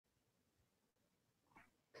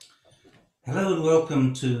Hello and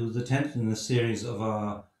welcome to the 10th in the series of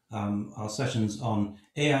our sessions on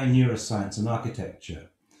AI neuroscience and architecture.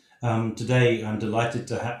 Today I'm delighted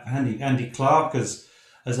to have Andy Clark as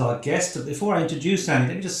our guest. Before I introduce Andy,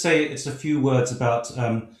 let me just say it's a few words about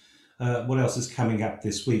what else is coming up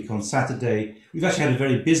this week. On Saturday, we've actually had a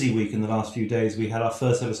very busy week in the last few days. We had our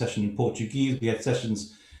first ever session in Portuguese. We had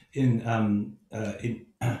sessions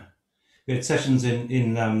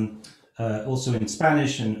also in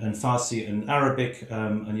Spanish and Farsi and Arabic,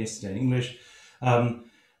 and yesterday in English.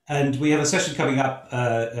 And we have a session coming up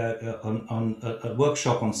on a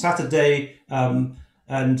workshop on Saturday.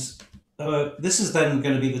 This is then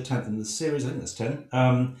going to be the 10th in the series. I think that's 10.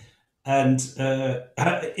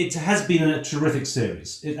 It has been a terrific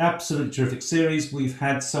series. An absolutely terrific series. We've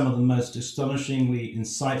had some of the most astonishingly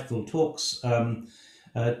insightful talks.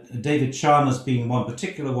 David Chalmers being one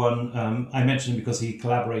particular one. I mentioned him because he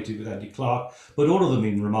collaborated with Andy Clark, but all of them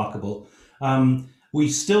have been remarkable. We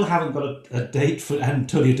still haven't got a date for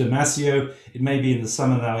Antonio Damasio. It may be in the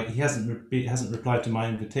summer now. He hasn't replied to my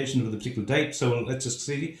invitation with a particular date, so let's just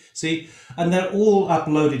see. And they're all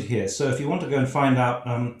uploaded here. So if you want to go and find out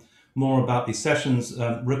more about these sessions,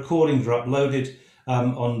 recordings are uploaded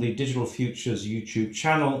on the Digital Futures YouTube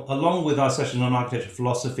channel, along with our session on architecture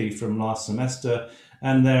philosophy from last semester.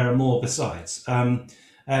 And there are more besides.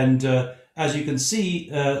 As you can see,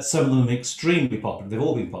 some of them are extremely popular. They've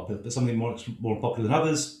all been popular, but some of them more popular than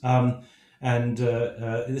others.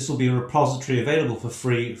 This will be a repository available for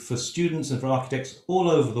free for students and for architects all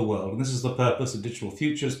over the world. And this is the purpose of Digital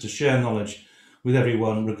Futures, to share knowledge with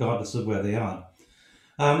everyone, regardless of where they are.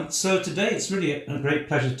 So today it's really a great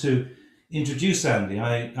pleasure to introduce Andy.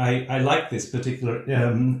 I like this particular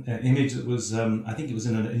image that was, I think it was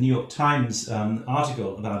in a New York Times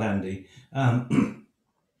article about Andy, a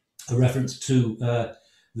reference to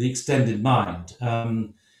the extended mind.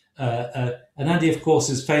 And Andy, of course,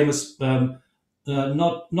 is famous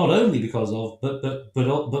not only because of,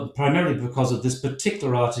 but primarily because of this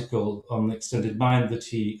particular article on the extended mind that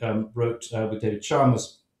he wrote with David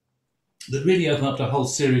Chalmers, that really opened up a whole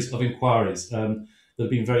series of inquiries that have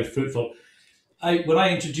been very fruitful. When I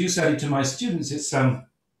introduce Andy to my students, it's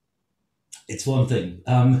one thing.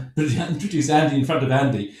 But to introduce Andy in front of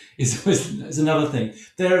Andy is another thing.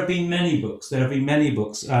 There have been many books.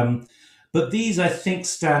 But these, I think,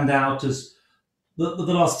 stand out as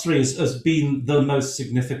the last three as being the most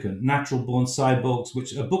significant. Natural Born Cyborgs,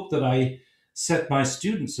 which a book that I set my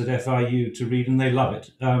students at FIU to read, and they love it.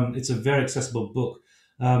 It's a very accessible book.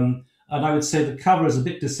 And I would say the cover is a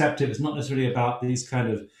bit deceptive. It's not necessarily about these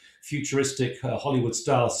kind of futuristic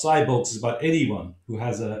Hollywood-style cyborgs. It's about anyone who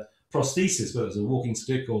has a prosthesis, whether it's a walking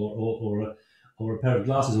stick or a pair of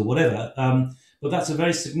glasses or whatever. But that's a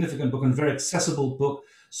very significant book and very accessible book.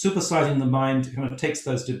 Supersizing the Mind kind of takes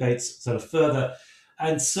those debates sort of further.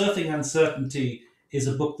 And Surfing Uncertainty is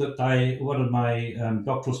a book that one of my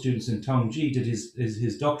doctoral students in Tongji did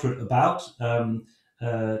his doctorate about,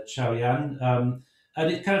 Chao Yan. And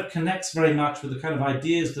it kind of connects very much with the kind of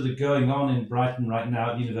ideas that are going on in Brighton right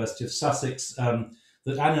now at the University of Sussex, that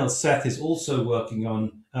Anil Seth is also working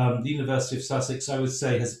on. The University of Sussex, I would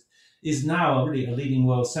say, is now really a leading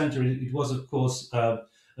world centre. It was, of course,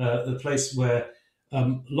 the place where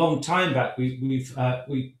long time back we have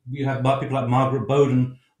people like Margaret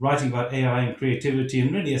Bowden writing about AI and creativity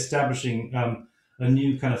and really establishing a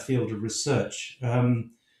new kind of field of research.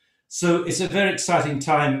 So it's a very exciting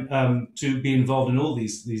time to be involved in all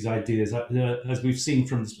these ideas, as we've seen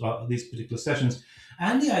from these particular sessions.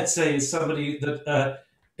 Andy, I'd say, is somebody that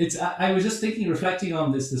I was just reflecting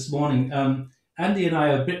on this morning. Andy and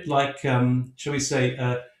I are a bit like, shall we say,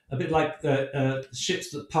 a bit like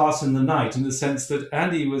ships that pass in the night, in the sense that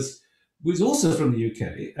Andy was also from the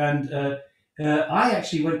UK, and I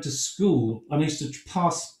actually went to school, and I used to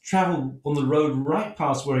travel on the road right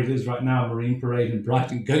past where he lives right now, Marine Parade in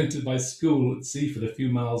Brighton, going to my school at Seaford, a few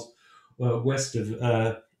miles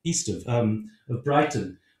east of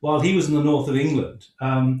Brighton, while he was in the north of England.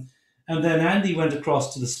 And then Andy went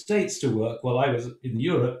across to the States to work while I was in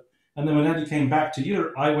Europe. And then when Andy came back to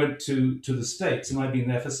Europe, I went to the States, and I've been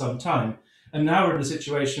there for some time. And now we're in a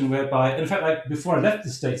situation whereby, in fact, before I left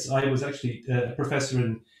the States, I was actually a professor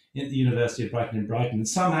in the University of Brighton in Brighton. And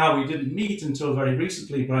somehow we didn't meet until very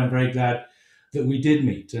recently, but I'm very glad that we did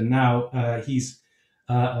meet. And now he's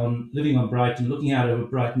living on Brighton, looking out over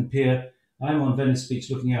Brighton Pier. I'm on Venice Beach,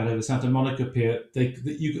 looking out over Santa Monica Pier.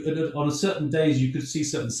 On certain days, you could see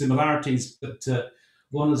certain similarities, but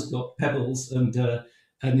one has got pebbles and the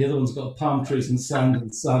other one's got palm trees and sand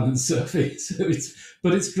and sun and surfing. So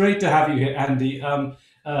it's great to have you here, Andy.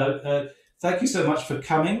 Thank you so much for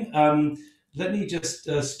coming. let me just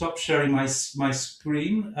stop sharing my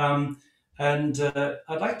screen. I'd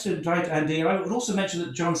like to invite Andy, and I would also mention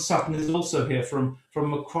that John Sutton is also here from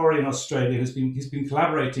Macquarie in Australia, he's been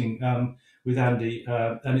collaborating with Andy,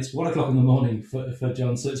 and it's 1 o'clock in the morning for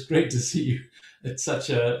John, so it's great to see you at such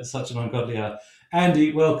an ungodly hour.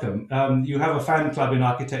 Andy, welcome. You have a fan club in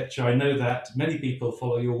architecture. I know that many people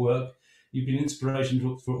follow your work. You've been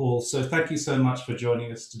inspiration for all. So thank you so much for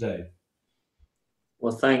joining us today.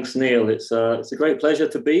 Well, thanks, Neil. It's a great pleasure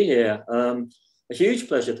to be here. A huge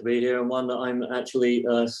pleasure to be here, and one that I'm actually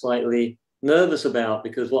slightly nervous about,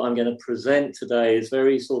 because what I'm going to present today is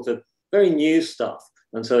very new stuff,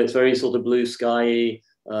 and so it's very sort of blue sky-y.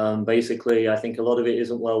 Basically, I think a lot of it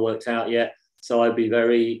isn't well worked out yet. So I'd be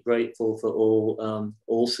very grateful for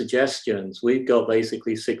all suggestions. We've got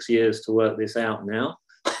basically 6 years to work this out now.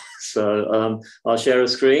 So I'll share a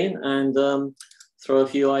screen and throw a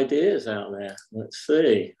few ideas out there. Let's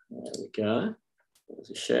see. There we go.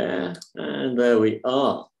 There's a share, and there we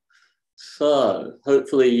are. So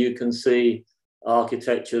hopefully you can see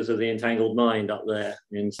architectures of the entangled mind up there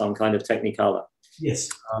in some kind of technicolor. Yes.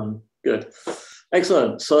 Good.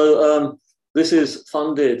 Excellent. So this is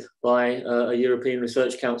funded by a European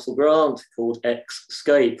Research Council grant called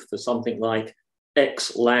Xscape, for something like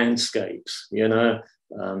X landscapes, you know,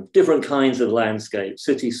 different kinds of landscapes,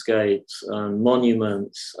 cityscapes,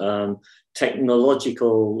 monuments,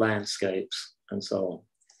 technological landscapes, and so on.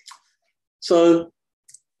 So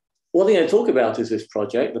what I'm going to talk about is this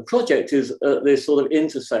project. The project is this sort of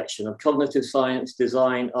intersection of cognitive science,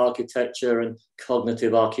 design, architecture, and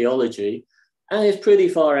cognitive archaeology. And it's pretty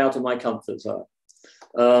far out of my comfort zone.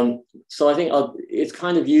 So I think it's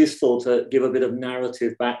kind of useful to give a bit of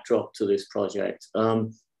narrative backdrop to this project.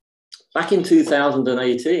 Back in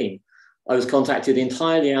 2018, I was contacted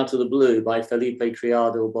entirely out of the blue by Felipe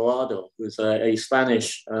Criado Boado, who's a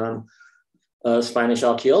Spanish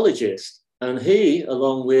archaeologist. And he,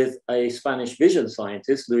 along with a Spanish vision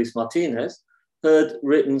scientist, Luis Martinez, had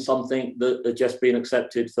written something that had just been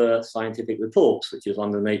accepted for scientific reports, which is one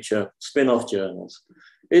of the Nature spin-off journals.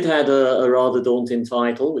 It had a rather daunting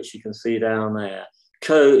title, which you can see down there: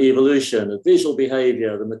 Co-Evolution of Visual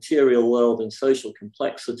Behavior, the Material World and Social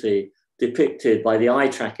Complexity Depicted by the Eye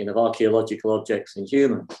Tracking of Archaeological Objects in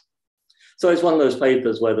Humans. So it's one of those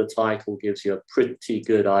papers where the title gives you a pretty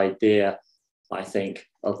good idea, I think,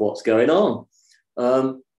 of what's going on.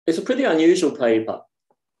 It's a pretty unusual paper,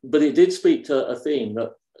 but it did speak to a theme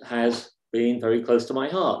that has been very close to my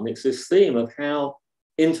heart. And it's this theme of how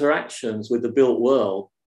interactions with the built world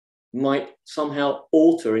might somehow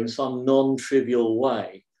alter in some non-trivial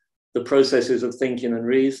way the processes of thinking and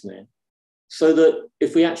reasoning, so that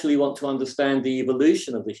if we actually want to understand the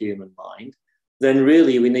evolution of the human mind, then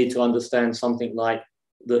really we need to understand something like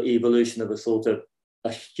the evolution of a sort of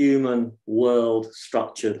a human world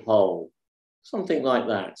structured whole, something like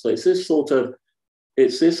that. So it's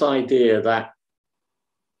this idea that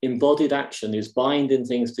embodied action is binding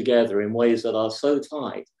things together in ways that are so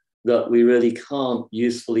tight that we really can't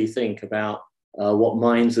usefully think about what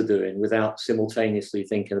minds are doing without simultaneously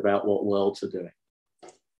thinking about what worlds are doing.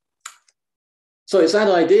 So it's that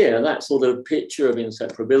idea, that sort of picture of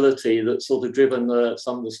inseparability, that's sort of driven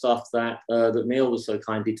some of the stuff that Neil was so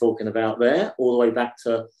kindly talking about there, all the way back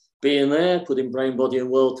to being there, putting brain, body, and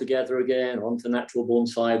world together again, onto Natural Born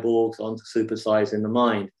Cyborgs, onto Supersizing the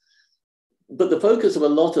Mind. But the focus of a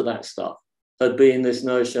lot of that stuff had been this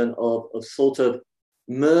notion of sort of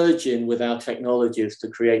merging with our technologies to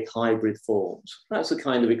create hybrid forms. That's a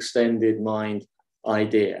kind of extended mind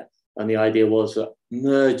idea. And the idea was that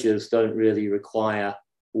mergers don't really require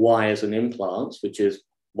wires and implants, which is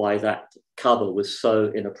why that cover was so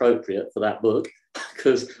inappropriate for that book,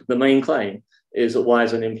 because the main claim is that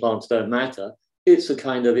wires and implants don't matter. It's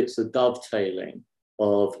a dovetailing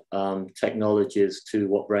of technologies to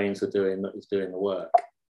what brains are doing that is doing the work.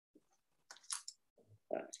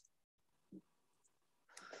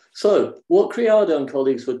 So what Criado and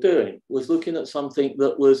colleagues were doing was looking at something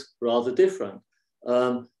that was rather different.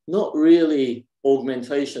 Not really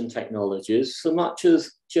augmentation technologies so much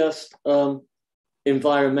as just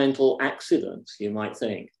environmental accidents, you might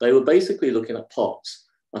think. They were basically looking at pots,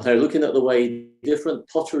 and they were looking at the way different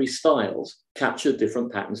pottery styles captured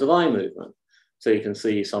different patterns of eye movement. So you can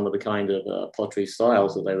see some of the kind of pottery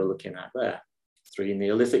styles that they were looking at there. 3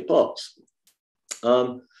 Neolithic pots.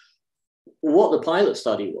 What the pilot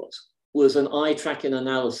study was an eye tracking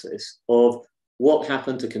analysis of what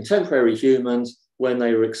happened to contemporary humans when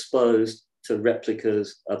they were exposed to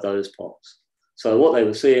replicas of those pots. So what they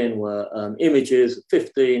were seeing were images of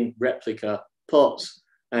 15 replica pots,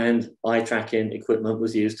 and eye tracking equipment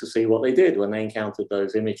was used to see what they did when they encountered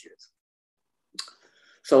those images.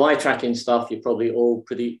 So eye tracking stuff you're probably all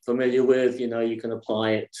pretty familiar with. You know, you can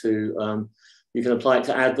apply it to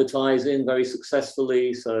advertising very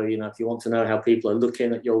successfully. So, you know, if you want to know how people are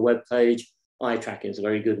looking at your web page, eye tracking is a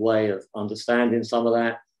very good way of understanding some of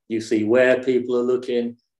that. You see where people are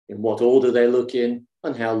looking, in what order they're looking,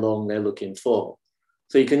 and how long they're looking for.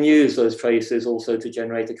 So you can use those traces also to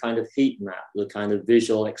generate a kind of heat map, the kind of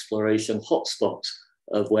visual exploration hotspots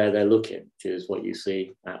of where they're looking, which is what you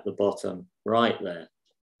see at the bottom right there.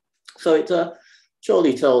 So it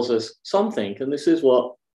surely tells us something, and this is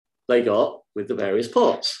what they got with the various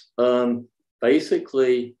pots.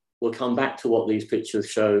 Basically, we'll come back to what these pictures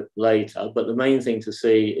show later, but the main thing to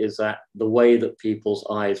see is that the way that people's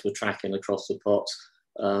eyes were tracking across the pots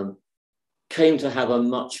came to have a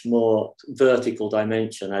much more vertical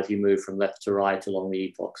dimension as you move from left to right along the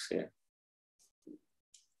epochs here.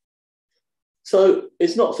 So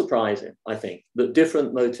it's not surprising, I think, that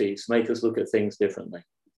different motifs make us look at things differently.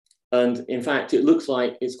 And in fact, it looks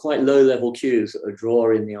like it's quite low-level cues that are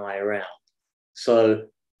drawing the eye around. So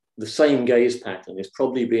the same gaze pattern is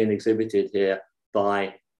probably being exhibited here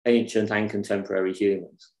by ancient and contemporary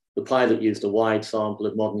humans. The pilot used a wide sample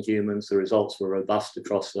of modern humans. The results were robust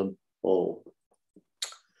across them all.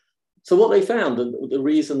 So what they found, and the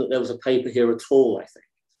reason that there was a paper here at all, I think,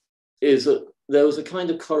 is that there was a kind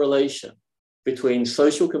of correlation between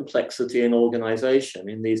social complexity and organization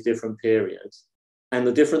in these different periods and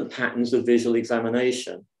the different patterns of visual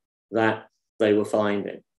examination that they were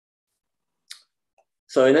finding.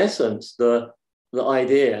 So in essence, the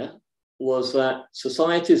idea was that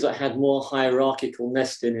societies that had more hierarchical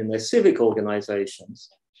nesting in their civic organizations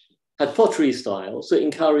had pottery styles that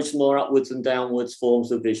encouraged more upwards and downwards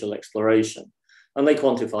forms of visual exploration. And they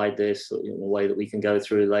quantified this in a way that we can go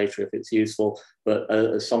through later if it's useful, but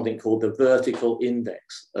as something called the vertical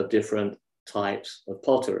index of different types of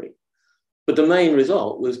pottery. But the main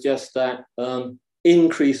result was just that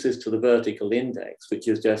increases to the vertical index, which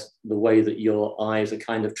is just the way that your eyes are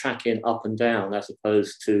kind of tracking up and down as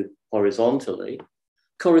opposed to horizontally,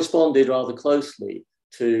 corresponded rather closely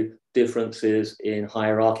to differences in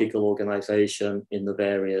hierarchical organization in the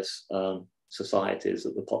various societies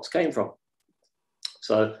that the pots came from.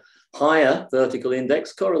 So higher vertical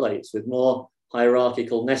index correlates with more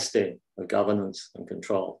hierarchical nesting of governance and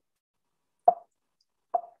control.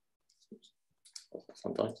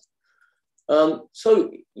 Sometimes.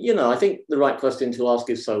 So, you know, I think the right question to ask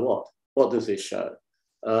is, so what? What does this show?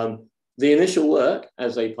 The initial work,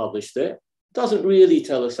 as they published it, doesn't really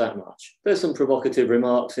tell us that much. There's some provocative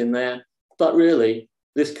remarks in there, but really,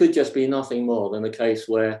 this could just be nothing more than a case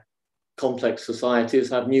where complex societies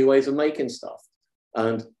have new ways of making stuff.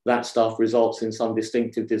 And that stuff results in some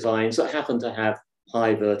distinctive designs that happen to have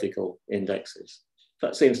high vertical indexes.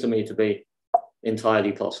 That seems to me to be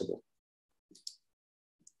entirely possible.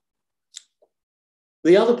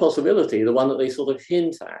 The other possibility, the one that they sort of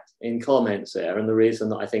hint at in comments there, and the reason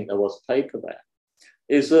that I think there was a paper there,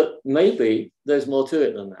 is that maybe there's more to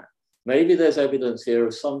it than that. Maybe there's evidence here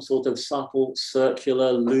of some sort of subtle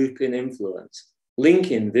circular loop-in influence,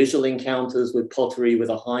 linking visual encounters with pottery with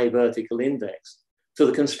a high vertical index to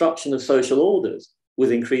the construction of social orders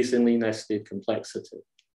with increasingly nested complexity.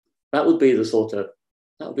 That would be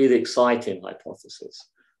the exciting hypothesis.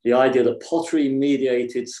 The idea that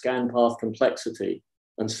pottery-mediated scan path complexity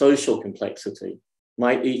and social complexity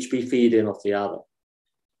might each be feeding off the other.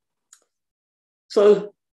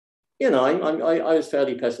 So, you know, I was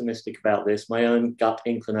fairly pessimistic about this. My own gut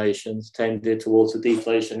inclinations tended towards the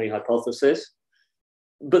deflationary hypothesis.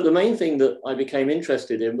 But the main thing that I became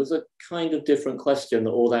interested in was a kind of different question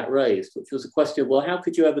that all that raised, which was a question of, well, how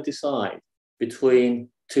could you ever decide between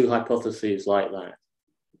two hypotheses like that?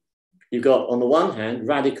 You've got, on the one hand,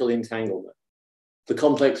 radical entanglement, the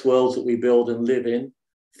complex worlds that we build and live in,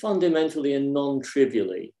 fundamentally and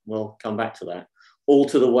non-trivially, we'll come back to that,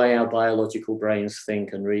 alter the way our biological brains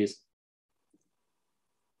think and reason.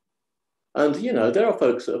 And, you know, there are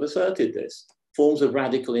folks that have asserted this. Forms of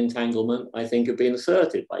radical entanglement, I think, have been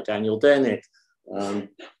asserted by Daniel Dennett,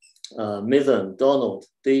 Mithen, Donald,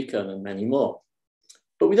 Deacon, and many more.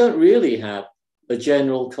 But we don't really have a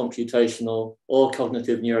general computational or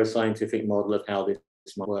cognitive neuroscientific model of how this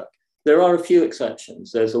might work. There are a few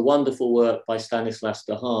exceptions. There's a wonderful work by Stanislas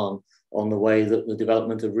Dehaene on the way that the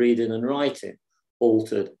development of reading and writing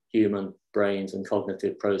altered human brains and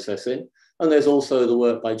cognitive processing. And there's also the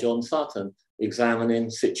work by John Sutton examining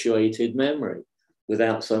situated memory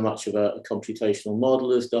without so much of a computational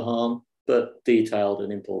model as Dehaene, but detailed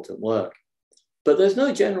and important work. But there's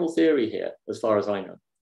no general theory here, as far as I know.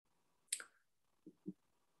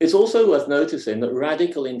 It's also worth noticing that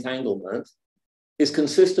radical entanglement is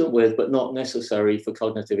consistent with, but not necessary for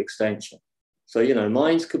cognitive extension. So, you know,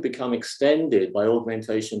 minds could become extended by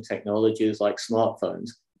augmentation technologies like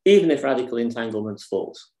smartphones, even if radical entanglement's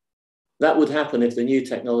false. That would happen if the new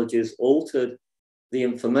technologies altered the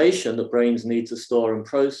information that brains need to store and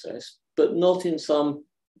process, but not in some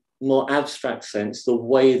more abstract sense, the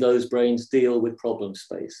way those brains deal with problem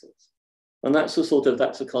spaces. And that's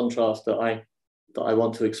a contrast that I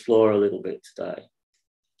want to explore a little bit today.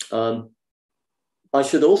 I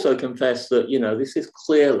should also confess that, you know, this is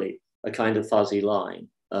clearly a kind of fuzzy line.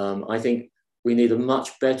 I think we need a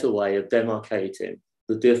much better way of demarcating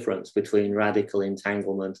the difference between radical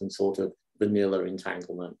entanglement and sort of vanilla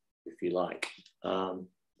entanglement, if you like.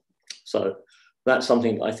 So that's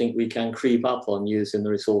something I think we can creep up on using the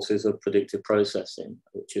resources of predictive processing,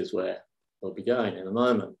 which is where we'll be going in a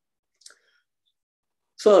moment.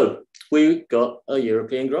 So we got a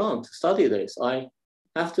European grant to study this. I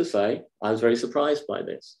have to say, I was very surprised by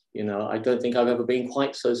this. You know, I don't think I've ever been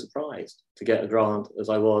quite so surprised to get a grant as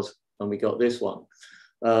I was when we got this one.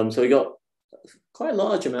 So we got quite a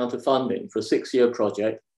large amount of funding for a 6-year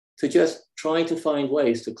project to just try to find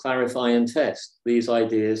ways to clarify and test these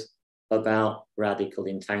ideas about radical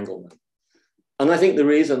entanglement. And I think the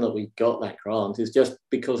reason that we got that grant is just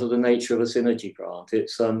because of the nature of a synergy grant.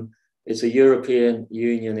 It's a European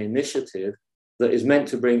Union initiative that is meant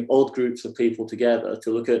to bring odd groups of people together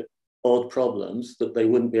to look at odd problems that they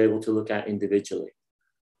wouldn't be able to look at individually.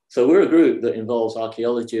 So we're a group that involves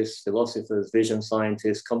archaeologists, philosophers, vision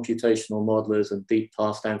scientists, computational modelers, and deep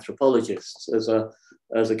past anthropologists as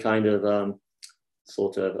a kind of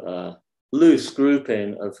loose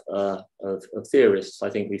grouping of theorists. I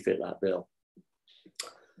think we fit that bill.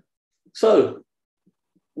 So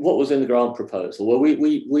what was in the grant proposal? Well,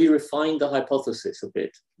 we refined the hypothesis a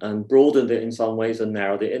bit and broadened it in some ways and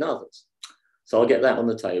narrowed it in others. So I'll get that on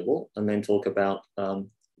the table and then talk about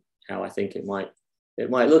how I think it might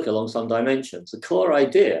look along some dimensions. The core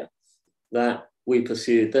idea that we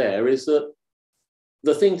pursued there is that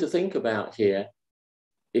the thing to think about here,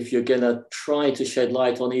 if you're going to try to shed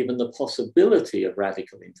light on even the possibility of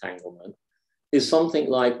radical entanglement, is something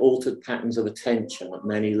like altered patterns of attention at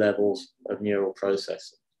many levels of neural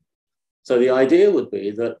processing. So the idea would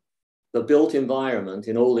be that the built environment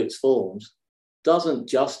in all its forms doesn't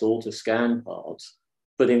just alter scan paths,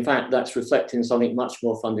 but in fact that's reflecting something much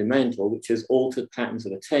more fundamental, which is altered patterns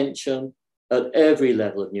of attention at every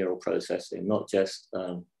level of neural processing, not just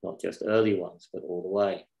early ones, but all the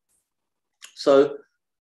way. So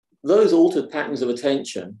those altered patterns of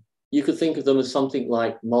attention, you could think of them as something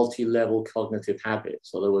like multi-level cognitive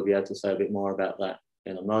habits, although we'll be able to say a bit more about that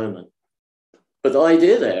in a moment. But the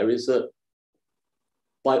idea there is that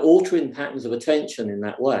by altering patterns of attention in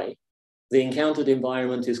that way, the encountered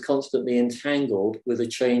environment is constantly entangled with a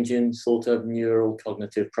change in sort of neural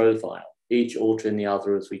cognitive profile, each altering the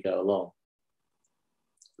other as we go along.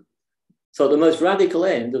 So at the most radical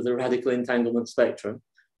end of the radical entanglement spectrum,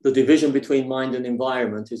 the division between mind and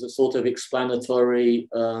environment is a sort of explanatory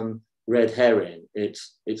red herring.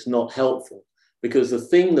 It's not helpful because the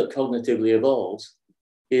thing that cognitively evolves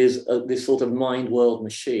is this sort of mind-world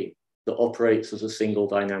machine that operates as a single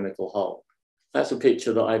dynamical whole. That's a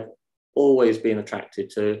picture that I've always been attracted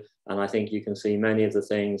to, and I think you can see many of the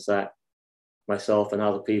things that myself and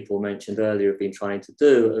other people mentioned earlier have been trying to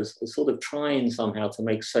do as sort of trying somehow to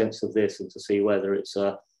make sense of this and to see whether it's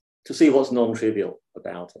to see what's non-trivial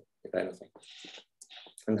about it, if anything,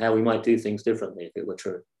 and how we might do things differently if it were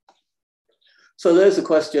true. So there's a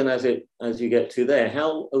question as you get to there.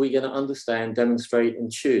 How are we going to understand, demonstrate,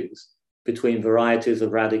 and choose between varieties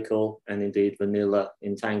of radical and indeed vanilla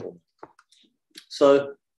entanglement?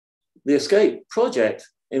 So the ESCAPE project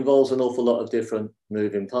involves an awful lot of different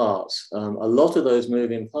moving parts. A lot of those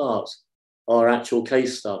moving parts are actual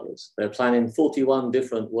case studies. They're planning 41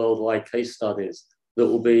 different worldwide case studies that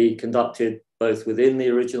will be conducted both within the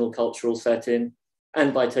original cultural setting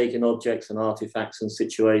and by taking objects and artifacts and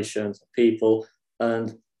situations, people,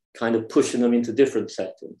 and kind of pushing them into different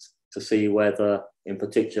settings to see whether, in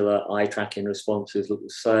particular, eye tracking responses look the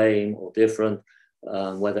same or different,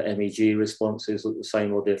 whether MEG responses look the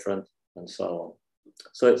same or different, and so on.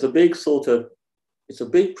 So it's a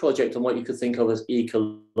big project on what you could think of as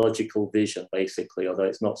ecological vision, basically, although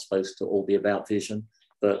it's not supposed to all be about vision,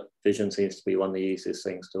 but vision seems to be one of the easiest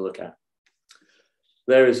things to look at.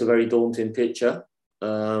 There is a very daunting picture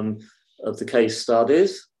of the case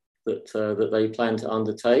studies that they plan to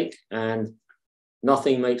undertake, and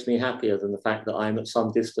nothing makes me happier than the fact that I'm at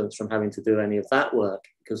some distance from having to do any of that work,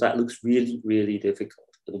 because that looks really, really difficult.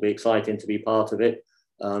 It'll be exciting to be part of it,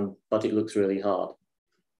 but it looks really hard.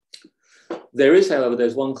 There is, however,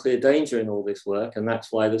 there's one clear danger in all this work, and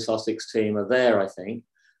that's why the Sussex team are there, I think.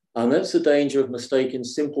 And that's the danger of mistaking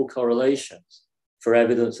simple correlations for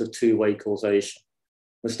evidence of two-way causation.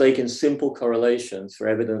 Mistaking simple correlations for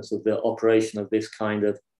evidence of the operation of this kind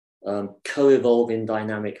of co-evolving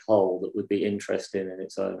dynamic whole that would be interesting in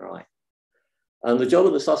its own right. And the job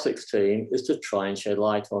of the Sussex team is to try and shed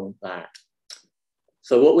light on that.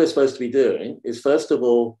 So what we're supposed to be doing is, first of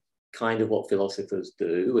all, kind of what philosophers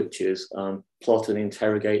do, which is plot and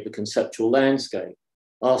interrogate the conceptual landscape.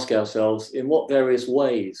 Ask ourselves, in what various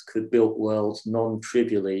ways could built worlds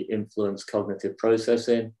non-trivially influence cognitive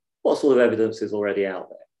processing? What sort of evidence is already out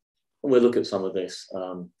there? And we'll look at some of this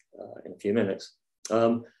in a few minutes.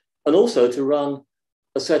 And also to run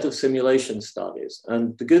a set of simulation studies.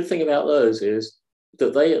 And the good thing about those is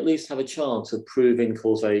that they at least have a chance of proving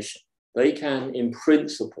causation. They can, in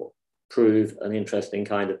principle, prove an interesting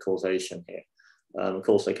kind of causation here. Of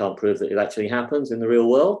course, they can't prove that it actually happens in the real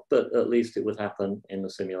world, but at least it would happen in the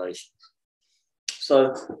simulations.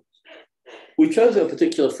 So we chose a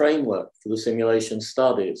particular framework for the simulation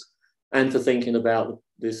studies and for thinking about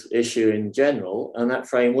this issue in general, and that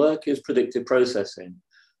framework is predictive processing,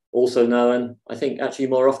 also known, I think, actually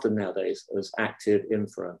more often nowadays as active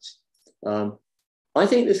inference. I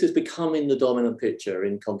think this is becoming the dominant picture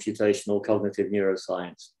in computational cognitive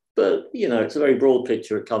neuroscience, but it's a very broad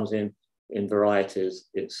picture. It comes in varieties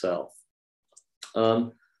itself.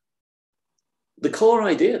 The core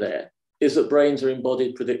idea there is that brains are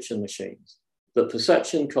embodied prediction machines, that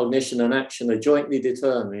perception, cognition, and action are jointly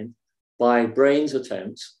determined by brains'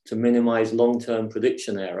 attempts to minimize long-term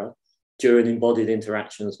prediction error during embodied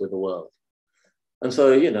interactions with the world. And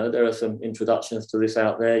so, there are some introductions to this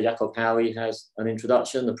out there. Jacob Howie has an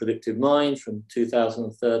introduction, The Predictive Mind, from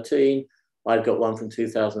 2013. I've got one from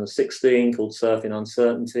 2016 called Surfing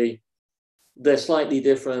Uncertainty. They're slightly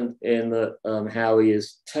different in that Howie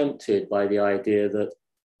is tempted by the idea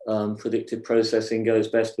that predictive processing goes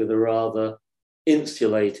best with a rather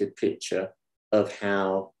insulated picture of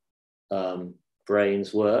how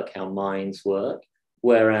brains work, how minds work,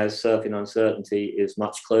 whereas Surfing Uncertainty is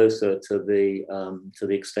much closer to the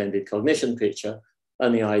extended cognition picture.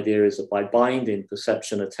 And the idea is that by binding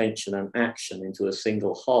perception, attention, and action into a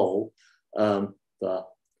single whole, the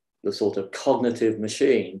sort of cognitive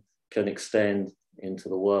machine can extend into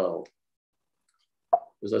the world.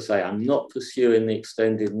 As I say, I'm not pursuing the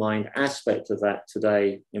extended mind aspect of that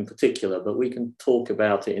today in particular, but we can talk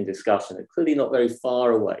about it in discussion. It's clearly not very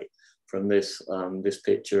far away from this, this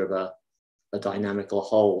picture of a dynamical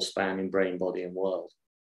whole spanning brain, body, and world.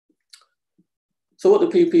 So what do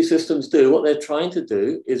PP systems do? What they're trying to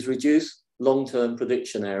do is reduce long-term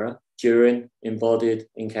prediction error during embodied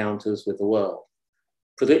encounters with the world.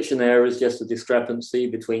 Prediction error is just a discrepancy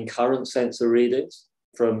between current sensor readings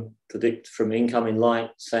from incoming light,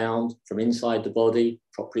 sound, from inside the body,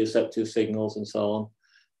 proprioceptive signals, and so on,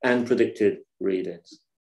 and predicted readings.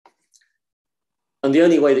 And the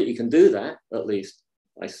only way that you can do that, at least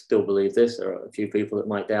I still believe this, there are a few people that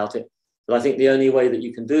might doubt it, but I think the only way that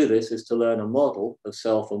you can do this is to learn a model of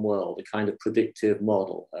self and world, a kind of predictive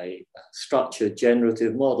model, a structured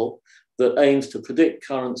generative model that aims to predict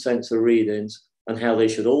current sensor readings and how they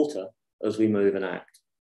should alter as we move and act.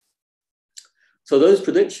 So those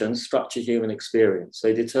predictions structure human experience.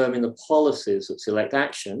 They determine the policies that select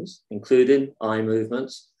actions, including eye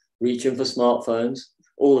movements, reaching for smartphones,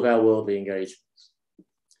 all of our worldly engagements.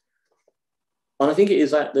 And I think it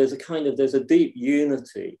is that there's a deep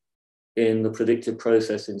unity in the predictive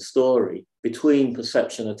processing story between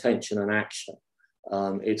perception, attention, and action.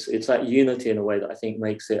 It's that unity in a way that I think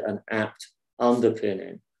makes it an apt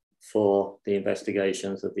underpinning for the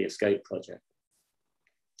investigations of the ESCAPE project.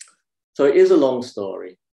 So it is a long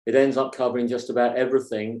story. It ends up covering just about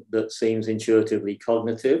everything that seems intuitively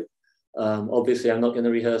cognitive. Obviously, I'm not going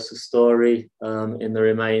to rehearse the story in the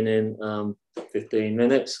remaining 15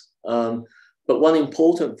 minutes. But one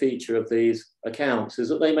important feature of these accounts is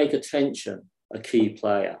that they make attention a key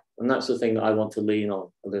player. And that's the thing that I want to lean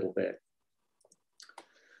on a little bit.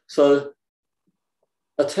 So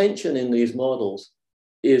attention in these models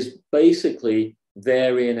is basically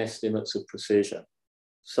varying estimates of precision.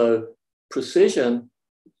 So precision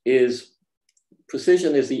is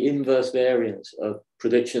the inverse variance of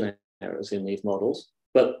prediction errors in these models.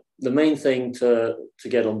 But the main thing to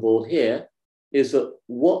get on board here is that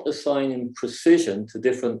what assigning precision to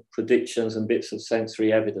different predictions and bits of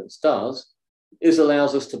sensory evidence does is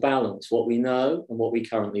allows us to balance what we know and what we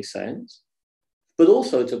currently sense, but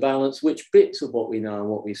also to balance which bits of what we know and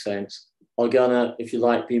what we sense are gonna, if you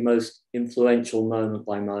like, be most influential moment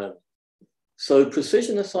by moment. So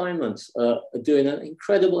precision assignments are doing an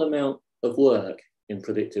incredible amount of work in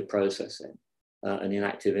predictive processing and in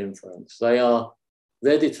active inference.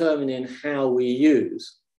 They're determining how we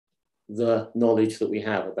use the knowledge that we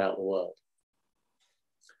have about the world.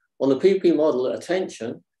 On the PP model,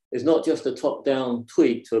 attention is not just a top-down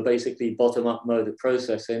tweak to a basically bottom-up mode of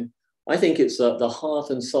processing. I think it's the heart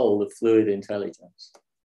and soul of fluid intelligence.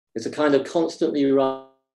 It's a kind of constantly running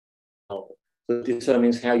that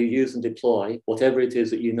determines how you use and deploy whatever it is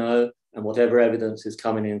that you know and whatever evidence is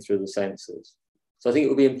coming in through the senses. So I think it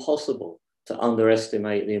would be impossible to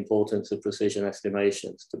underestimate the importance of precision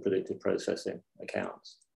estimations to predictive processing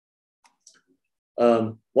accounts.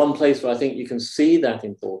 One place where I think you can see that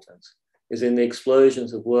importance is in the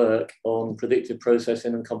explosions of work on predictive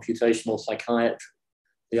processing and computational psychiatry.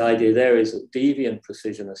 The idea there is that deviant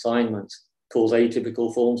precision assignments cause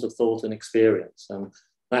atypical forms of thought and experience. And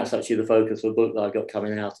that's actually the focus of a book that I've got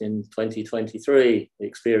coming out in 2023, The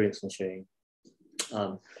Experience Machine.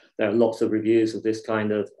 There are lots of reviews of this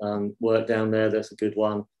kind of work down there. There's a good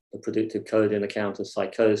one, The Predictive Coding Account of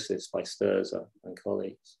Psychosis by Sturzer and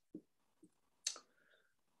colleagues.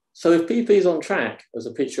 So if PP is on track as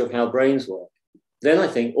a picture of how brains work, then I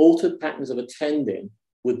think altered patterns of attending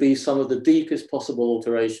would be some of the deepest possible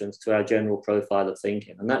alterations to our general profile of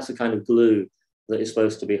thinking. And that's the kind of glue that is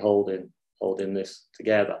supposed to be holding this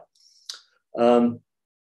together.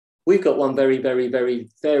 We've got one very, very, very,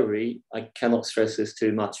 very, I cannot stress this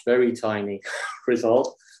too much, very tiny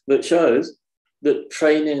result that shows that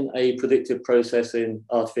training a predictive processing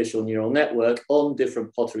artificial neural network on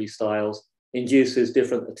different pottery styles induces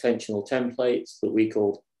different attentional templates that we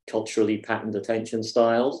call culturally patterned attention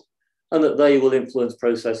styles, and that they will influence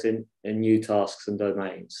processing in new tasks and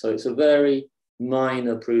domains. So it's a very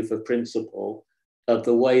minor proof of principle of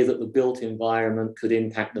the way that the built environment could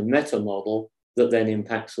impact the meta model that then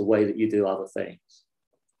impacts the way that you do other things.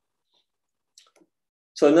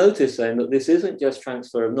 So notice then that this isn't just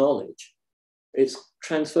transfer of knowledge, it's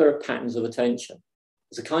transfer of patterns of attention.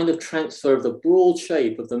 It's a kind of transfer of the broad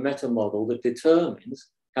shape of the meta model that determines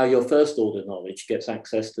how your first order knowledge gets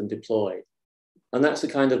accessed and deployed. And that's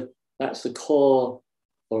the core,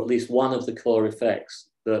 or at least one of the core effects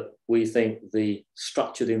that we think the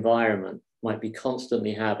structured environment might be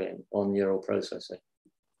constantly having on neural processing.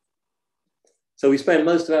 So we spend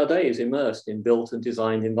most of our days immersed in built and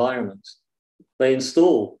designed environments. They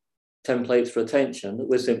install templates for attention that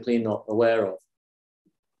we're simply not aware of.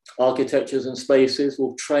 Architectures and spaces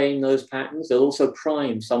will train those patterns. They'll also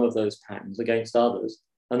prime some of those patterns against others.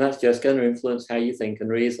 And that's just going to influence how you think and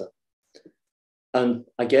reason. And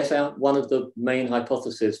I guess one of the main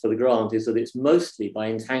hypotheses for the grant is that it's mostly by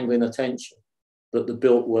entangling attention that the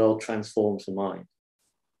built world transforms the mind.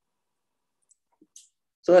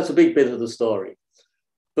 So that's a big bit of the story.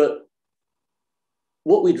 But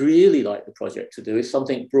what we'd really like the project to do is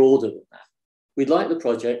something broader than that. We'd like the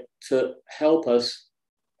project to help us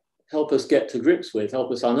get to grips with,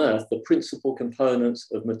 help us unearth the principal components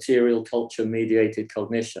of material culture mediated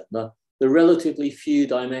cognition, the relatively few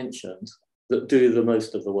dimensions that do the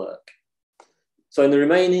most of the work. So in the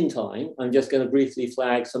remaining time, I'm just going to briefly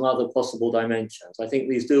flag some other possible dimensions. I think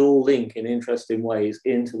these do all link in interesting ways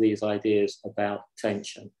into these ideas about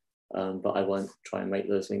attention, but I won't try and make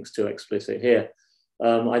those links too explicit here.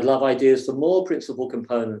 I'd love ideas for more principal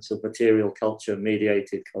components of material culture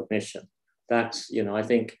mediated cognition. That's, I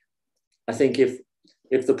think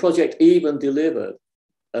if the project even delivered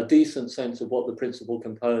a decent sense of what the principal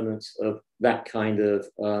components of that kind of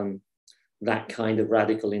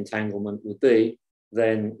radical entanglement would be,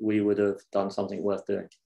 then we would have done something worth doing.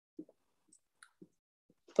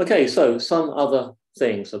 Okay, so some other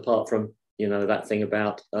things apart from that thing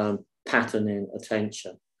about patterning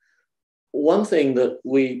attention. One thing that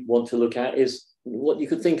we want to look at is what you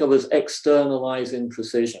could think of as externalizing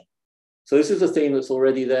precision. So this is a theme that's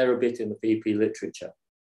already there a bit in the PP literature.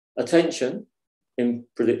 Attention in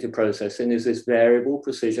predictive processing is this variable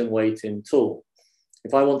precision weighting tool.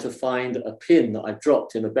 If I want to find a pin that I've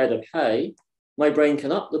dropped in a bed of hay, my brain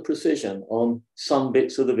can up the precision on some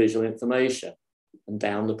bits of the visual information and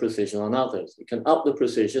down the precision on others. It can up the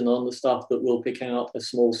precision on the stuff that will pick out a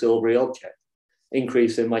small silvery object,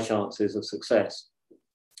 increasing my chances of success.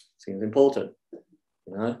 Seems important.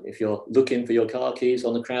 If you're looking for your car keys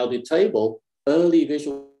on a crowded table, early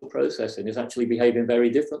visual processing is actually behaving very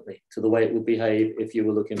differently to the way it would behave if you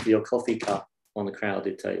were looking for your coffee cup on a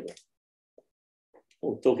crowded table.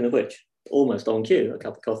 Oh, talking of which, almost on cue, a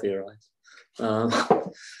cup of coffee arrives.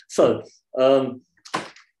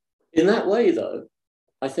 In that way, though,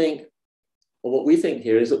 I think, or what we think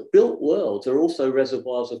here is that built worlds are also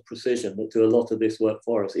reservoirs of precision that do a lot of this work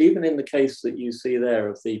for us. Even in the case that you see there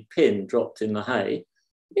of the pin dropped in the hay,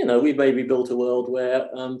 you know, we maybe built a world where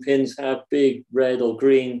pins have big red or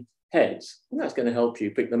green heads, and that's going to help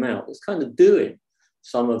you pick them out. It's kind of doing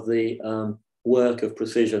some of the work of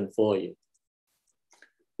precision for you.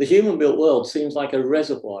 The human-built world seems like a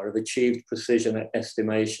reservoir of achieved precision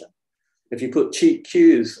estimation. If you put cheap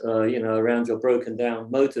cues, you know, around your broken down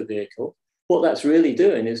motor vehicle, what that's really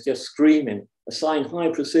doing is just screaming, assign high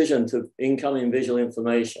precision to incoming visual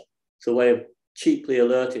information. It's a way of cheaply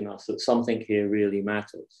alerting us that something here really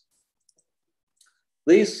matters.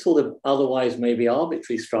 These sort of otherwise maybe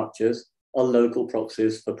arbitrary structures are local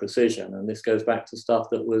proxies for precision. And this goes back to stuff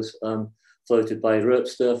that was floated by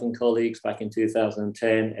Rupsturf and colleagues back in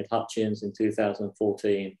 2010, Ed Hutchins in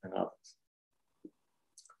 2014, and others.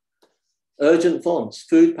 Urgent fonts,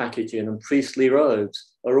 food packaging, and priestly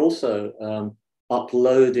robes are also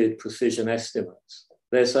uploaded precision estimates.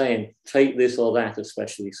 They're saying, take this or that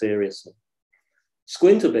especially seriously.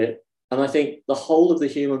 Squint a bit, and I think the whole of the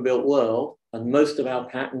human-built world and most of our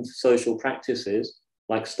patterned social practices,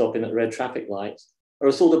 like stopping at red traffic lights, are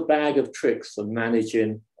a sort of bag of tricks for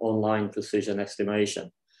managing online precision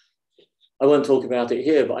estimation. I won't talk about it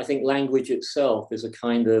here, but I think language itself is a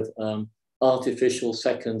kind of artificial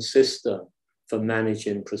second system for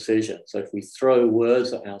managing precision. So if we throw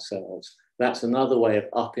words at ourselves, that's another way of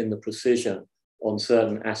upping the precision on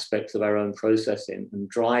certain aspects of our own processing and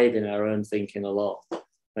driving our own thinking a lot.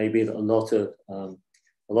 Maybe a lot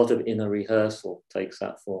of inner rehearsal takes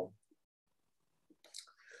that form.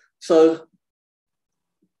 So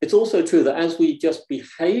it's also true that as we just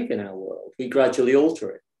behave in our world, we gradually alter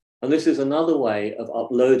it. And this is another way of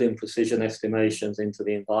uploading precision estimations into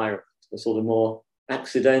the environment, a sort of more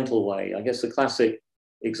accidental way. I guess the classic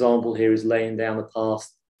example here is laying down a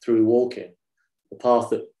path through walking. The path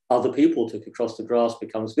that other people took across the grass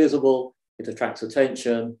becomes visible, it attracts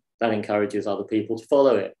attention, that encourages other people to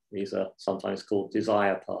follow it. These are sometimes called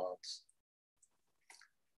desire paths.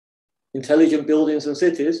 Intelligent buildings and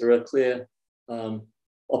cities are a clear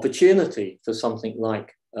opportunity for something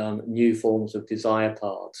like new forms of desire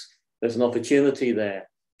paths. There's an opportunity there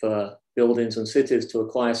for buildings and cities to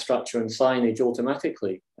acquire structure and signage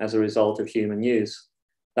automatically as a result of human use.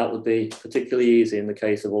 That would be particularly easy in the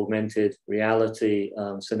case of augmented reality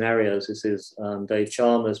scenarios. This is Dave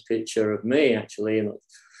Chalmers' picture of me, actually, and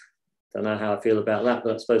I don't know how I feel about that,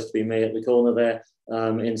 but it's supposed to be me at the corner there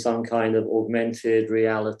in some kind of augmented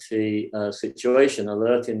reality situation,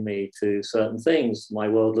 alerting me to certain things. My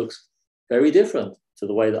world looks very different to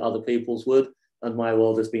the way that other people's would, and my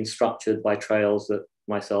world has been structured by trails that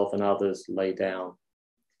myself and others lay down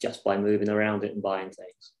just by moving around it and buying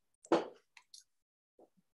things.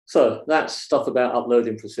 So that's stuff about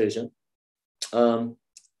uploading precision.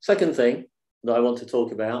 Second thing that I want to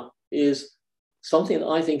talk about is something that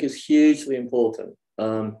I think is hugely important,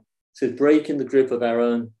 to breaking the grip of our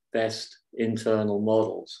own best internal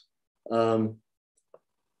models.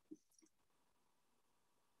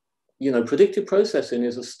 You know, predictive processing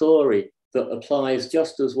is a story that applies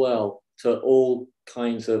just as well to all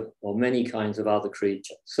kinds of, or many kinds of other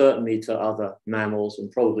creatures, certainly to other mammals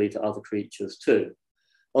and probably to other creatures too.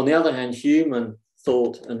 On the other hand, human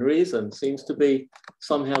thought and reason seems to be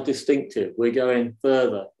somehow distinctive. We're going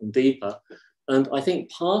further and deeper. And I think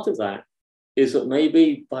part of that is that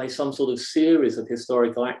maybe by some sort of series of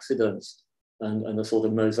historical accidents and a sort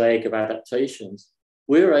of mosaic of adaptations,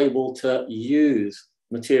 we're able to use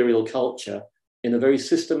material culture in a very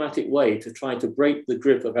systematic way to try to break the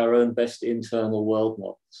grip of our own best internal world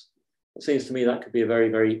models. It seems to me that could be a very,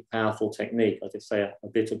 very powerful technique. I'll just say a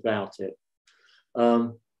bit about it.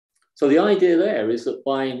 So the idea there is that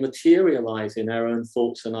by materializing our own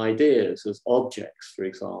thoughts and ideas as objects, for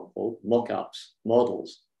example, mock-ups,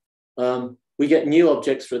 models, we get new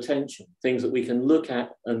objects for attention, things that we can look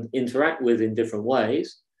at and interact with in different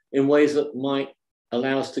ways, in ways that might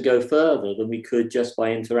allow us to go further than we could just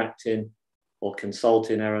by interacting or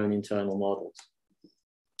consulting our own internal models.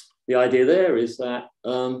 The idea there is that,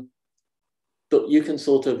 that you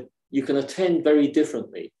can attend very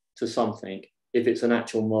differently to something if it's an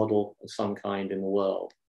actual model of some kind in the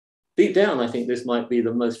world. Deep down, I think this might be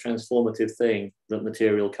the most transformative thing that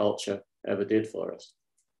material culture ever did for us.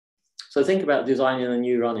 So think about designing a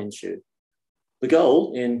new running shoe. The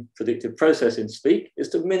goal in predictive processing speak is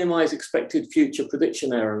to minimize expected future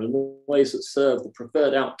prediction error in ways that serve the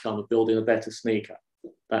preferred outcome of building a better sneaker.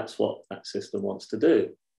 That's what that system wants to do.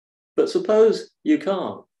 But suppose you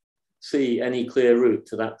can't see any clear route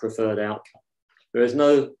to that preferred outcome. There is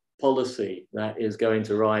no policy that is going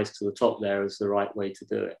to rise to the top there as the right way to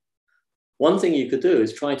do it. One thing you could do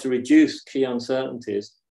is try to reduce key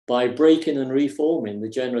uncertainties by breaking and reforming the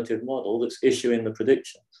generative model that's issuing the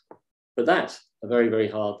predictions. But that's a very, very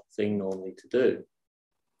hard thing normally to do.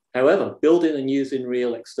 However, building and using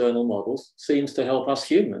real external models seems to help us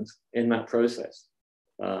humans in that process.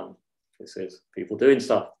 This is people doing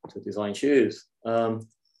stuff to design shoes.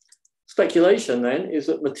 Speculation then is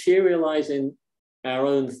that materializing our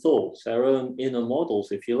own thoughts, our own inner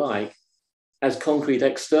models, if you like, as concrete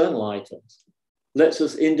external items, lets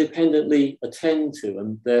us independently attend to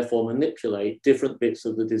and therefore manipulate different bits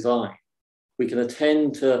of the design. We can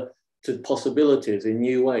attend to possibilities in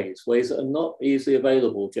new ways that are not easily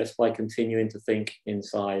available just by continuing to think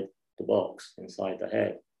inside the box, inside the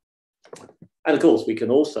head. And of course, we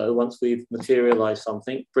can also, once we've materialized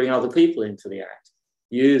something, bring other people into the act,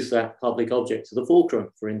 use that public object as the fulcrum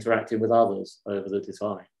for interacting with others over the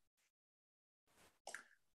design.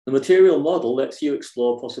 The material model lets you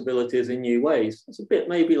explore possibilities in new ways. It's a bit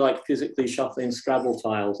maybe like physically shuffling Scrabble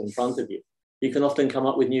tiles in front of you. You can often come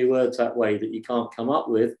up with new words that way that you can't come up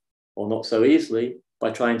with, or not so easily,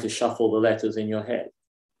 by trying to shuffle the letters in your head.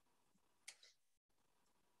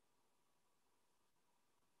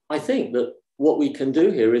 I think that what we can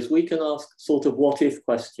do here is we can ask sort of what if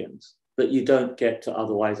questions that you don't get to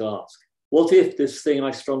otherwise ask. What if this thing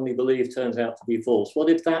I strongly believe turns out to be false? What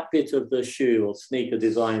if that bit of the shoe or sneaker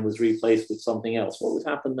design was replaced with something else? What would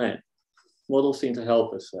happen then? Models seem to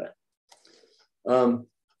help us there.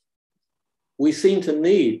 We seem to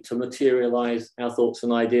need to materialize our thoughts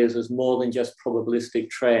and ideas as more than just probabilistic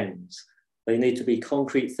trends. They need to be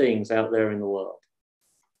concrete things out there in the world.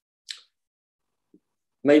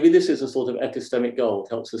 Maybe this is a sort of epistemic goal.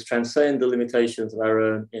 It helps us transcend the limitations of our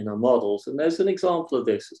own inner models. And there's an example of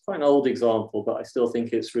this. It's quite an old example, but I still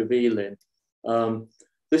think it's revealing.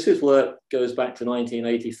 This work goes back to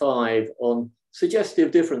 1985 on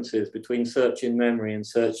suggestive differences between search in memory and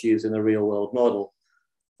search using a real world model.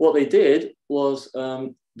 What they did was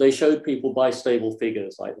they showed people bistable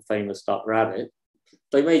figures like the famous duck rabbit.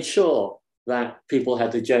 They made sure that people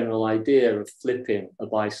had the general idea of flipping a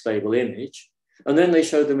bistable image. And then they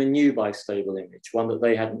showed them a new bistable image, one that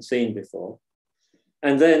they hadn't seen before.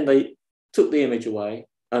 And then they took the image away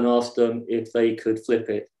and asked them if they could flip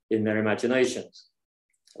it in their imaginations.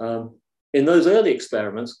 In those early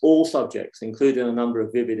experiments, all subjects, including a number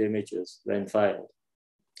of vivid images, then failed.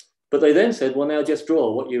 But they then said, well, now just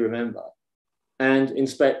draw what you remember and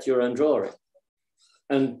inspect your own drawing.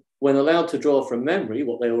 And when allowed to draw from memory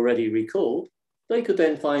what they already recalled, they could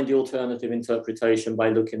then find the alternative interpretation by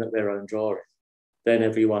looking at their own drawing. Then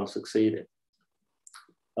everyone succeeded.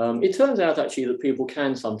 It turns out actually that people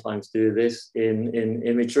can sometimes do this in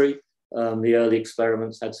imagery. The early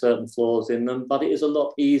experiments had certain flaws in them, but it is a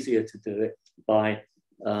lot easier to do it by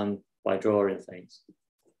drawing things.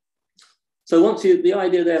 So the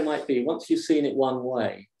idea there might be, once you've seen it one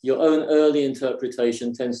way, your own early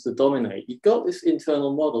interpretation tends to dominate. You've got this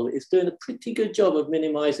internal model. It's doing a pretty good job of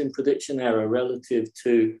minimizing prediction error relative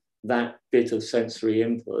to that bit of sensory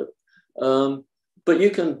input. But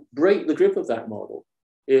you can break the grip of that model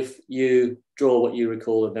if you draw what you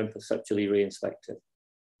recall and then perceptually re-inspect it.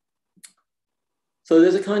 So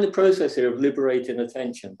there's a kind of process here of liberating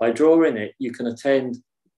attention. By drawing it, you can attend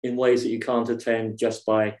in ways that you can't attend just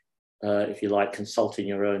by, if you like, consulting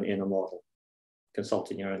your own inner model,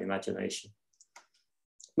 consulting your own imagination.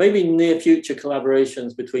 Maybe near future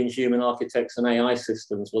collaborations between human architects and AI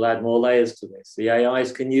systems will add more layers to this. The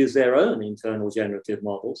AIs can use their own internal generative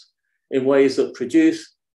models in ways that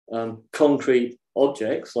produce concrete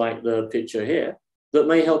objects like the picture here that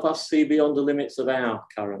may help us see beyond the limits of our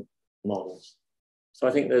current models. So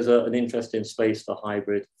I think there's an interesting space for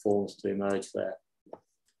hybrid forms to emerge there.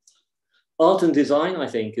 Art and design, I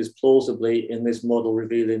think, is plausibly in this model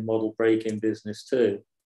revealing, model breaking business too.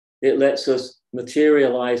 It lets us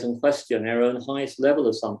materialize and question our own highest level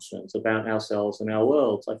assumptions about ourselves and our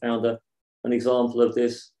worlds. I found an example of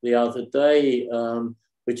this the other day,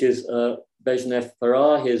 which is Bezhnef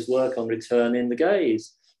Farahi's work on returning the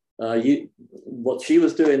gaze. What she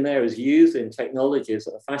was doing there is using technologies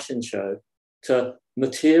at a fashion show to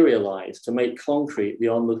materialize, to make concrete the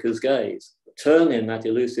onlooker's gaze, turning that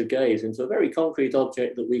elusive gaze into a very concrete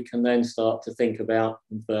object that we can then start to think about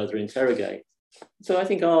and further interrogate. So I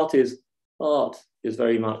think art is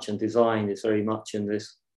very much, and design is very much in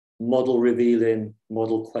this model revealing,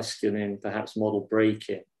 model questioning, perhaps model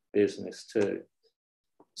breaking business too.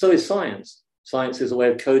 So is science. Science is a way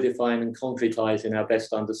of codifying and concretizing our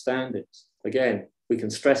best understandings. Again, we can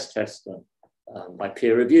stress test them by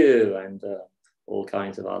peer review and all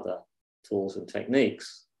kinds of other tools and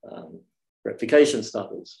techniques, replication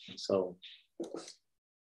studies and so on.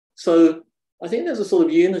 So I think there's a sort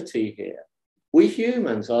of unity here. We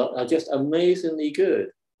humans are just amazingly good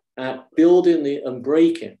at building and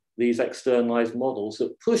breaking these externalized models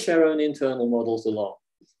that push our own internal models along.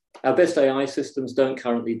 Our best AI systems don't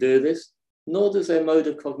currently do this, nor does their mode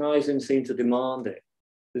of cognizing seem to demand it.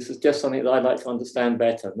 This is just something that I'd like to understand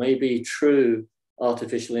better. Maybe true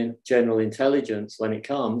artificial general intelligence, when it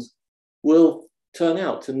comes, will turn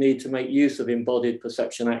out to need to make use of embodied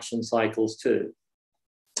perception action cycles too.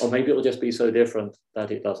 Or maybe it will just be so different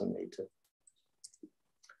that it doesn't need to.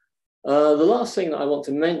 The last thing that I want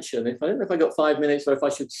to mention, I don't know if I got 5 minutes or if I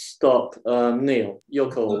should stop. Neil,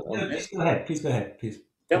 your call. No, please go ahead. Please go ahead. Please.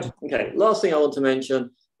 Yeah. Okay. Last thing I want to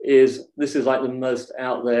mention is this is like the most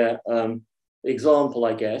out there example,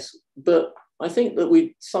 I guess. But I think that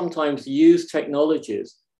we sometimes use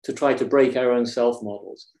technologies to try to break our own self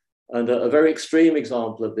models. And a very extreme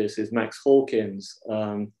example of this is Max Hawkins.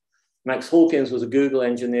 Max Hawkins was a Google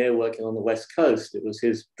engineer working on the West Coast. It was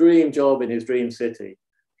his dream job in his dream city.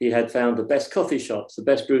 He had found the best coffee shops, the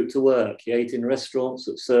best route to work. He ate in restaurants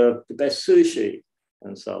that served the best sushi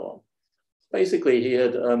and so on. Basically, he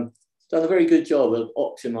had done a very good job of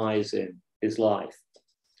optimizing his life.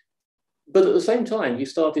 But at the same time, he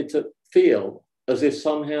started to feel as if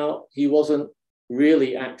somehow he wasn't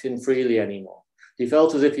really acting freely anymore. He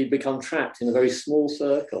felt as if he'd become trapped in a very small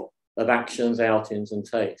circle of actions, outings, and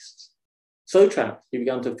tastes. So trapped, he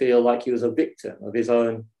began to feel like he was a victim of his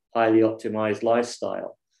own highly optimized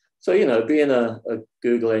lifestyle. So, you know, being a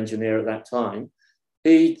Google engineer at that time,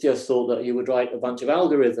 he just thought that he would write a bunch of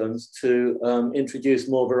algorithms to introduce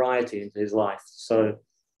more variety into his life. So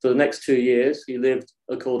for the next 2 years, he lived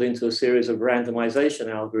according to a series of randomization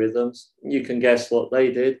algorithms. You can guess what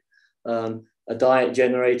they did. A diet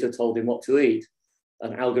generator told him what to eat.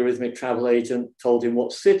 An algorithmic travel agent told him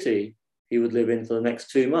what city he would live in for the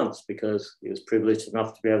next 2 months because he was privileged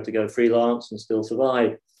enough to be able to go freelance and still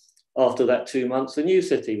survive. After that 2 months, a new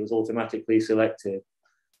city was automatically selected.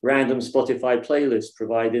 Random Spotify playlists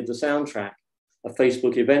provided the soundtrack. A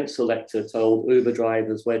Facebook event selector told Uber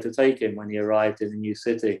drivers where to take him when he arrived in a new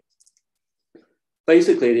city.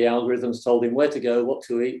 Basically, the algorithms told him where to go, what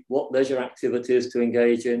to eat, what leisure activities to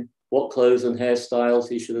engage in, what clothes and hairstyles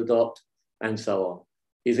he should adopt, and so on.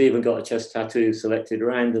 He's even got a chest tattoo selected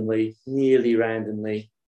randomly, nearly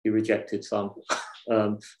randomly. He rejected some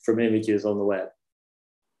from images on the web.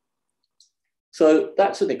 So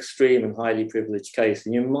that's an extreme and highly privileged case.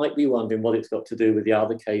 And you might be wondering what it's got to do with the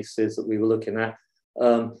other cases that we were looking at.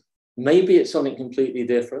 Maybe it's something completely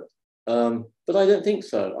different, but I don't think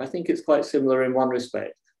so. I think it's quite similar in one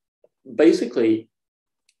respect. Basically,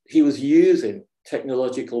 he was using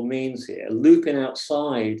technological means here, looping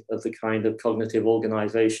outside of the kind of cognitive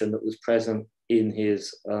organization that was present in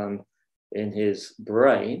his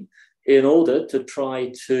brain in order to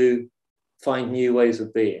try to find new ways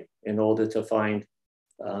of being, in order to find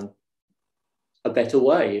a better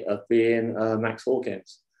way of being Max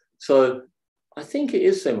Hawkins. So I think it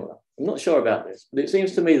is similar. I'm not sure about this, but it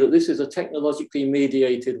seems to me that this is a technologically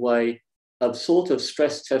mediated way of sort of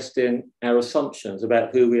stress testing our assumptions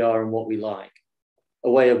about who we are and what we like, a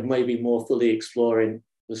way of maybe more fully exploring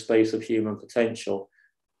the space of human potential.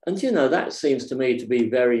 And, you know, that seems to me to be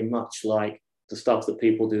very much like the stuff that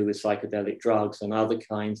people do with psychedelic drugs and other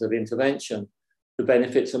kinds of intervention. The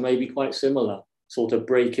benefits are maybe quite similar, sort of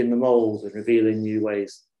breaking the mold and revealing new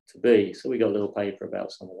ways to be. So we got a little paper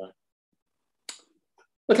about some of that.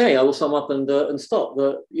 Okay, I will sum up and stop.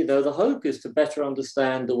 The hope is to better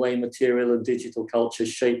understand the way material and digital culture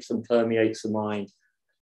shapes and permeates the mind.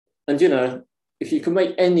 And, you know, if you can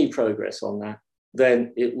make any progress on that,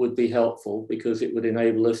 then it would be helpful because it would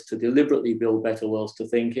enable us to deliberately build better worlds to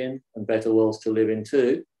think in and better worlds to live in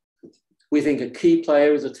too. We think a key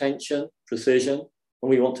player is attention, precision, and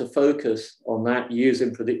we want to focus on that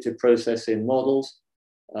using predictive processing models,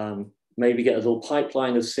 maybe get a little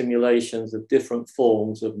pipeline of simulations of different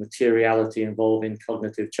forms of materiality involving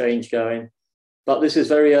cognitive change going. But this is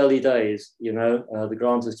very early days, you know, the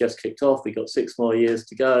grant has just kicked off. We've got 6 more years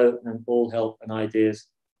to go and all help and ideas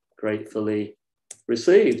gratefully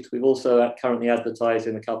received. We've also currently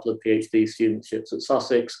advertising a couple of PhD studentships at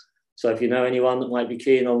Sussex. So if you know anyone that might be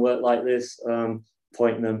keen on work like this,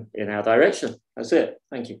 point them in our direction. That's it.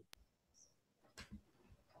 Thank you.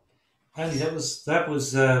 Andy, that was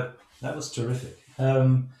terrific.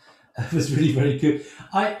 It was really very good.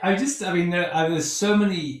 There's so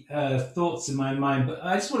many thoughts in my mind, but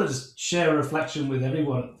I just want to just share a reflection with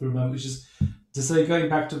everyone for a moment, which is to say, going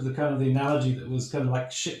back to the kind of the analogy that was kind of like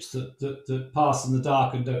ships that pass in the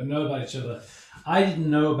dark and don't know about each other. I didn't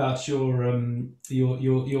know about your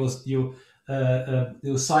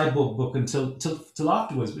cyborg book until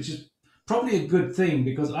afterwards, which is probably a good thing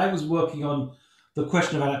because I was working on the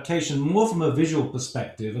question of adaptation more from a visual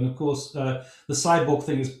perspective. And of course, the cyborg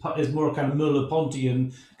thing is more kind of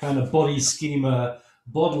Merleau-Pontian kind of body schema,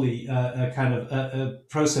 bodily kind of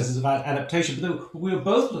processes of adaptation. But we were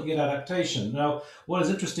both looking at adaptation. Now, what is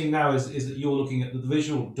interesting now is that you're looking at the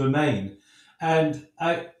visual domain. And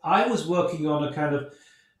I was working on a kind of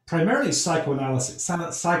primarily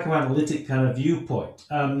psychoanalytic kind of viewpoint.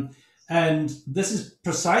 And this is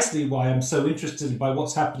precisely why I'm so interested by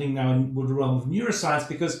what's happening now in the realm of neuroscience,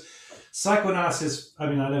 because psychoanalysis, I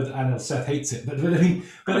mean, I know Seth hates it, but I mean,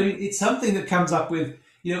 it's something that comes up with,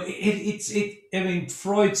 you know, I mean,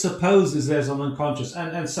 Freud supposes there's an unconscious,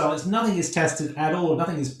 and so it's nothing is tested at all,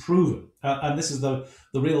 nothing is proven, and this is the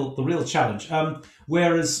real challenge.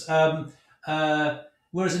 Whereas a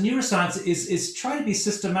neuroscience is trying to be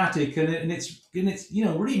systematic, and it's you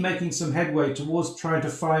know, really making some headway towards trying to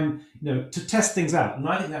find, you know, to test things out, and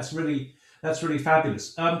I think that's really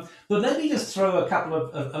fabulous. But let me just throw a couple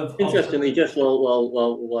of interestingly, just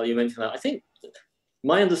while you mention that, I think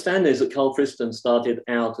my understanding is that Carl Friston started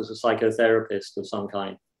out as a psychotherapist of some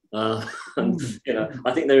kind. And, you know,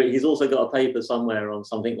 I think he's also got a paper somewhere on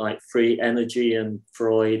something like free energy and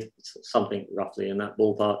Freud, something roughly in that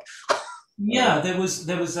ballpark. Yeah, there was.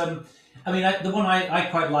 I mean, the one I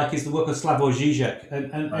quite like is the work of Slavoj Žižek,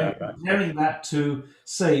 and comparing that to,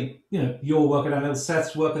 say, you know, your work and Emil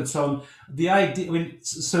Seth's work and so on. The idea, I mean,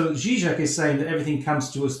 so Žižek is saying that everything comes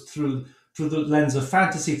to us through the lens of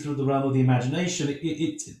fantasy, through the realm of the imagination,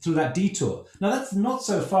 through that detour. Now, that's not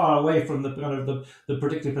so far away from the kind of the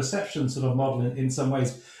predictive perception sort of model in some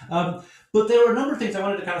ways. But there were a number of things I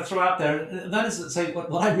wanted to kind of throw out there, and that is to say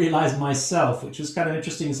what I realized myself, which was kind of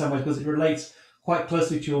interesting in some ways because it relates quite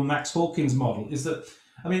closely to your Max Hawkins model, is that,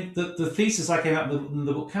 I mean, the thesis I came out in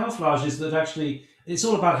the book Camouflage is that actually it's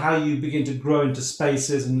all about how you begin to grow into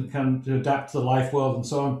spaces and kind of to adapt to the life world and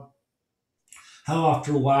so on. How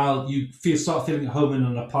after a while you start feeling at home in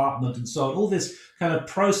an apartment and so on. All this kind of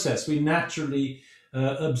process, we naturally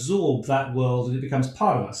absorb that world and it becomes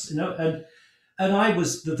part of us, you know. And I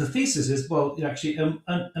was the thesis is, well, actually, and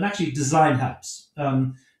actually design helps.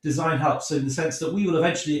 Design helps in the sense that we will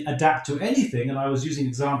eventually adapt to anything. And I was using an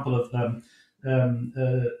example of the name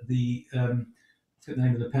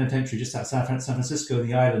of the penitentiary just outside San Francisco,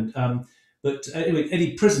 the island. But anyway,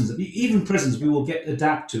 any prisons, even prisons, we will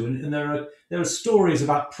adapt to. And there are stories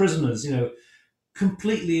about prisoners, you know,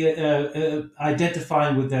 completely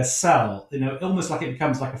identifying with their cell, you know, almost like it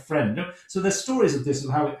becomes like a friend. You know? So there's stories of this, of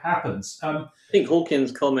how it happens. I think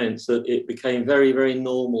Hawkins comments that it became very, very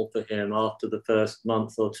normal for him after the first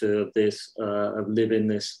month or two of this, of living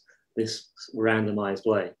this randomized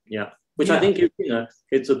way. Yeah. Which I think, you know,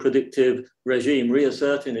 it's a predictive regime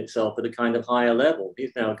reasserting itself at a kind of higher level.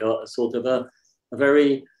 He's now got a sort of a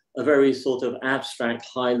very sort of abstract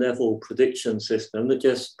high-level prediction system that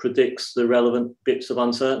just predicts the relevant bits of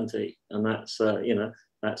uncertainty, and that's you know,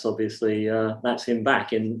 that's obviously that's him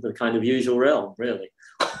back in the kind of usual realm, really.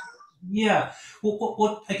 Yeah. Well,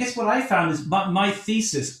 what I guess what I found is my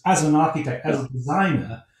thesis as an architect, as a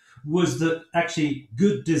designer, was that actually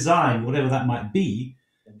good design, whatever that might be,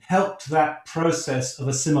 helped that process of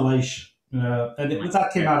assimilation. And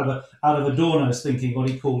that came out of Adorno's thinking, what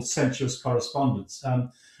he called sensuous correspondence.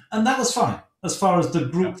 And that was fine, as far as the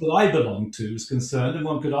group that I belong to is concerned. And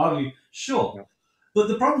one could argue, sure. But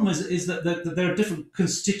the problem is that there are different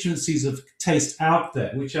constituencies of taste out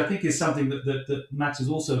there, which I think is something that Max is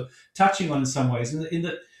also touching on in some ways, in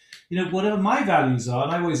that, you know, whatever my values are,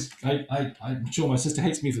 and I'm sure my sister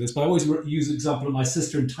hates me for this, but I always use the example of my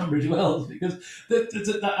sister in Tunbridge Wells, because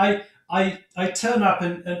I turn up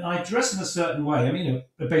and I dress in a certain way. I mean, you know,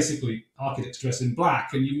 basically architects dress in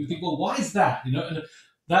black, and you think, well, why is that? You know, and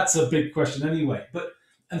that's a big question anyway.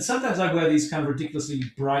 And sometimes I wear these kind of ridiculously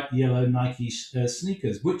bright yellow Nike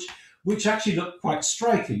sneakers, which actually look quite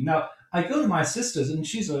striking. Now, I go to my sister's, and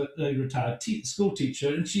she's a retired school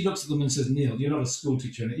teacher, and she looks at them and says, "Neil, you're not a school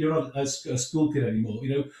teacher. You're not a school kid anymore. You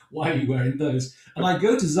know, why are you wearing those?" And I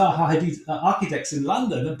go to Zaha Hadid Architects in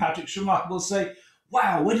London, and Patrick Schumacher will say,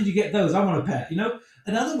 "Wow, where did you get those? I want a pair." You know,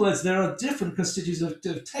 in other words, there are different constituents of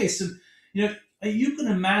taste, and you know, you can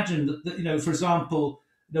imagine that you know, for example,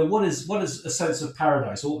 you know, what is a sense of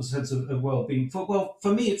paradise or a sense of well-being? For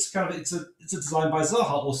me, it's a design by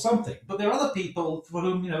Zaha or something. But there are other people for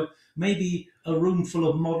whom, you know, maybe a room full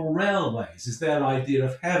of model railways is their idea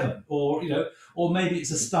of heaven, or you know, or maybe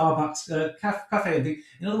it's a Starbucks cafe.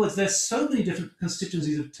 In other words, there's so many different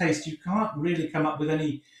constituencies of taste. You can't really come up with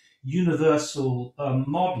any universal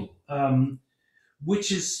model,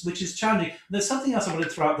 which is challenging. There's something else I want to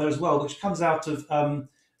throw out there as well, which comes out of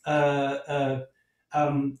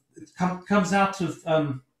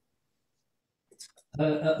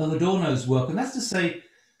of Adorno's work, and that's to say,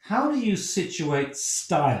 how do you situate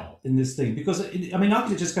style in this thing? Because I mean,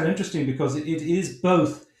 architecture is kind of interesting because it is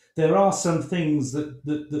both. There are some things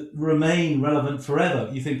that remain relevant forever.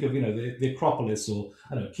 You think of, the Acropolis, or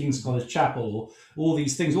I don't know, King's College Chapel, or all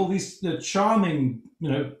these things, all these charming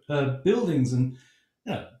buildings and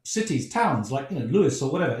cities, towns like Lewis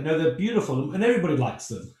or whatever. They're beautiful and everybody likes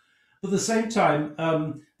them. But at the same time,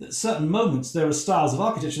 at certain moments, there are styles of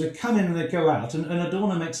architecture that come in and they go out. And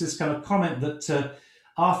Adorno makes this kind of comment that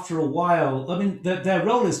after a while, I mean, their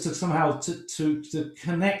role is to somehow to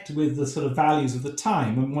connect with the sort of values of the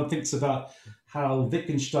time. And one thinks about how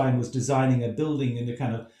Wittgenstein was designing a building in a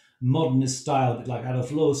kind of modernist style, a bit like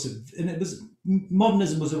Adolf Loos. And it was,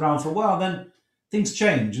 modernism was around for a while, then things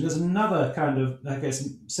change. And there's another kind of, I guess,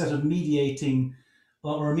 set of mediating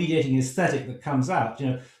or a mediating aesthetic that comes out.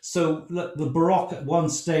 So the Baroque at one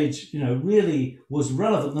stage, really was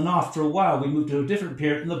relevant. Then after a while, we moved to a different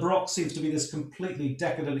period, and the Baroque seems to be this completely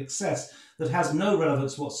decadent excess that has no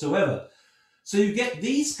relevance whatsoever. So you get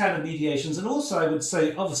these kind of mediations, and also I would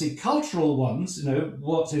say, obviously, cultural ones.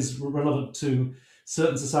 What is relevant to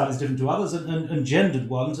certain societies different to others, and gendered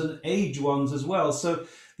ones, and age ones as well. So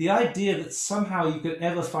the idea that somehow you could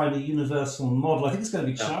ever find a universal model, I think it's going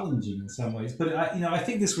to be challenging in some ways. But I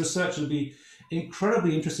think this research will be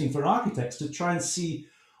incredibly interesting for architects to try and see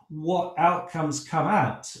what outcomes come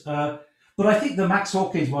out. But I think the Max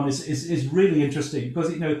Hawkins one is really interesting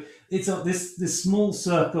because it's this small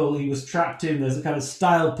circle he was trapped in. There's a kind of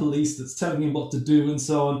style police that's telling him what to do and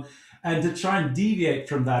so on. And to try and deviate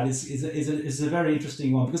from that is a very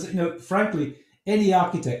interesting one because frankly, any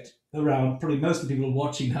architect around, probably most of the people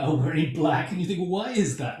watching now are wearing black, and you think, well, why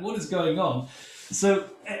is that? What is going on? So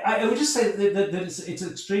I would just say that it's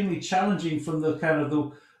extremely challenging from the kind of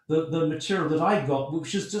the material that I got,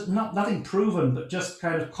 which is just nothing proven, but just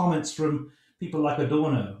kind of comments from people like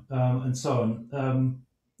Adorno and so on.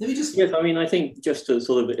 Let me just Yes, I mean, I think just to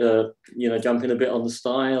sort of jump in a bit on the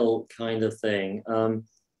style kind of thing.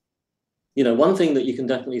 One thing that you can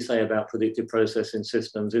definitely say about predictive processing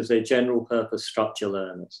systems is they're general purpose structure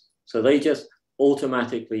learners. So they just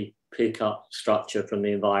automatically pick up structure from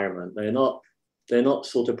the environment. They're not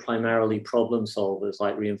sort of primarily problem solvers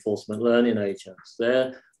like reinforcement learning agents.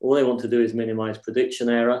 All they want to do is minimize prediction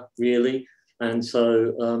error, really. And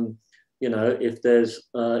so, if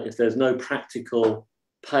there's no practical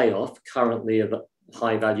payoff currently of a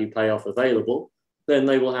high value payoff available, then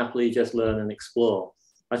they will happily just learn and explore.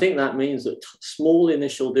 I think that means that small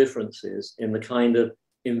initial differences in the kind of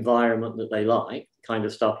environment that they like, kind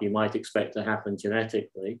of stuff you might expect to happen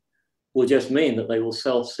genetically, will just mean that they will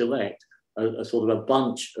self-select a sort of a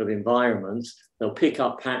bunch of environments. They'll pick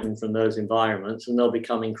up pattern from those environments and they'll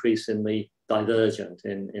become increasingly divergent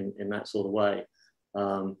in that sort of way.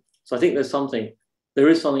 So I think there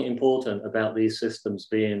is something important about these systems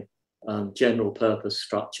being general purpose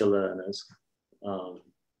structure learners.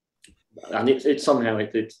 And it somehow,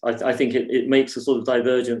 I think it makes the sort of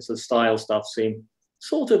divergence of style stuff seem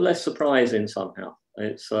sort of less surprising somehow.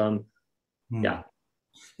 It's, yeah.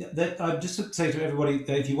 Just to say to everybody,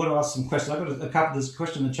 if you want to ask some questions, I've got a couple. There's a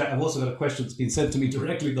question in the chat. I've also got a question that's been sent to me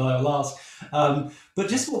directly that I'll ask. But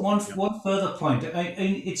just one further point.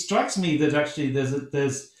 It strikes me that actually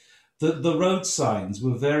there's the road signs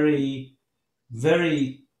were very,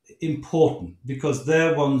 very important because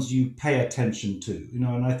they're ones you pay attention to,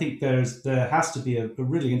 and I think there has to be a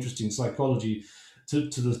really interesting psychology to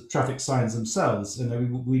the traffic signs themselves,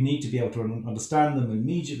 and we need to be able to understand them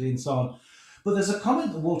immediately and so on. But there's a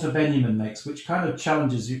comment that Walter Benjamin makes which kind of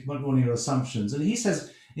challenges one of your assumptions, and he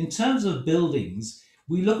says in terms of buildings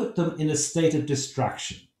we look at them in a state of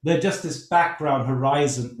distraction. They're just this background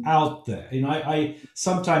horizon out there. I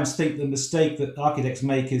sometimes think the mistake that architects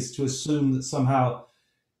make is to assume that somehow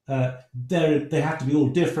they have to be all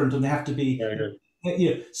different and they have to be,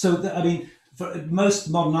 I mean, for most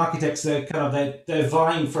modern architects, they're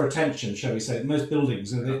vying for attention, shall we say, most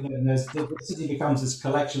buildings. And the city becomes this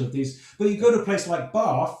collection of these. But you go to a place like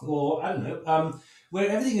Bath or, I don't know, where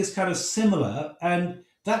everything is kind of similar, and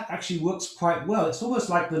that actually works quite well. It's almost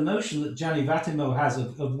like the notion that Gianni Vattimo has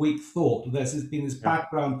of weak thought. There's been this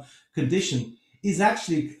background condition is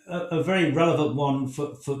actually a very relevant one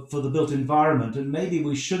for the built environment. And maybe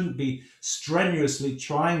we shouldn't be strenuously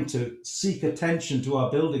trying to seek attention to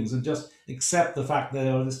our buildings and just accept the fact that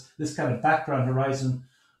there are this kind of background horizon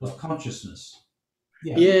of consciousness.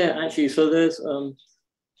 Yeah, actually, so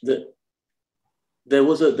there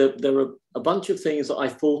were a bunch of things that I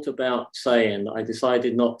thought about saying that I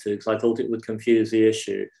decided not to because I thought it would confuse the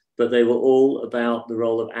issue. but they were all about the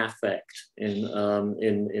role of affect in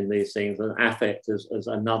these things, and affect as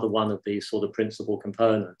another one of these sort of principal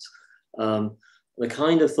components. The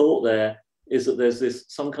kind of thought there is that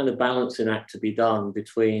there's some kind of balancing act to be done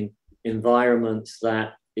between environments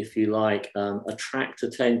that, if you like, attract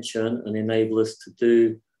attention and enable us to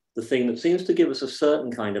do the thing that seems to give us a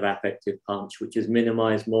certain kind of affective punch, which is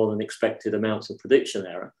minimize more than expected amounts of prediction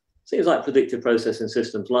error. Seems like predictive processing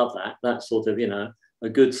systems love that. That sort of, a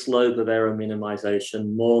good slope of error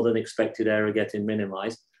minimization, more than expected error getting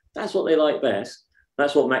minimized. That's what they like best.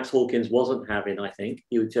 That's what Max Hawkins wasn't having, I think.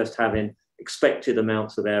 He was just having expected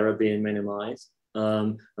amounts of error being minimized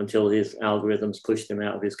until his algorithms pushed him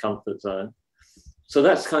out of his comfort zone. So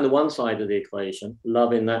that's kind of one side of the equation,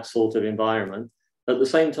 loving that sort of environment. At the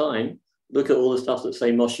same time, look at all the stuff that,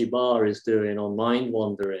 say, Moshe Bar is doing on mind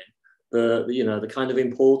wandering, the kind of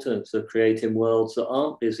importance of creating worlds that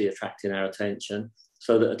aren't busy attracting our attention,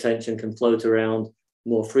 so that attention can float around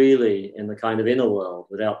more freely in the kind of inner world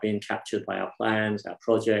without being captured by our plans, our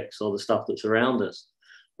projects, or the stuff that's around us.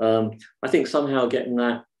 I think somehow getting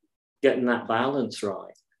that balance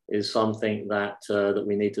right is something that that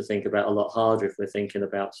we need to think about a lot harder if we're thinking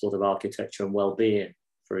about sort of architecture and well-being,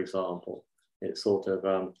 for example. It's sort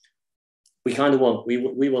of we kind of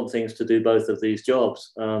want things to do both of these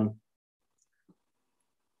jobs.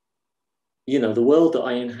 The world that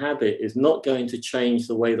I inhabit is not going to change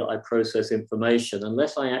the way that I process information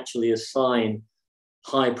unless I actually assign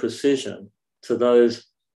high precision to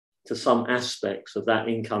some aspects of that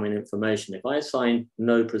incoming information. If I assign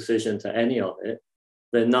no precision to any of it,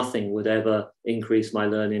 then nothing would ever increase my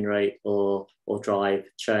learning rate or drive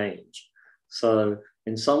change. So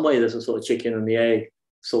in some way, there's a sort of chicken and the egg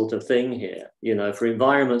sort of thing here. For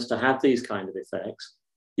environments to have these kind of effects,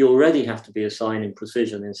 you already have to be assigning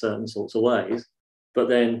precision in certain sorts of ways. But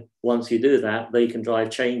then once you do that, they can drive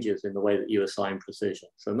changes in the way that you assign precision.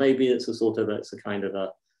 So maybe it's a kind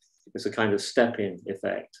of step-in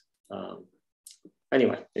effect.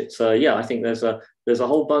 Anyway, I think there's a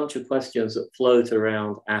whole bunch of questions that float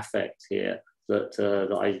around affect here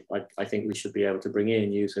that I think we should be able to bring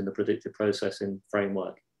in using the predictive processing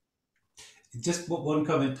framework. Just one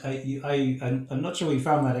comment. I'm not sure we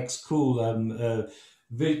found that cool.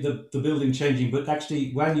 The building changing, but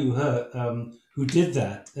actually Wang Yu He, who did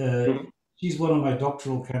that, she's one of my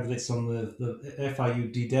doctoral candidates on the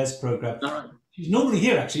FIU DDES program. Right. She's normally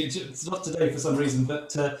here, actually. It's not today for some reason,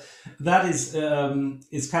 but that is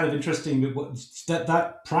kind of interesting.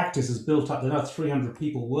 That practice is built up. There are 300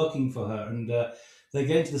 people working for her, and they're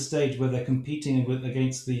getting to the stage where they're competing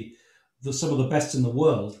against some of the best in the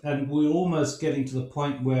world, and we're almost getting to the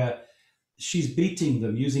point where she's beating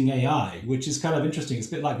them using AI, which is kind of interesting. It's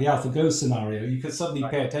a bit like the AlphaGo scenario. You can suddenly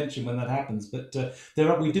pay attention when that happens. But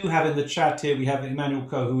we do have in the chat here, we have Emmanuel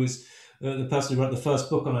Coe, who is the person who wrote the first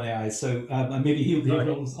book on AI. So maybe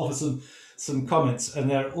he'll offer some comments. And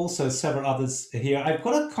there are also several others here. I've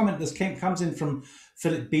got a comment that comes in from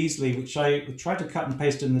Philip Beasley, which I tried to cut and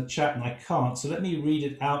paste in the chat and I can't. So let me read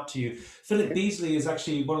it out to you. Philip Beasley is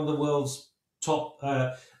actually one of the world's top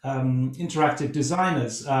interactive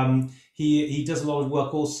designers. He does a lot of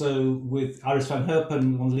work also with Iris van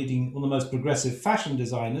Herpen, one of the most progressive fashion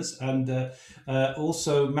designers, and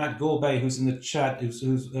also Matt Gorbey, who's in the chat, who's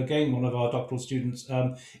again one of our doctoral students,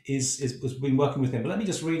 has been working with him. But let me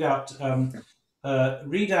just read out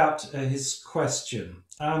his question.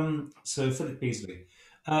 So Philip Beasley,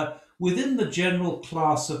 within the general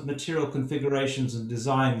class of material configurations and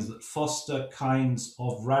designs that foster kinds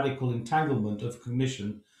of radical entanglement of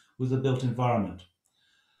cognition with the built environment.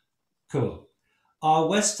 Cool. Our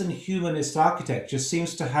Western humanist architecture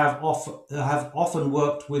seems to have often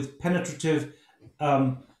worked with penetrative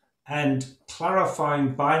and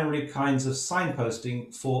clarifying binary kinds of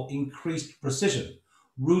signposting for increased precision,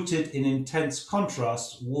 rooted in intense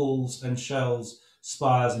contrast, walls and shells,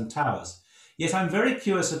 spires and towers. Yet I'm very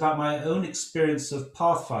curious about my own experience of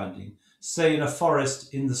pathfinding, say in a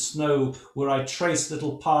forest in the snow where I trace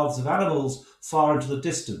little paths of animals far into the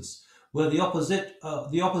distance, where the opposite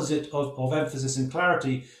of emphasis and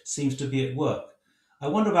clarity seems to be at work. I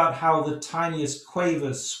wonder about how the tiniest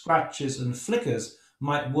quavers, scratches and flickers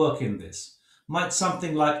might work in this. Might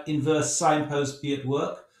something like inverse signpost be at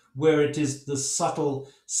work, where it is the subtle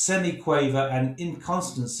semi-quaver and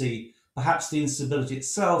inconstancy, perhaps the instability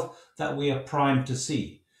itself, that we are primed to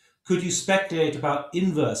see? Could you speculate about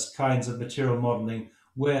inverse kinds of material modeling,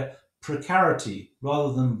 where precarity,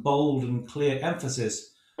 rather than bold and clear emphasis,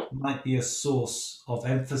 might be a source of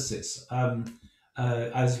emphasis? I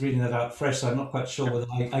was reading that out fresh, so I'm not quite sure whether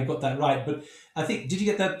I got that right. But I think, did you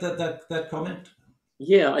get that comment?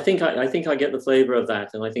 Yeah, I think I get the flavor of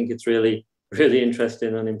that, and I think it's really really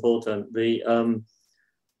interesting and important.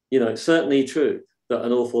 It's certainly true that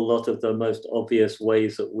an awful lot of the most obvious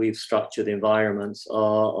ways that we've structured environments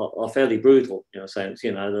are fairly brutal, in a sense.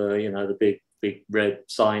 The big red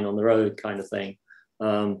sign on the road kind of thing.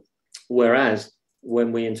 Whereas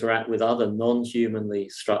when we interact with other non-humanly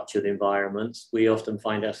structured environments, we often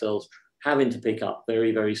find ourselves having to pick up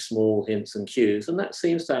very, very small hints and cues. And that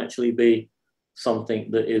seems to actually be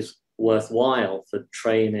something that is worthwhile for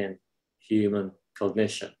training human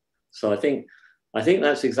cognition. So I think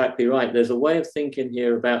that's exactly right. There's a way of thinking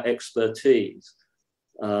here about expertise,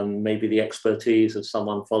 maybe the expertise of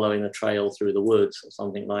someone following a trail through the woods or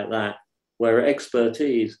something like that, where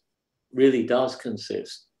expertise really does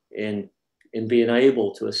consist in being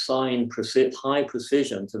able to assign high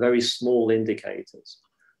precision to very small indicators.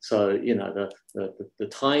 So, the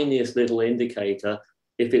tiniest little indicator,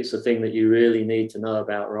 if it's a thing that you really need to know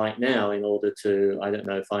about right now in order to, I don't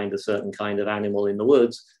know, find a certain kind of animal in the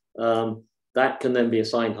woods, that can then be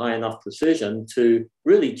assigned high enough precision to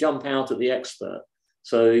really jump out at the expert.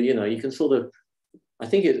 So, you can sort of, I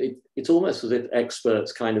think it's almost as if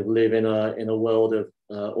experts kind of live in a world of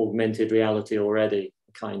augmented reality already,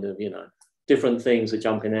 kind of, different things are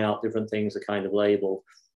jumping out, different things are kind of labeled.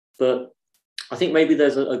 But I think maybe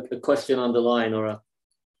there's a question underlying,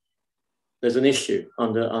 there's an issue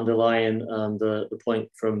underlying the point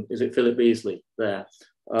from, is it Philip Beasley there,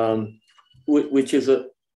 which is that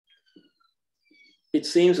it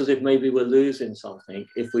seems as if maybe we're losing something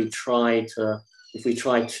if we try too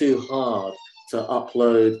hard to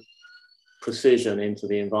upload precision into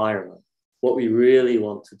the environment. What we really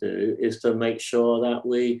want to do is to make sure that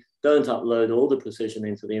we don't upload all the precision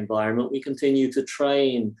into the environment. We continue to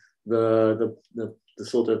train the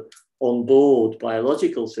sort of onboard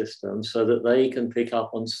biological systems so that they can pick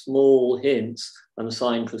up on small hints and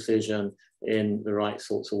assign precision in the right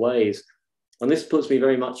sorts of ways. And this puts me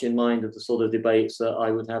very much in mind of the sort of debates that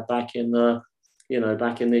I would have back in the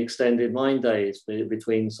extended mind days,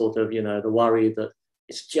 between sort of, the worry that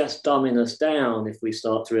it's just dumbing us down if we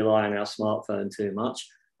start to rely on our smartphone too much,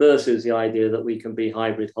 versus the idea that we can be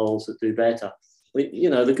hybrid wholes that do better.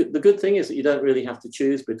 The good thing is that you don't really have to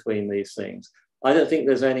choose between these things. I don't think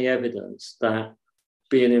there's any evidence that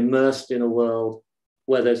being immersed in a world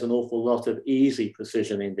where there's an awful lot of easy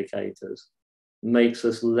precision indicators makes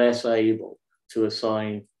us less able to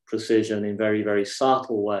assign precision in very, very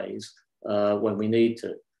subtle ways when we need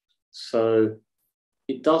to. So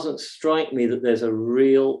it doesn't strike me that there's a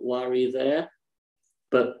real worry there,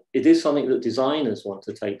 but it is something that designers want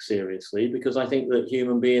to take seriously, because I think that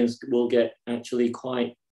human beings will get actually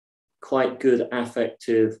quite good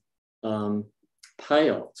affective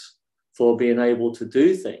payouts for being able to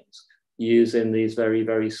do things using these very,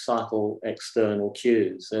 very subtle external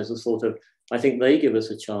cues. There's a sort of, I think they give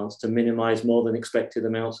us a chance to minimize more than expected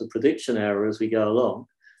amounts of prediction error as we go along.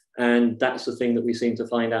 And that's the thing that we seem to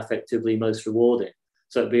find affectively most rewarding.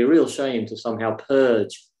 So it'd be a real shame to somehow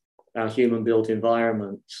purge our human-built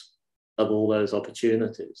environments of all those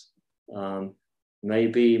opportunities.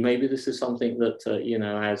 Maybe this is something that,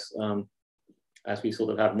 as we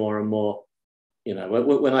sort of have more and more,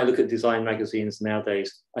 when I look at design magazines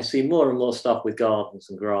nowadays, I see more and more stuff with gardens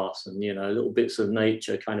and grass and, little bits of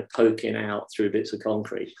nature kind of poking out through bits of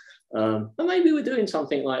concrete. And maybe we're doing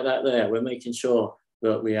something like that there. We're making sure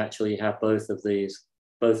that we actually have both of these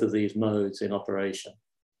modes in operation.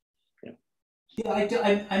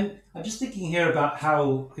 I'm just thinking here about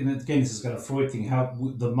how, again, this is kind of Freud thing, how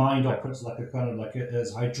the mind operates like a kind of like a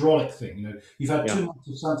hydraulic thing. You've had too much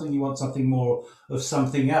of something, you want something more of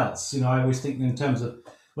something else. I always think in terms of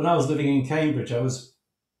when I was living in Cambridge, Cambridge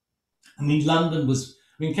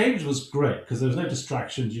was great because there was no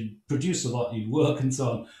distractions. You'd produce a lot, you'd work and so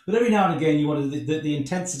on. But every now and again, you wanted the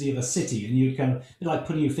intensity of a city, and you'd kind of like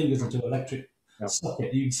putting your fingers into an electric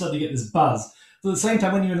socket. You'd suddenly get this buzz. But at the same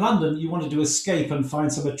time, when you're in London, you wanted to escape and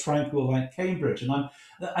find somewhere tranquil like Cambridge. And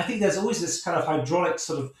I think there's always this kind of hydraulic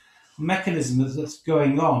sort of mechanism that's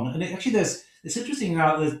going on. And it's interesting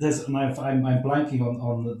now. And I'm blanking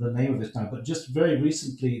on the name of it now, but just very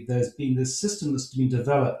recently, there's been this system that's been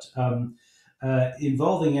developed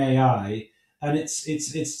involving AI, and it's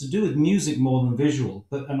to do with music more than visual.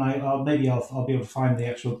 I'll be able to find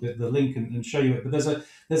the link and show you it. But there's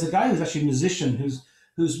a guy who's actually a musician who's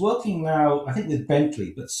working now, I think with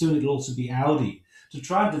Bentley, but soon it'll also be Audi, to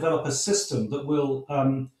try and develop a system that will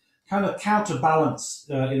kind kind of counterbalance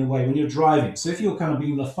in a way when you're driving. So if you're kind of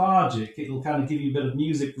being lethargic, it'll kind of give you a bit of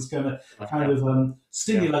music that's going to kind of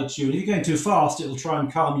stimulate you. And if you're going too fast, it'll try and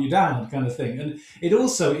calm you down, kind of thing. And it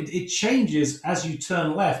also it changes as you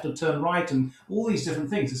turn left or turn right, and all these different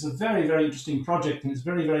things. It's a very, very interesting project, and it's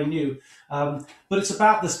very, very new. But it's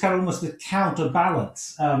about this kind of almost the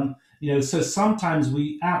counterbalance. So sometimes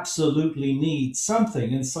we absolutely need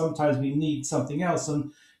something, and sometimes we need something else.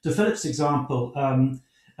 And to Philip's example,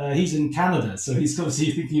 he's in Canada, so he's obviously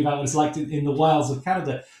thinking about what it's like in the wilds of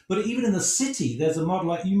Canada. But even in the city, there's a model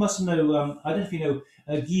like you must know. I don't know if you know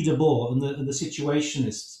Guy Debord and the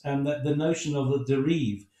Situationists, and the notion of the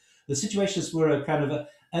derive. The Situationists were a kind of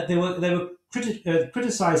they were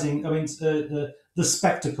criticizing. I mean, the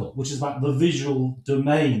spectacle, which is like the visual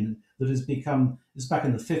domain that has become. It's back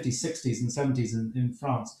in the 50s, 60s, and 70s in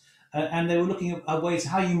France, and they were looking at ways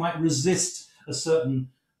how you might resist a certain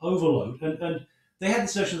overload, and they had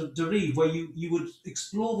this notion of derive where you would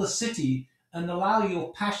explore the city and allow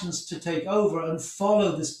your passions to take over and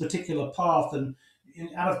follow this particular path and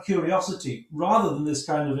out of curiosity, rather than this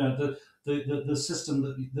kind of the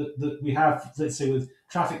system that we have, let's say, with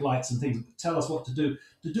traffic lights and things that tell us what to do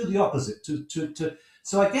the opposite.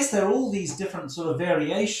 So I guess there are all these different sort of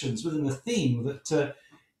variations within the theme that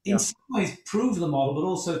in some ways prove the model, but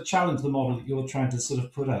also challenge the model that you're trying to sort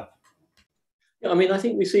of put up. Yeah, I mean, I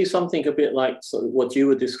think we see something a bit like sort of what you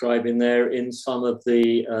were describing there in some of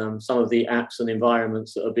the apps and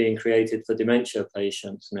environments that are being created for dementia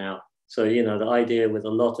patients now. So, the idea with a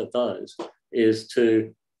lot of those is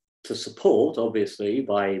to support, obviously,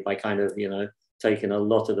 by kind of, taking a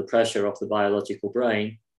lot of the pressure off the biological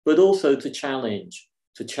brain, but also to challenge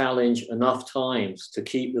enough times to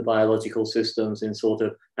keep the biological systems in sort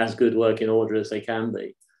of as good working order as they can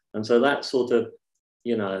be. And so that sort of,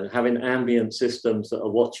 having ambient systems that are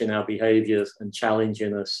watching our behaviors and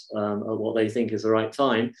challenging us at what they think is the right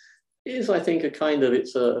time is, I think,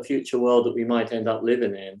 it's a future world that we might end up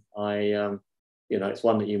living in. It's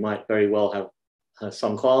one that you might very well have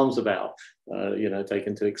some qualms about,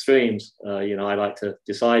 taken to extremes. I like to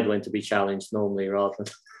decide when to be challenged normally rather than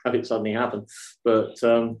have it suddenly happen. But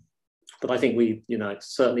I think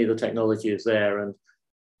certainly the technology is there. And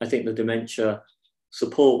I think the dementia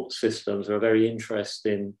support systems are a very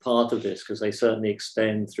interesting part of this because they certainly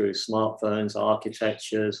extend through smartphones,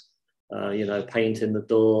 architectures, painting the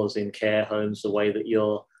doors in care homes the way that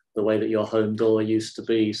your home door used to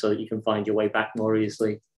be so that you can find your way back more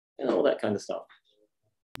easily, all that kind of stuff.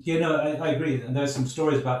 Yeah, no, I agree. And there's some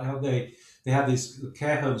stories about how they have these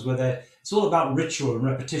care homes where it's all about ritual and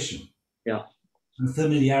repetition. Yeah. And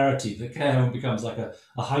familiarity. The care home becomes like a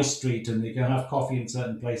high street, and you can have coffee in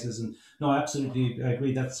certain places. And no, I absolutely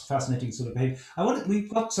agree. That's fascinating sort of behavior. We've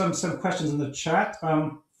got some questions in the chat.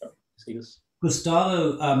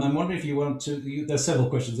 Gustavo, I'm wondering if you want to. There's several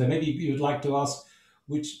questions there. Maybe you would like to ask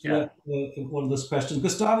one of those questions.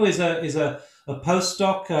 Gustavo is a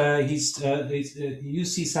postdoc. He's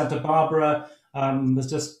UC Santa Barbara. Was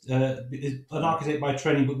just an architect by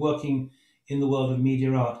training, but working in the world of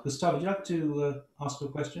media art. Gustavo, would you like to ask a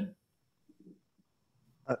question?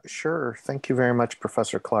 Sure. Thank you very much,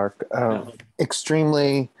 Professor Clark.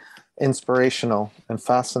 Extremely inspirational and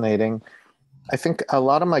fascinating. I think a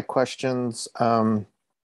lot of my questions have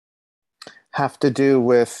to do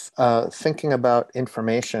with thinking about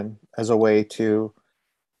information as a way to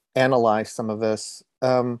analyze some of this.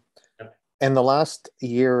 In the last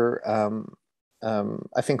year,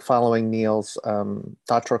 I think following Neil's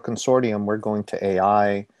doctoral consortium, we're going to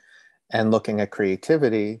AI and looking at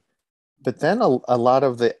creativity. But then a lot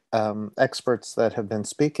of the experts that have been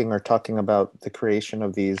speaking are talking about the creation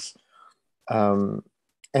of these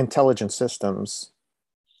intelligent systems.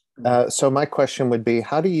 So my question would be,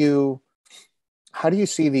 how do you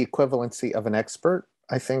see the equivalency of an expert,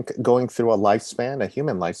 I think, going through a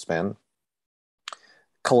human lifespan,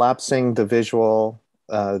 collapsing the visual,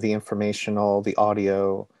 the informational, the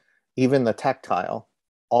audio, even the tactile,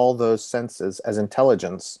 all those senses as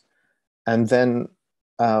intelligence, and then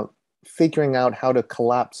figuring out how to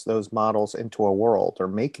collapse those models into a world or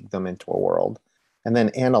making them into a world and then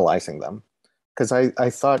analyzing them. Because I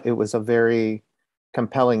thought it was a very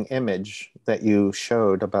compelling image that you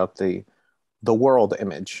showed about the world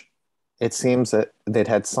image. It seems that it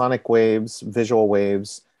had sonic waves, visual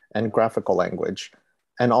waves, and graphical language,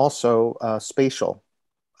 and also spatial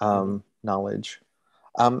knowledge.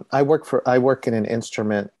 I work in an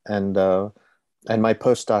instrument, and my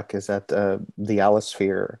postdoc is at the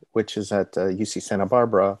Alisphere, which is at UC Santa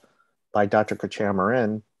Barbara by Dr.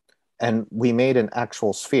 Chalmers, and we made an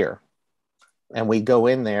actual sphere, and we go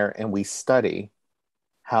in there and we study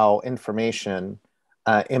how information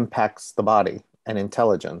impacts the body and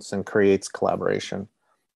intelligence and creates collaboration.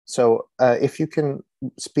 So if you can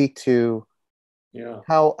speak to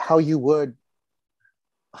how you would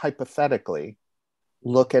hypothetically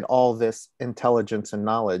look at all this intelligence and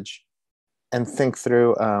knowledge and think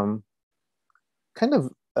through kind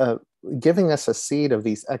of giving us a seed of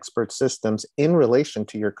these expert systems in relation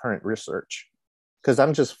to your current research. Because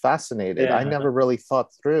I'm just fascinated. I never really thought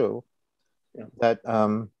through that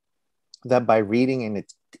that by reading and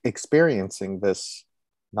experiencing this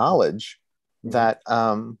knowledge, that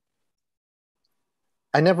I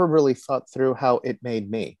never really thought through how it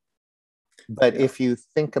made me. But if you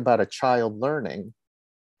think about a child learning,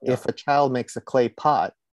 if a child makes a clay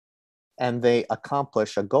pot and they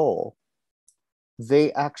accomplish a goal,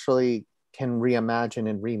 they actually can reimagine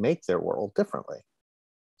and remake their world differently.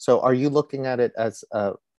 So are you looking at it as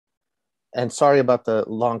and sorry about the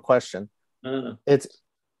long question. No.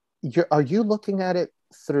 Are you looking at it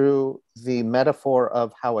through the metaphor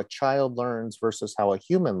of how a child learns versus how a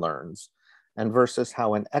human learns, and versus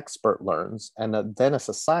how an expert learns, and then a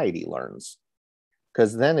society learns?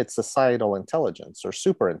 Because then it's societal intelligence or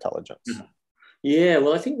super intelligence. Yeah,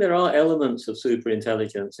 well, I think there are elements of super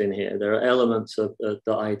intelligence in here. There are elements of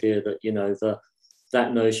the idea that, you know,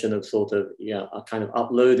 that notion of sort of, a kind of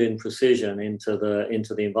uploading precision into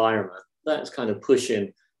the environment. That's kind of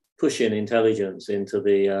pushing intelligence into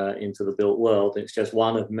the built world. It's just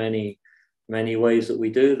one of many ways that we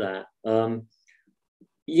do that.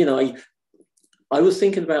 I was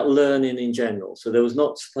thinking about learning in general. So there was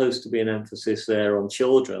not supposed to be an emphasis there on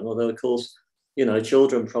children, although of course,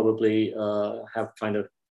 children probably have kind of,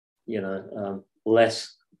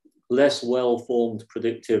 less well-formed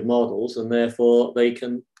predictive models, and therefore they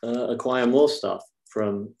can acquire more stuff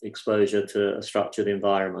from exposure to a structured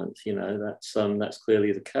environment. That's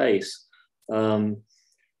clearly the case.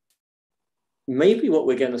 Maybe what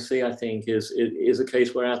we're going to see, I think, is a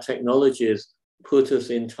case where our technologies put us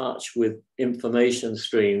in touch with information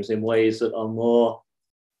streams in ways that are more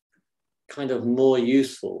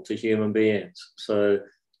useful to human beings. So,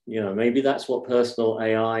 maybe that's what personal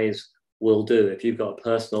AIs will do. If you've got a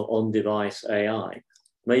personal on-device AI,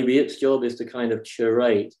 maybe its job is to kind of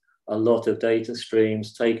curate a lot of data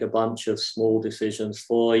streams, take a bunch of small decisions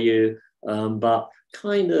for you, but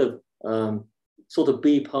kind of sort of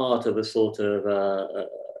be part of a sort of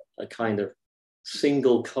a kind of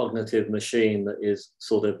single cognitive machine that is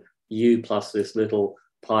sort of you plus this little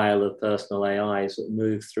pile of personal AIs that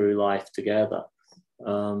move through life together.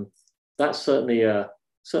 That's certainly a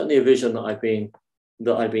vision that I've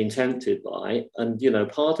been tempted by,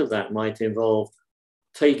 and part of that might involve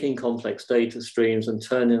taking complex data streams and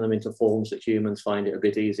turning them into forms that humans find it a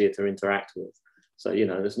bit easier to interact with. So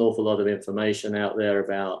there's an awful lot of information out there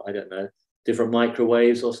about, I don't know, different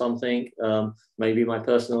microwaves or something. Maybe my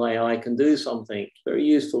personal AI can do something very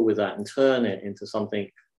useful with that and turn it into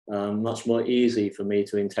something much more easy for me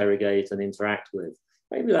to interrogate and interact with.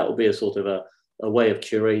 Maybe that will be a sort of a way of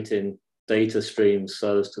curating data streams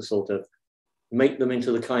so as to sort of make them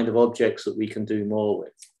into the kind of objects that we can do more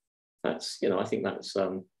with. That's, I think that's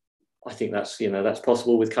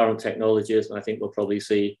possible with current technologies, and I think we'll probably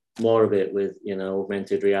see more of it with,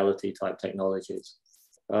 augmented reality type technologies.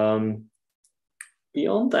 Beyond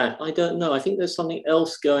that, I don't know. I think there's something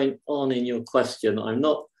else going on in your question I'm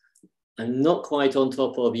not quite on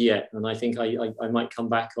top of yet, and I think I might come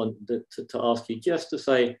back on to ask you just to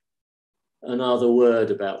say another word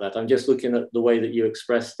about that. I'm just looking at the way that you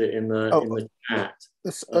expressed it in the chat.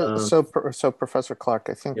 So Professor Clark,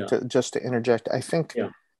 I think just to interject, I think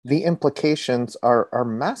the implications are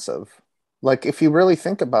massive. Like if you really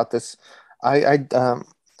think about this,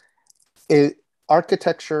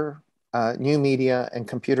 architecture, new media, and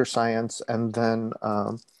computer science, and then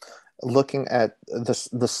looking at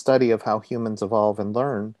the study of how humans evolve and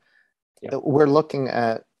learn, we're looking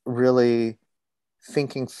at really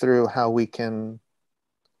thinking through how we can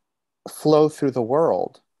flow through the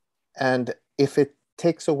world. And if it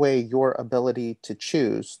takes away your ability to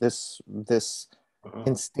choose this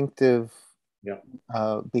instinctive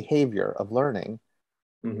behavior of learning,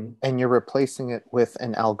 and you're replacing it with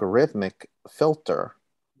an algorithmic filter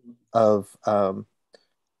of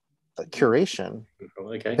curation,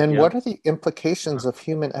 then what are the implications of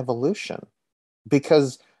human evolution?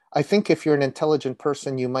 Because I think if you're an intelligent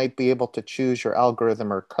person, you might be able to choose your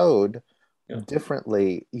algorithm or code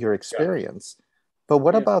differently, your experience. But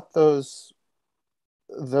what about those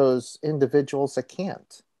individuals that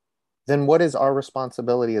can't? Then what is our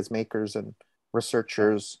responsibility as makers and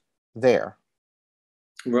researchers there?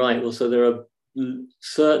 Right. Well, so there are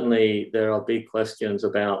certainly there are big questions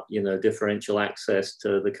about, differential access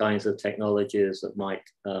to the kinds of technologies that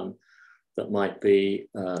might be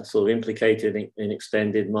sort of implicated in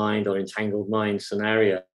extended mind or entangled mind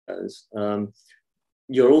scenarios.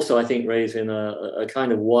 You're also, I think, raising a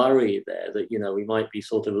kind of worry there that, we might be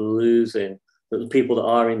sort of losing, that the people that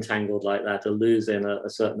are entangled like that are losing a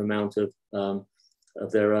certain amount of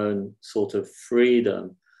their own sort of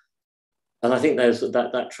freedom. And I think there's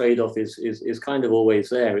that trade-off is kind of always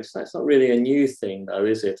there. That's not really a new thing, though,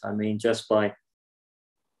 is it? I mean, just by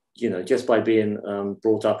being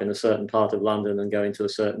brought up in a certain part of London and going to a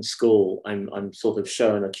certain school, I'm sort of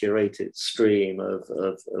shown a curated stream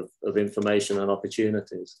of information and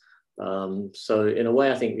opportunities. So in a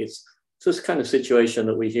way, I think it's this kind of situation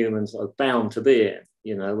that we humans are bound to be in.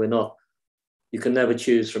 We're not. You can never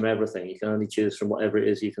choose from everything. You can only choose from whatever it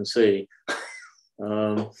is you can see.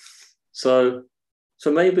 So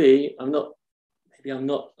maybe I'm not.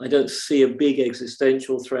 I don't see a big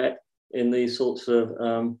existential threat in these sorts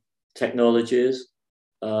of technologies.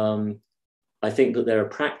 I think that there are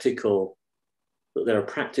practical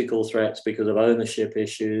threats because of ownership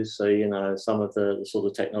issues. So, some of the sort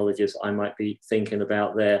of technologies I might be thinking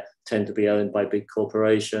about there tend to be owned by big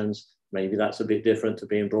corporations. Maybe that's a bit different to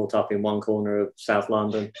being brought up in one corner of South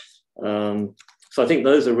London. So I think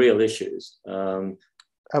those are real issues.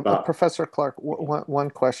 Professor Clark, one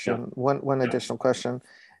question, one additional question.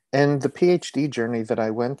 In the PhD journey that I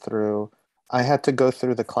went through, I had to go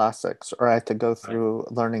through the classics, or I had to go through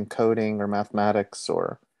learning coding or mathematics,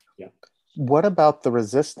 or what about the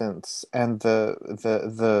resistance and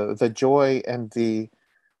the joy and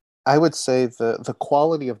I would say the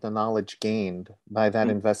quality of the knowledge gained by that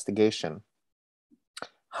investigation?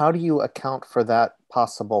 How do you account for that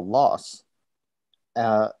possible loss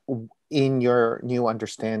in your new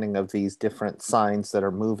understanding of these different signs that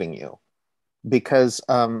are moving you? Because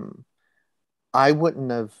I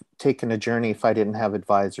wouldn't have taken a journey if I didn't have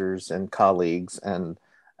advisors and colleagues and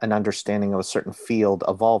an understanding of a certain field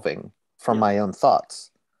evolving from my own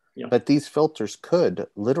thoughts. But these filters could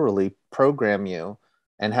literally program you,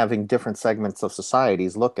 and having different segments of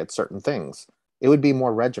societies look at certain things. It would be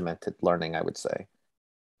more regimented learning, I would say.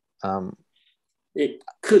 It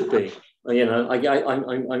could be.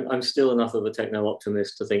 I'm still enough of a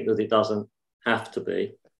techno-optimist to think that it doesn't have to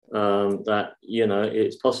be. That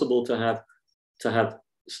it's possible to have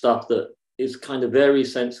stuff that is kind of very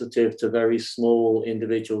sensitive to very small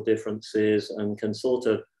individual differences, and can sort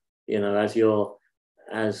of,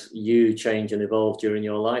 as you change and evolve during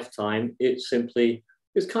your lifetime, it's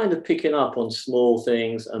kind of picking up on small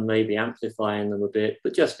things and maybe amplifying them a bit,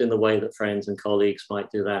 but just in the way that friends and colleagues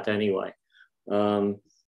might do that anyway. I'm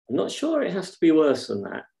not sure it has to be worse than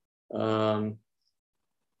that.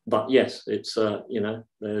 But yes, it's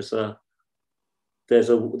there's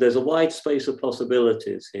a wide space of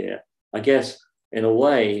possibilities here. I guess in a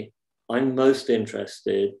way, I'm most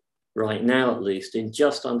interested right now, at least, in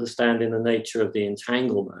just understanding the nature of the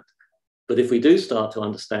entanglement. But if we do start to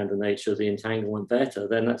understand the nature of the entanglement better,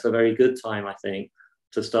 then that's a very good time, I think,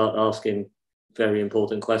 to start asking very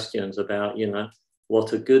important questions about,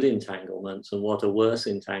 what are good entanglements and what are worse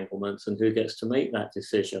entanglements, and who gets to make that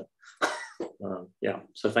decision.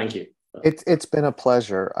 So thank you. It's been a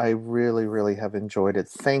pleasure. I really, really have enjoyed it.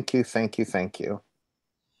 Thank you, thank you, thank you.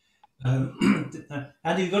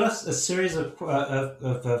 Andy, you've got a series of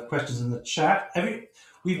questions in the chat.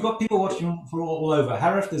 We've got people watching from all over.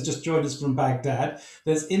 Harif has just joined us from Baghdad.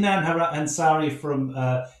 There's Inan Ansari from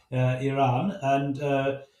Iran, and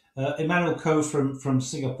Emmanuel Ko from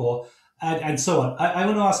Singapore, and so on. I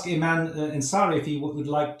want to ask Iman Ansari if he would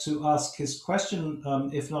like to ask his question.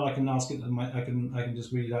 If not, I can ask it. I can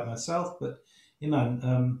just read it out myself. But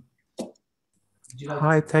Iman, would you like?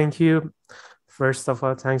 Hi, thank you. First of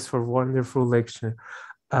all, thanks for a wonderful lecture.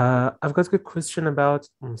 I've got a question about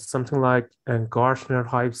something like a Gartner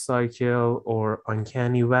hype cycle or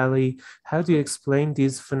uncanny valley. How do you explain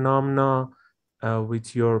these phenomena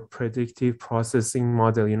with your predictive processing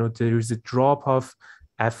model? There is a drop of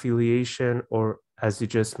affiliation, or as you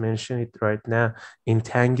just mentioned it right now,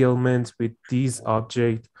 entanglement with these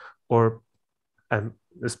objects, or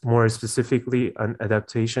more specifically, an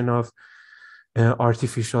adaptation of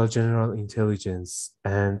artificial general intelligence,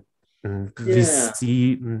 and we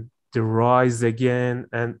see the rise again,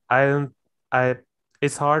 and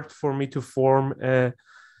it's hard for me to form a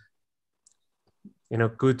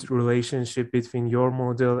good relationship between your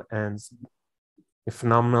model and a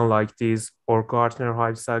phenomenon like this, or Gartner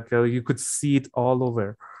hype cycle. You could see it all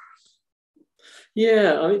over.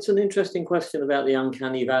 Yeah, it's an interesting question about the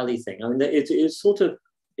uncanny valley thing. I mean, it's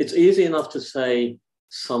easy enough to say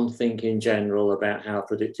something in general about how a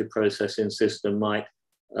predictive processing system might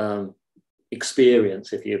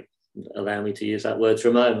experience, if you allow me to use that word for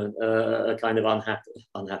a moment, a kind of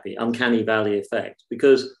uncanny valley effect,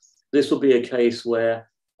 because this will be a case where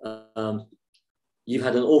you've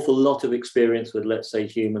had an awful lot of experience with, let's say,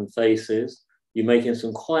 human faces. You're making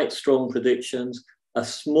some quite strong predictions. A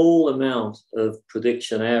small amount of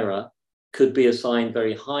prediction error could be assigned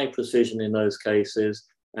very high precision in those cases.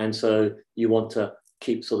 And so you want to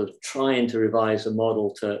keep sort of trying to revise a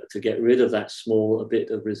model to get rid of that small bit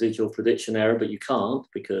of residual prediction error, but you can't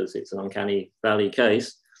because it's an uncanny valley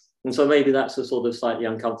case. And so maybe that's a sort of slightly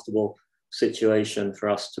uncomfortable situation for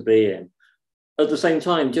us to be in. At the same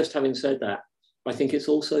time, just having said that, I think it's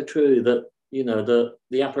also true that, you know,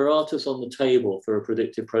 the apparatus on the table for a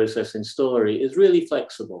predictive processing story is really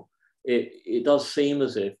flexible. It does seem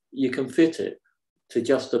as if you can fit it to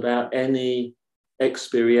just about any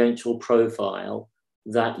experiential profile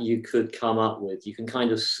that you could come up with. You can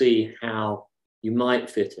kind of see how you might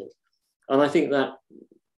fit it. And I think that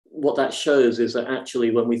what that shows is that actually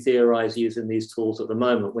when we theorize using these tools at the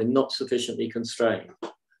moment, we're not sufficiently constrained.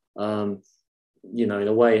 You know, in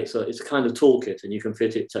a way, it's a kind of toolkit and you can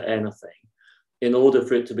fit it to anything. In order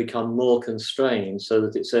for it to become more constrained so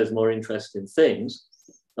that it says more interesting things,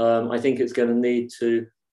 I think it's going to need to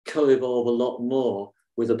co-evolve a lot more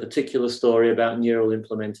with a particular story about neural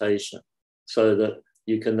implementation, so that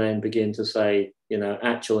you can then begin to say, you know,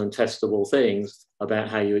 actual and testable things about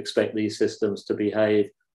how you expect these systems to behave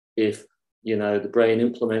if, you know, the brain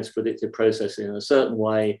implements predictive processing in a certain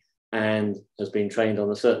way and has been trained on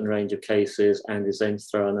a certain range of cases and is then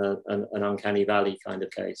thrown an uncanny valley kind of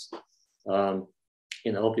case.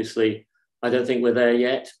 You know, obviously, I don't think we're there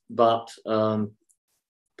yet, but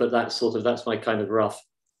that's my kind of rough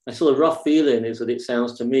feeling is that it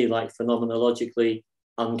sounds to me like phenomenologically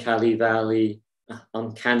uncanny valley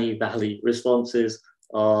responses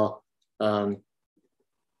are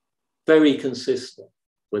very consistent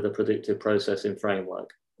with a predictive processing framework,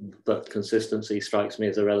 but consistency strikes me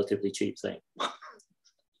as a relatively cheap thing.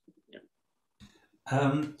 Yeah. I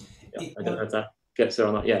don't know if that gets there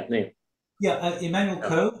or not. Yeah, Neil. Yeah, Emmanuel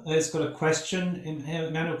Coe has got a question.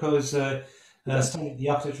 Emmanuel Coe is studied at the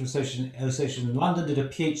Architectural Association in London, did a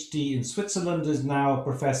PhD in Switzerland, is now a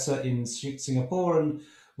professor in Singapore, and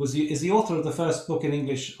is the author of the first book in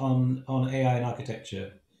English on AI and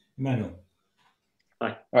architecture. Emmanuel.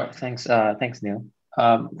 Hi. All right, thanks. Thanks, Neil.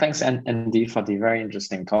 Thanks, Andy, for the very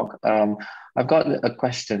interesting talk. I've got a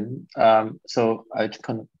question. So I'm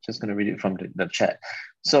just going to read it from the chat.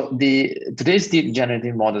 So today's deep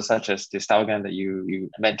generative models, such as the StyleGAN that you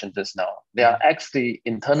mentioned just now, they are actually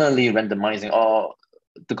internally randomizing, or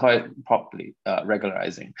to call it properly,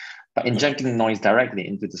 regularizing, by injecting noise directly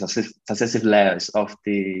into the successive layers of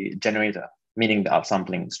the generator, meaning the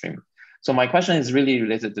upsampling stream. So my question is really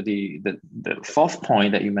related to the fourth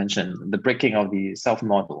point that you mentioned, the breaking of the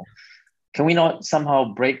self-model. Can we not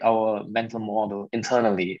somehow break our mental model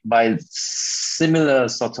internally by similar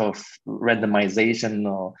sort of randomization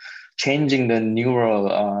or changing the neural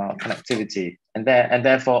connectivity and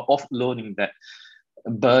therefore offloading that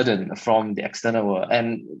burden from the external world?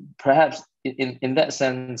 And perhaps in that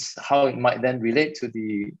sense, how it might then relate to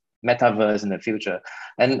the metaverse in the future.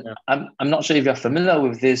 And yeah. I'm not sure if you're familiar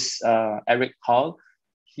with this, Eric Hall.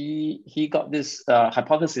 He got this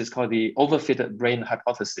hypothesis called the overfitted brain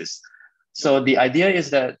hypothesis. So the idea is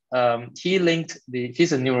that he linked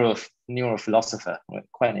he's a neuro philosopher,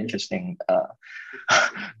 quite an interesting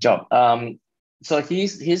job. So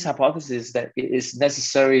his hypothesis that it is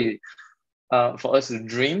necessary for us to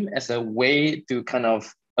dream as a way to kind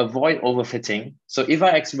of avoid overfitting. So if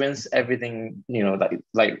I experience everything, you know,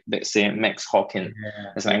 like let's say Max Hawkins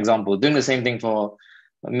as an example, doing the same thing for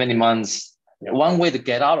many months, one way to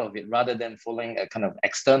get out of it rather than following a kind of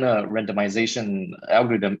external randomization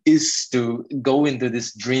algorithm is to go into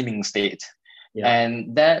this dreaming state. Yeah.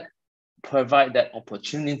 And that provide that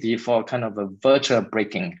opportunity for kind of a virtual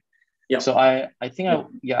breaking. Yeah. So I think I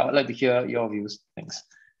would like to hear your views. Thanks.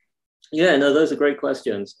 Yeah, no, those are great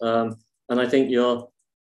questions. And I think you're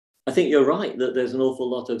right that there's an awful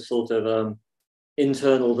lot of sort of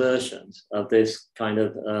internal versions of this kind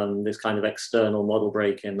of external model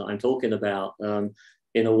break-in that I'm talking about.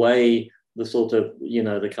 In a way, the sort of, you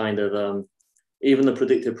know, the kind of even the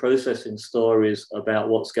predictive processing stories about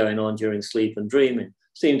what's going on during sleep and dreaming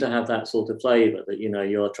seem to have that sort of flavor, that, you know,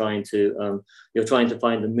 you're trying to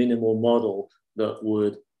find the minimal model that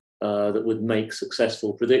would make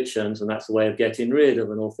successful predictions, and that's the way of getting rid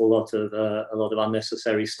of an awful lot of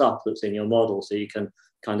unnecessary stuff that's in your model, so you can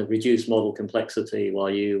kind of reduce model complexity while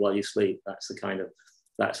you sleep. That's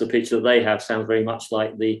that's a picture that they have. Sounds very much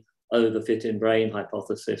like the overfitting brain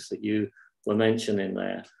hypothesis that you were mentioning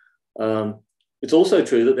there. It's also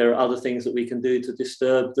true that there are other things that we can do to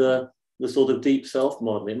disturb the sort of deep self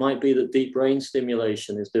model. It might be that deep brain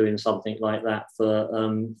stimulation is doing something like that for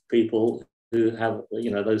people who have,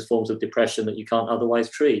 you know, those forms of depression that you can't otherwise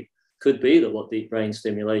treat. Could be that what deep brain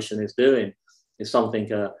stimulation is doing is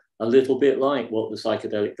something a little bit like what the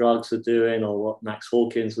psychedelic drugs are doing, or what Max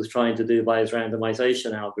Hawkins was trying to do by his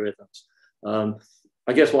randomization algorithms.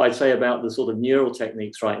 I guess what I'd say about the sort of neural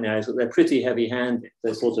techniques right now is that they're pretty heavy-handed.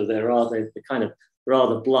 They're kind of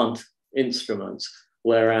rather blunt instruments.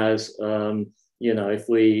 Whereas, you know, if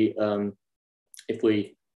we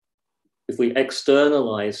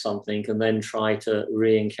externalize something and then try to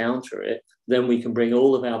re-encounter it, then we can bring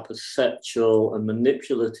all of our perceptual and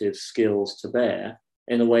manipulative skills to bear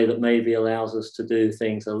in a way that maybe allows us to do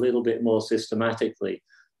things a little bit more systematically.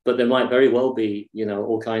 But there might very well be, you know,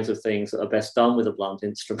 all kinds of things that are best done with a blunt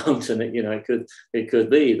instrument, and it, you know, it could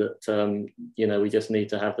be that you know, we just need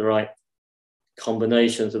to have the right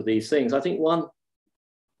combinations of these things. I think one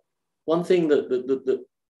thing that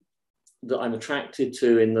I'm attracted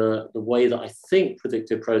to in the way that I think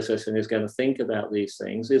predictive processing is going to think about these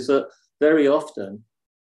things is that very often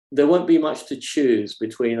there won't be much to choose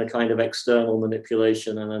between a kind of external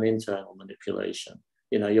manipulation and an internal manipulation.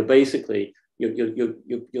 You know, you're basically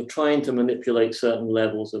you're trying to manipulate certain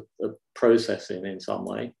levels of processing in some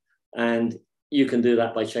way, and you can do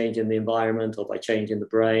that by changing the environment, or by changing the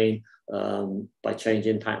brain, by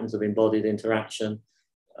changing patterns of embodied interaction.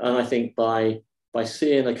 And I think by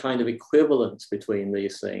seeing a kind of equivalence between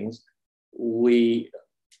these things,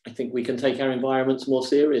 I think we can take our environments more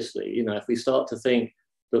seriously. You know, if we start to think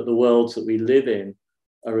that the worlds that we live in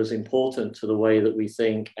are as important to the way that we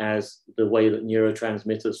think as the way that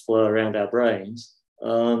neurotransmitters flow around our brains,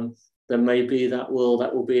 then maybe that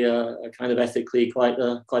will be a kind of ethically quite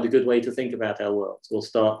a good way to think about our worlds. We'll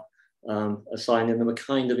start assigning them a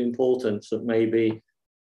kind of importance that maybe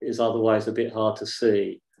is otherwise a bit hard to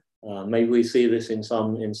see. Maybe we see this in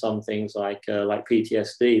some things like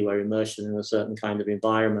PTSD, where immersion in a certain kind of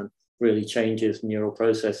environment really changes neural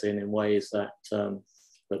processing in ways that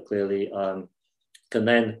that clearly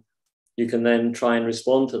you can then try and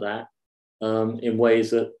respond to that in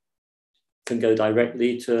ways that can go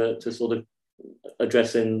directly to sort of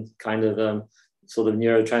addressing kind of sort of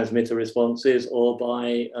neurotransmitter responses, or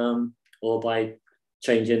by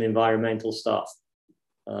changing environmental stuff.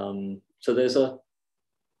 So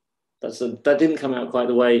that didn't come out quite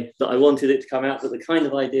the way that I wanted it to come out, but the kind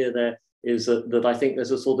of idea there is that I think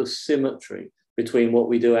there's a sort of symmetry between what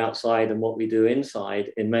we do outside and what we do inside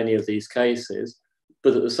in many of these cases.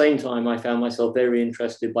 But at the same time, I found myself very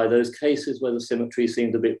interested by those cases where the symmetry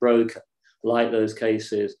seemed a bit broken, like those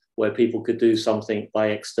cases where people could do something by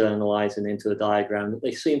externalizing into a diagram that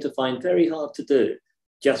they seem to find very hard to do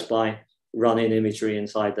just by running imagery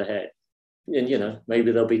inside the head. And, you know,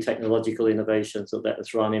 maybe there'll be technological innovations that let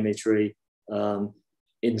us run imagery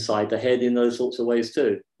inside the head in those sorts of ways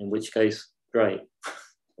too, in which case, great.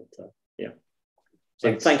 But, yeah.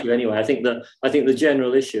 So thank you anyway. I think the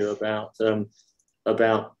general issue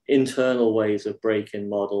about internal ways of breaking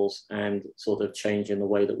models and sort of changing the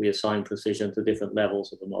way that we assign precision to different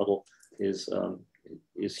levels of the model is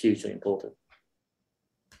hugely important.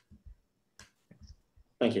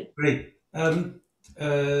 Thank you. Great.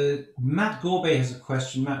 Matt Gorbey has a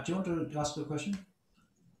question. Matt, do you want to ask a question?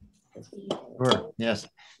 Sure. Yes.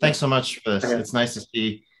 Thanks so much for this. It's nice to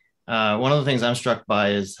see. One of the things I'm struck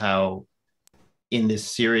by is how in this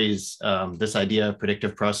series, this idea of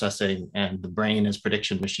predictive processing and the brain as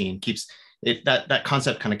prediction machine that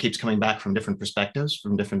concept kind of keeps coming back from different perspectives,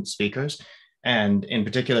 from different speakers. And in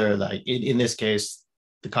particular, like in this case,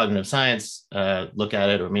 the cognitive science look at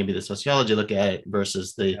it, or maybe the sociology look at it,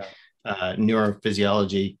 versus the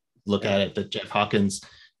neurophysiology look at it, that Jeff Hawkins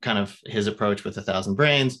kind of his approach with 1,000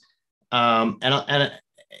 brains. And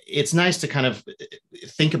it's nice to kind of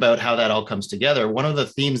think about how that all comes together. One of the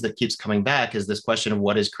themes that keeps coming back is this question of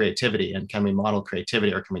what is creativity, and can we model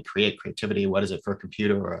creativity, or can we create creativity? What is it for a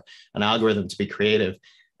computer or an algorithm to be creative?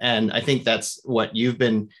 And I think that's what you've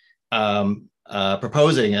been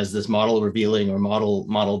proposing as this model revealing or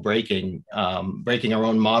model breaking, breaking our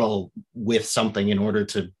own model with something in order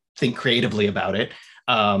to think creatively about it,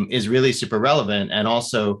 is really super relevant. And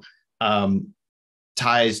also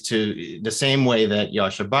ties to the same way that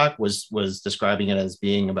Yasha Bach was describing it as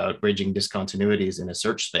being about bridging discontinuities in a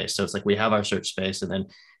search space. So it's like we have our search space, and then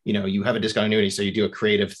you have a discontinuity, so you do a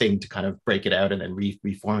creative thing to kind of break it out and then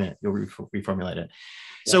reformulate it.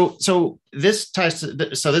 Yeah. So this ties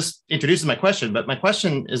to so this introduces my question, but my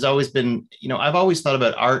question has always been, I've always thought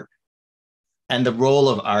about art and the role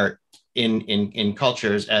of art in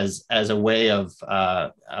cultures as a way of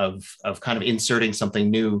kind of inserting something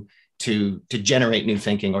new to generate new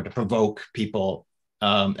thinking or to provoke people,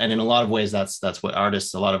 and in a lot of ways that's what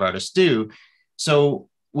a lot of artists do. So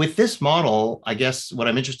with this model, I guess what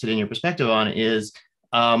I'm interested in your perspective on is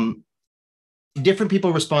different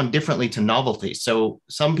people respond differently to novelty. So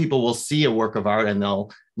some people will see a work of art and they'll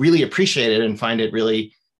really appreciate it and find it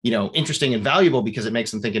really interesting and valuable because it makes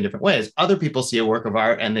them think in different ways. Other people see a work of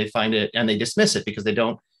art and they find it and they dismiss it because they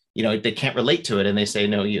don't, they can't relate to it, and they say,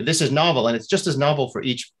 no, this is novel, and it's just as novel for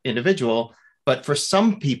each individual. But for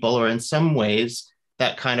some people, or in some ways,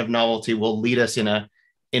 that kind of novelty will lead us in a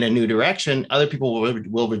new direction. Other people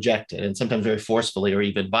will reject it, and sometimes very forcefully or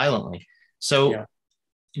even violently. So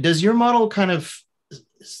does your model kind of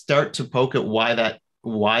start to poke at why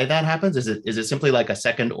that happens? Is it simply like a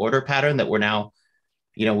second order pattern that we're now,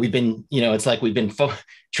 we've been, it's like we've been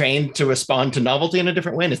trained to respond to novelty in a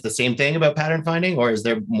different way, and it's the same thing about pattern finding, or is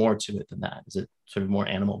there more to it than that? Is it sort of more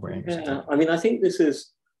animal brain? Yeah, I mean, I think this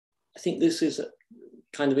is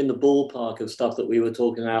kind of in the ballpark of stuff that we were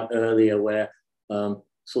talking about earlier, where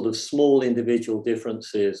sort of small individual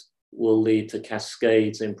differences will lead to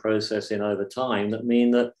cascades in processing over time that mean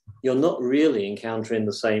that you're not really encountering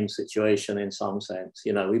the same situation in some sense.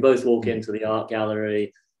 We both walk into the art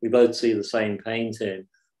gallery, we both see the same painting,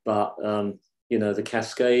 but the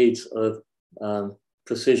cascades of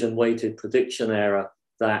precision-weighted prediction error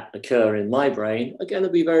that occur in my brain are going to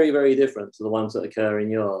be very, very different to the ones that occur in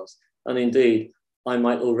yours. And indeed, I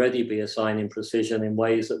might already be assigning precision in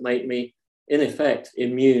ways that make me, in effect,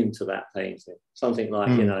 immune to that painting. Something like,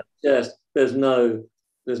 there's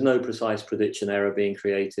no precise prediction error being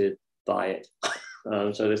created by it.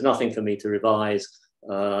 So there's nothing for me to revise.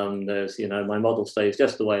 There's, my model stays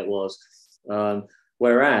just the way it was.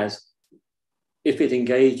 Whereas if it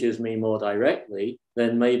engages me more directly,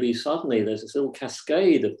 then maybe suddenly there's this little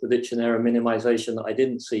cascade of prediction error minimization that I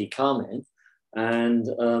didn't see coming. And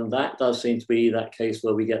that does seem to be that case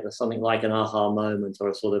where we get something like an aha moment or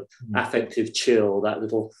a sort of affective chill,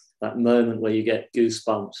 that moment where you get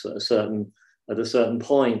goosebumps at a certain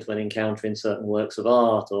point when encountering certain works of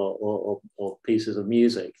art or pieces of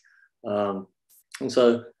music. And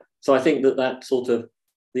so I think that sort of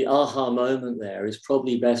the aha moment there is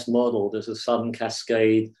probably best modeled as a sudden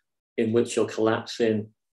cascade in which you're collapsing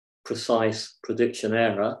precise prediction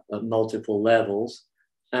error at multiple levels.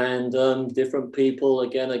 And different people,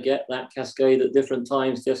 again, get that cascade at different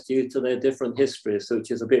times just due to their different histories,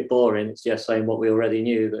 which is a bit boring. It's just saying what we already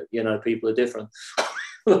knew, that, people are different.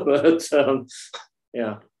 But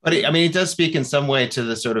yeah. But I mean, it does speak in some way to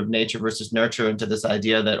the sort of nature versus nurture, and to this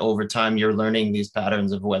idea that over time you're learning these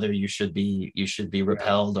patterns of whether you should be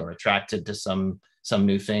repelled or attracted to some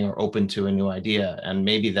new thing or open to a new idea. And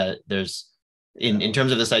maybe that there's, in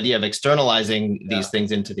terms of this idea of externalizing these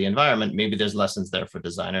things into the environment, maybe there's lessons there for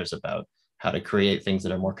designers about how to create things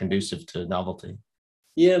that are more conducive to novelty.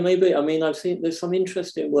 Yeah, maybe. I mean, I've seen there's some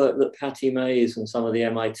interesting work that Patty Mays and some of the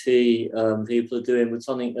MIT people are doing with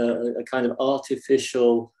something, a kind of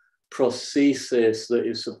artificial prosthesis that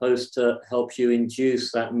is supposed to help you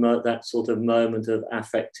induce that sort of moment of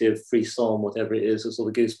affective frisson, whatever it is, a sort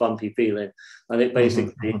of goosebumpy feeling. And it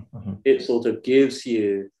basically, it sort of gives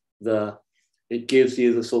you the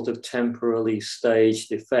sort of temporally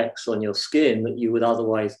staged effects on your skin that you would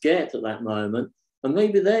otherwise get at that moment. And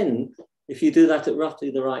maybe then, if you do that at roughly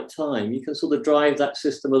the right time, you can sort of drive that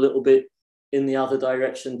system a little bit in the other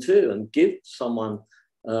direction too, and give someone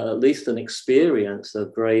at least an experience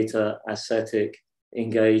of greater aesthetic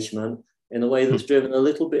engagement in a way that's driven a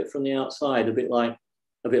little bit from the outside, a bit like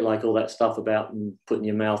all that stuff about putting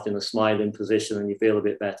your mouth in a smiling position and you feel a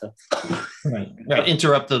bit better. Right.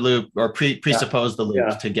 Interrupt the loop or presuppose the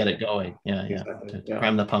loop to get it going. To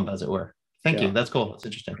prime the pump, as it were. Thank you. That's cool. That's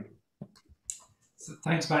interesting. So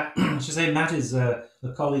thanks, Matt. I should say Matt is a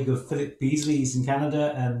colleague of Philip Beasley. He's in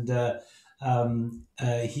Canada, and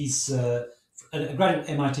he's a graduate at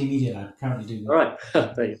MIT Media Lab, currently doing that. All right.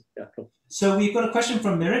 Thank you. Yeah, cool. So we've got a question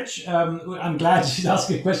from Mirich. I'm glad she's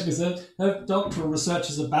asking a question because her doctoral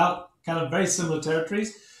research is about kind of very similar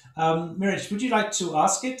territories. Mirich, would you like to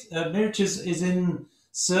ask it? Mirich is in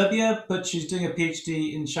Serbia, but she's doing a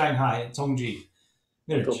PhD in Shanghai, at Tongji.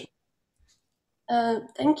 Mirich. Cool.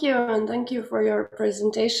 Thank you, and thank you for your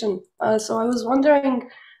presentation. So I was wondering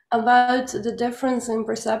about the difference in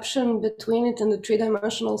perception between it and the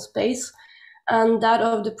three-dimensional space and that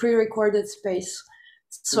of the pre-recorded space.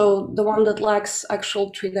 So the one that lacks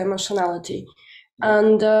actual three-dimensionality.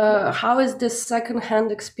 And how is this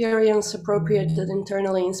second-hand experience appropriated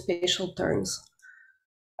internally in spatial terms?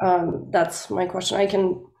 That's my question. I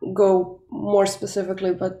can go more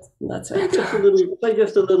specifically, but that's it. Just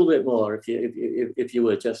a little bit more, if you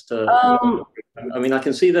would, just. I mean, I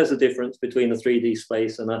can see there's a difference between a 3D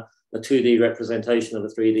space and a 2D representation of a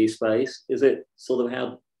 3D space. Is it sort of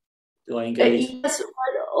how do I engage? Yes,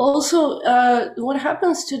 but also what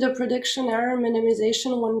happens to the prediction error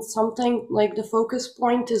minimization when something like the focus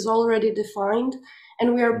point is already defined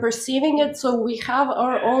and we are perceiving it, so we have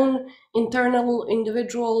our own internal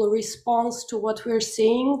individual response to what we're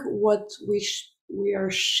seeing, what we are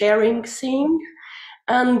sharing seeing,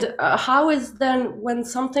 and how is then, when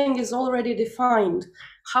something is already defined,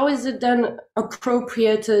 how is it then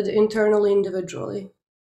appropriated internally individually?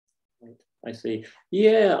 I see.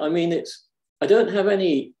 Yeah, I mean, I don't have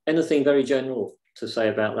anything very general to say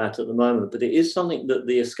about that at the moment, but it is something that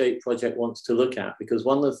the ESCAPE project wants to look at, because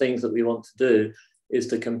one of the things that we want to do is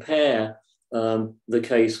to compare the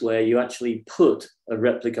case where you actually put a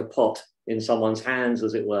replica pot in someone's hands,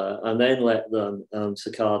 as it were, and then let them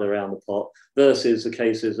saccade around the pot, versus the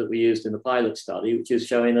cases that we used in the pilot study, which is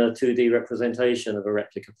showing a 2D representation of a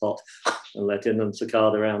replica pot and letting them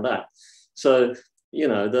saccade around that. So, you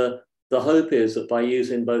know, the hope is that by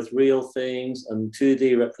using both real things and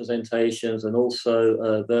 2D representations and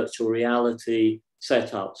also virtual reality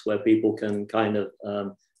setups where people can kind of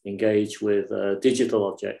engage with digital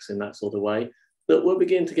objects in that sort of way, that we'll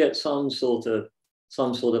begin to get some sort of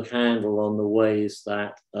handle on the ways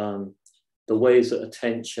that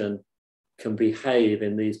attention can behave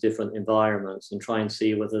in these different environments, and try and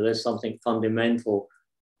see whether there's something fundamental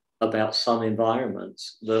about some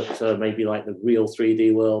environments that maybe like the real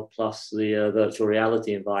 3D world plus the virtual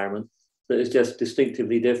reality environment that is just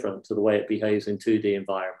distinctively different to the way it behaves in 2D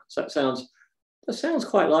environments. That sounds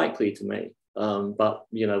quite likely to me, but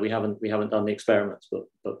you know, we haven't done the experiments,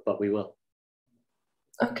 but we will.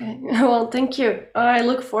 Okay, well, thank you. I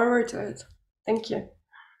look forward to it. Thank you.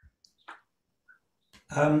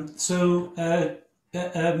 Adi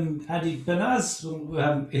Benaz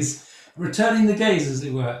is returning the gaze, as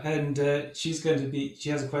it were, and she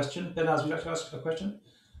has a question. Benaz, would you like to ask a question?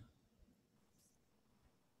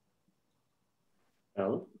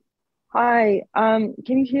 Hello. Hi, can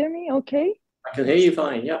you hear me okay? I can hear you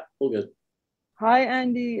fine, yeah, all good. Hi,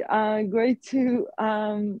 Andy, great to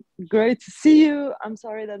see you. I'm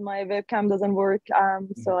sorry that my webcam doesn't work,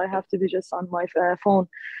 so I have to be just on my phone.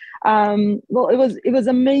 Well, it was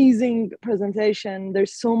amazing presentation.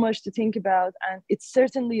 There's so much to think about, and it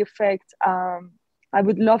certainly affects. I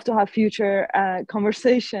would love to have future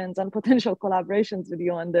conversations and potential collaborations with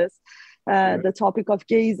you on this. The topic of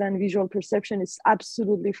gaze and visual perception is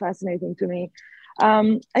absolutely fascinating to me.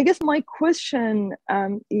 I guess my question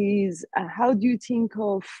is, how do you think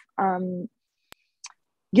of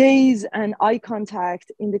gaze and eye contact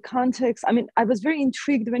in the context? I mean, I was very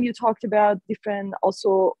intrigued when you talked about different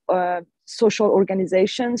also social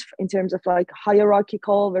organizations in terms of like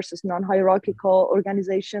hierarchical versus non-hierarchical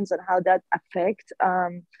organizations, and how that affect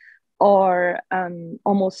or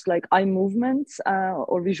almost like eye movements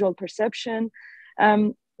or visual perception.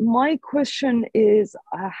 My question is,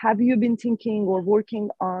 have you been thinking or working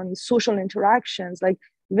on social interactions? Like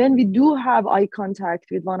when we do have eye contact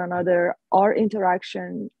with one another, our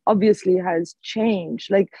interaction obviously has changed.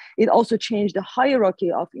 Like it also changed the hierarchy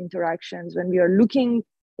of interactions when we are looking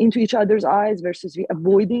into each other's eyes versus we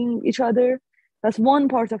avoiding each other. That's one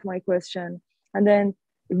part of my question. And then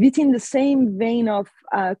within the same vein of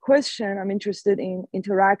question, I'm interested in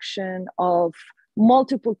interaction of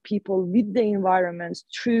multiple people with the environments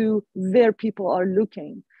through where people are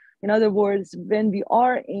looking. In other words, when we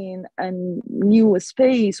are in a new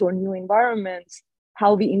space or new environments,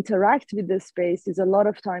 how we interact with the space is a lot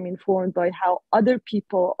of time informed by how other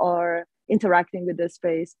people are interacting with the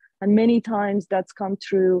space. And many times that's come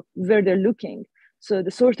through where they're looking. So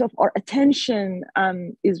the sort of our attention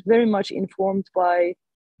is very much informed by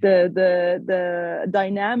the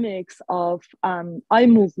dynamics of eye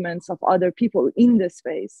movements of other people in the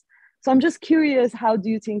space. So I'm just curious, how do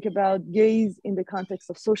you think about gaze in the context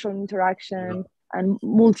of social interaction and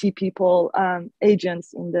multi-people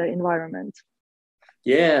agents in the environment?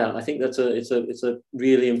 Yeah, I think it's a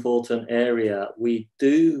really important area. We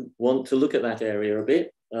do want to look at that area a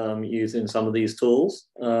bit using some of these tools.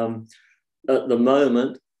 At the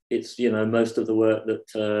moment, it's, you know, most of the work that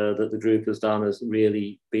that the group has done has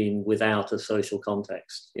really been without a social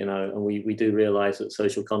context, you know, and we do realize that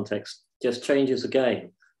social context just changes the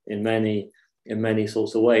game in many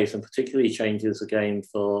sorts of ways, and particularly changes the game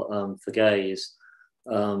for gays.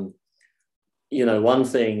 You know, one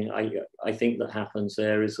thing I think that happens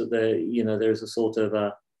there is that there, you know, there's a sort of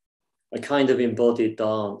a kind of embodied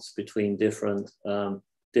dance between different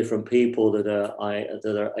people that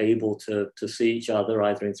are able to see each other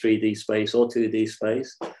either in 3D space or 2D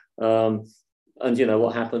space. And you know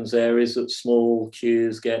what happens there is that small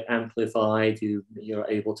cues get amplified. You're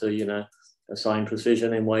able to, you know, assign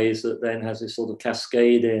precision in ways that then has this sort of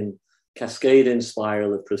cascading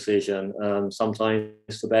spiral of precision.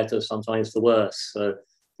 Sometimes for better, sometimes for worse. So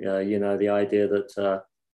you know, the idea that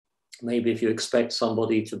maybe if you expect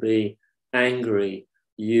somebody to be angry,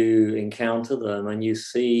 you encounter them and you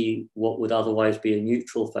see what would otherwise be a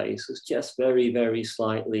neutral face as just very, very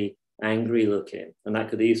slightly angry looking. And that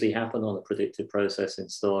could easily happen on a predictive processing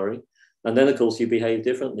story. And then, of course, you behave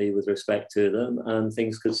differently with respect to them, and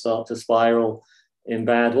things could start to spiral in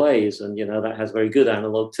bad ways. And, you know, that has very good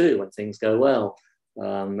analog too when things go well.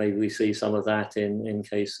 Maybe we see some of that in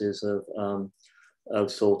cases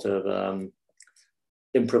of sort of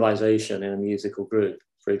improvisation in a musical group,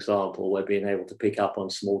 for example, where being able to pick up on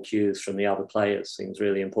small cues from the other players seems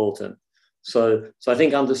really important. So I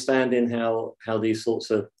think understanding how these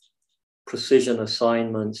sorts of precision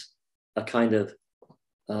assignments are kind of,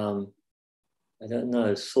 I don't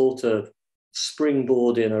know, sort of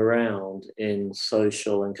springboarding around in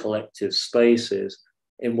social and collective spaces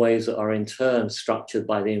in ways that are in turn structured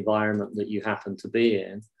by the environment that you happen to be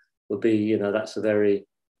in would be, you know, that's a very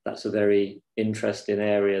interesting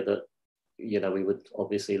area that, you know, we would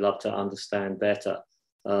obviously love to understand better.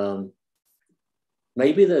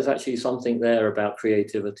 Maybe there's actually something there about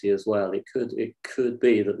creativity as well. It could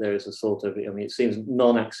be that there is a sort of, I mean, it seems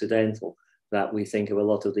non-accidental that we think of a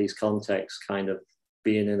lot of these contexts kind of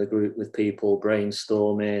being in a group with people,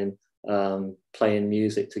 brainstorming, playing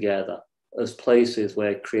music together as places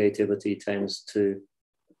where creativity tends to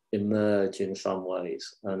emerge in some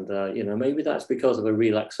ways. And, you know, maybe that's because of a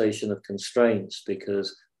relaxation of constraints,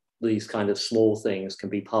 because these kind of small things can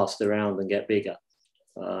be passed around and get bigger.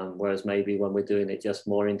 Whereas maybe when we're doing it just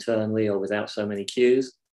more internally or without so many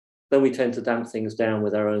cues, then we tend to damp things down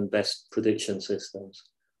with our own best prediction systems.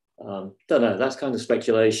 Don't know, that's kind of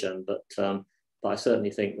speculation, but I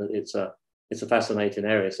certainly think that it's a fascinating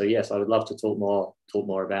area. So yes, I would love to talk more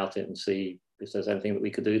about it and see if there's anything that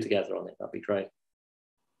we could do together on it. That'd be great.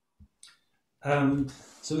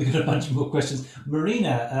 So we've got a bunch more questions.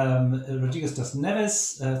 Marina Rodriguez das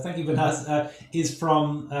Neves, thank you, Benaz, is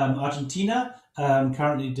from Argentina,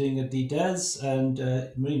 currently doing a DDes. And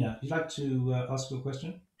Marina, would you like to ask your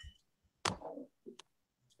question?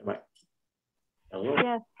 Hello.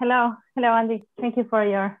 Yes, hello, Andy. Thank you for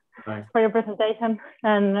your presentation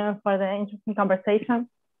and for the interesting conversation.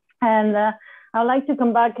 And I would like to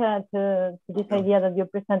come back to this idea that you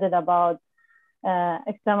presented about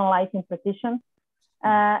externalizing precision.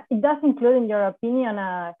 It does include, in your opinion,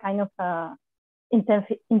 a kind of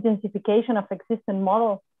intensification of existing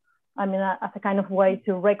models. I mean, as a kind of way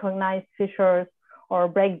to recognize fissures or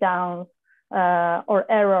breakdowns or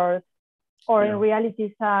errors, or in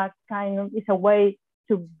reality, it's a way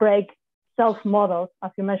to break self-models, as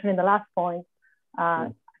you mentioned in the last point,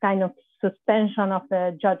 kind of suspension of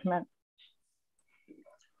the judgment.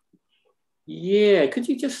 Yeah, could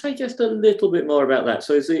you just say just a little bit more about that?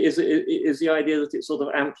 So is the idea that it sort of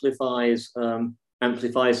amplifies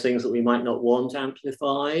things that we might not want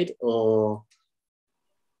amplified, or?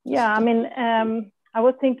 Yeah, I mean, I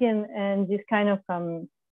was thinking, and this kind of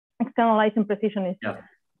externalizing precision is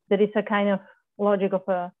there is a kind of logic of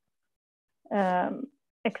a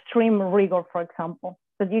extreme rigor, for example,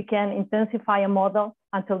 that you can intensify a model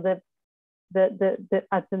until the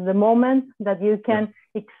moment that you can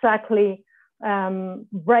exactly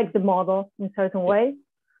break the model in a certain way.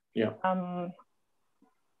 Yeah.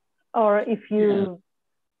 Or if you,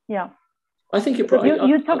 I think you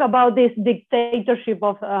talk about this dictatorship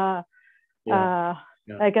of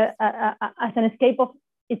like as an escape of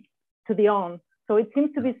it to the own. So it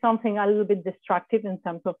seems to be something a little bit destructive in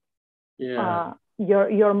terms of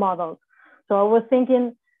your models. So I was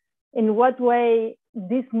thinking, in what way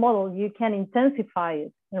this model you can intensify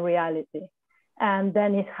it in reality, and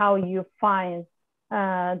then is how you find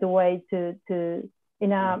the way to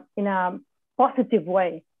in a positive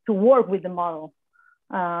way to work with the model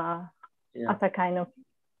as a kind of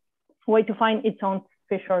way to find its own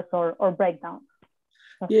fissures or breakdowns.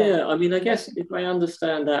 Yeah, I mean, I guess if I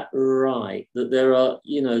understand that right, that there are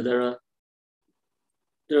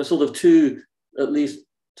there are sort of at least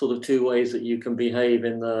two ways that you can behave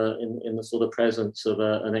in the sort of presence of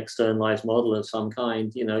an externalized model of some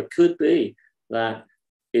kind. You know, it could be that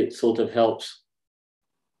it sort of helps.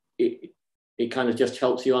 It kind of just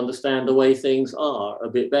helps you understand the way things are a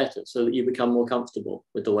bit better, so that you become more comfortable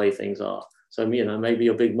with the way things are. So, you know, maybe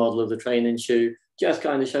your big model of the training shoe just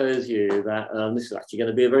kind of shows you that this is actually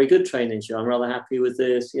going to be a very good training shoe. I'm rather happy with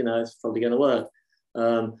this. You know, it's probably going to work.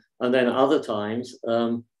 And then other times,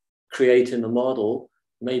 creating the model,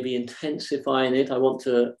 maybe intensifying it. I want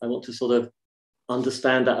to sort of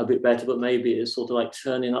understand that a bit better, but maybe it's sort of like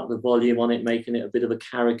turning up the volume on it, making it a bit of a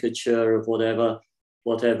caricature of whatever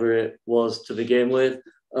it was to begin with.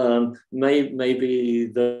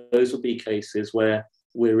 Maybe those would be cases where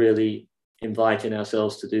we're really inviting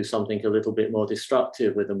ourselves to do something a little bit more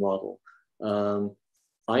destructive with the model.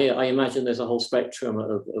 I imagine there's a whole spectrum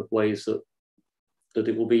of ways that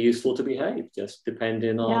it will be useful to behave, just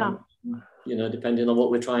depending on, you know, depending on what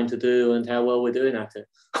we're trying to do and how well we're doing at it.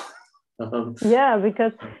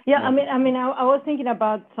 Because I mean, I was thinking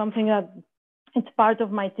about something that it's part of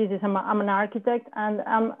my thesis. I'm an architect, and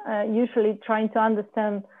I'm usually trying to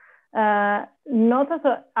understand, not as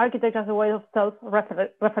an architect as a way of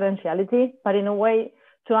self-referentiality, but in a way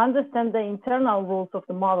to understand the internal rules of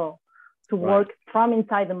the model, to work from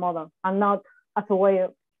inside the model, and not as a way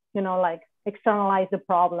of, you know, like externalize the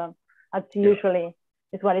problem, as usually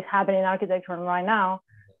is what is happening in architecture right now.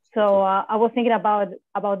 So I was thinking about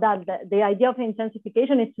that. The idea of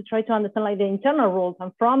intensification is to try to understand like the internal rules,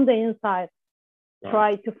 and from the inside,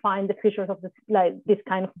 try to find the features of this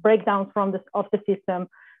kind of breakdowns of the system,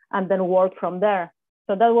 and then work from there.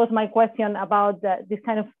 So that was my question about this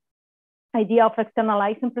kind of idea of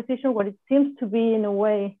externalizing precision, what it seems to be in a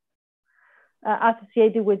way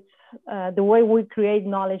associated with the way we create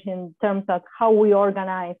knowledge in terms of how we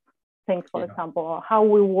organize things, for example, or how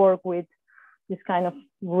we work with this kind of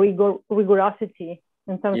rigorosity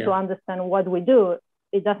in terms to understand what we do.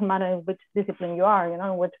 It doesn't matter which discipline you are, you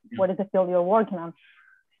know, what is the field you're working on.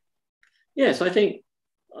 Yes, I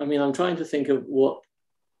mean, I'm trying to think of what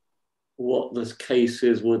the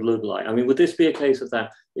cases would look like. I mean, would this be a case of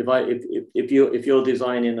that? If you're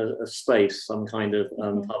designing a space, some kind of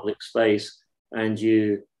public space, and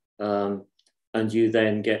you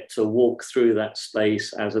then get to walk through that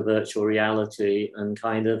space as a virtual reality and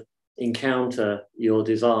kind of encounter your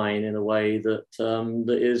design in a way that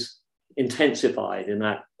that is intensified in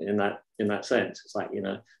that sense. It's like, you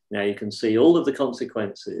know, now you can see all of the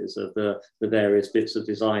consequences of the various bits of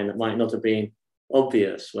design that might not have been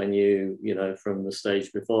obvious when you know, from the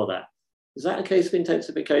stage before that. Is that a case of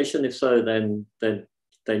intensification? If so, then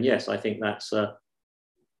yes, I think that's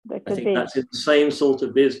that's in the same sort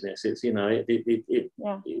of business. It's, you know, it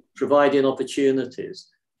providing opportunities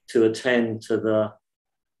to attend to the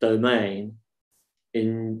domain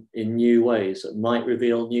in new ways that might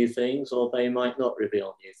reveal new things, or they might not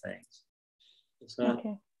reveal new things.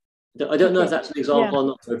 I don't know if that's an example or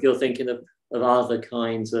not, or if you're thinking of other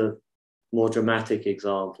kinds of more dramatic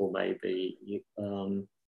example, maybe.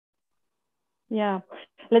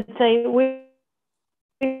 Let's say we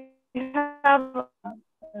have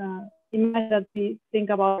imagine that we think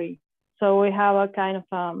about it. So we have a kind of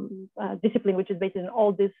discipline which is based on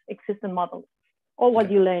all these existing models, all what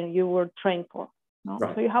you learn, you were trained for. No?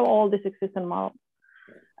 So you have all these existing models.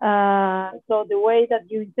 So the way that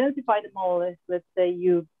you intensify the model is, let's say,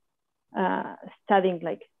 you studying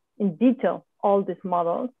like in detail all these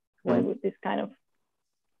models with this kind of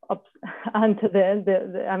and to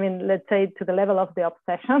the I mean, let's say to the level of the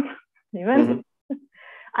obsession even.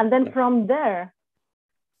 And then from there,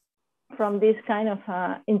 from this kind of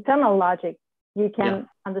internal logic, you can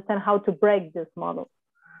understand how to break this model,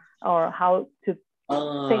 or how to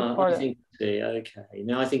think for it. Okay,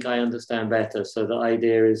 now I think I understand better. So the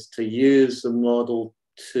idea is to use the model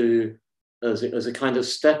as a kind of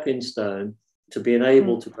stepping stone to being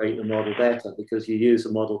able to break the model better, because you use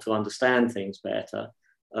the model to understand things better.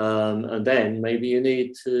 And then maybe you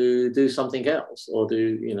need to do something else, or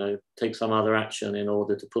take some other action in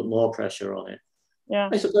order to put more pressure on it.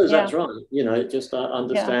 I suppose that's right. Just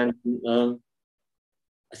understand.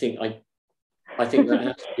 I think that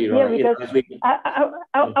has to be right. Because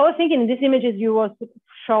I was thinking these images you were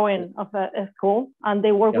showing of a school, and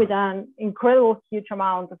they work with an incredible huge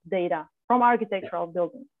amount of data from architectural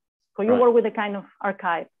buildings. So you work with a kind of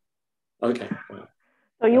archive. Okay.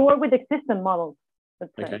 So you work with existing models.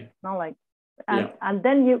 Not like, and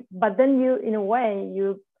then you in a way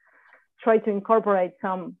you try to incorporate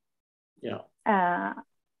some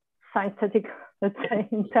scientific, let's say,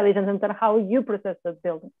 intelligence into how you process the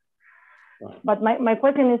building. Right. But my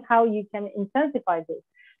question is how you can intensify this,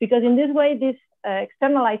 because in this way, this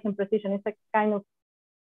externalizing precision is a kind of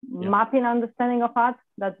mapping understanding of us,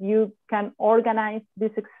 that you can organize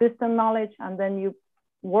this existing knowledge and then you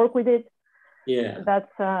work with it. Yeah.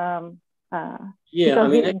 That's yeah. I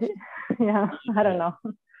mean, I don't know.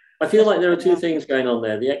 I feel like there are two things going on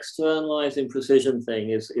there. The externalizing precision thing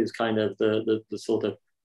is kind of the sort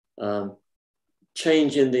of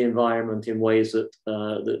change in the environment in ways that,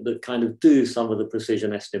 that kind of do some of the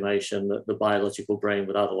precision estimation that the biological brain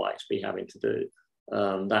would otherwise be having to do.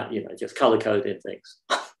 That, you know, just color coding things,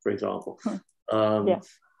 for example.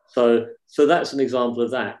 So that's an example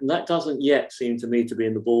of that. And that doesn't yet seem to me to be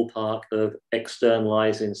in the ballpark of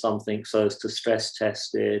externalizing something so as to stress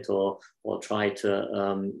test it or try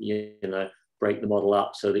to, you know, break the model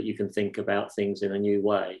up so that you can think about things in a new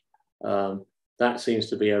way. That seems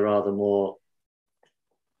to be a rather more,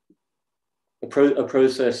 a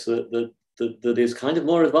process that is kind of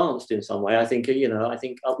more advanced in some way. I think, you know, I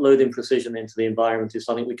think uploading precision into the environment is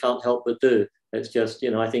something we can't help but do. It's just,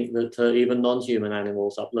 you know, I think that even non-human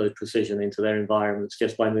animals upload precision into their environments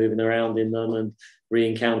just by moving around in them and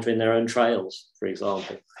re-encountering their own trails, for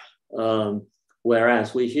example.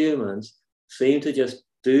 Whereas we humans seem to just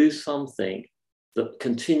do something that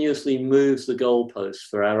continuously moves the goalposts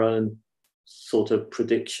for our own sort of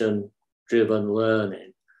prediction-driven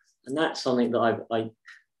learning. And that's something that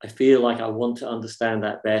I feel like I want to understand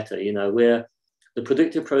that better. You know, where the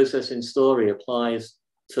predictive processing story applies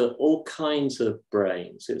to all kinds of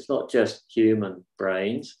brains. It's not just human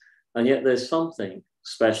brains. And yet there's something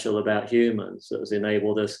special about humans that has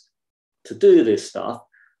enabled us to do this stuff.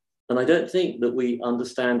 And I don't think that we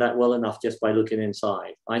understand that well enough just by looking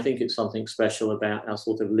inside. I think it's something special about our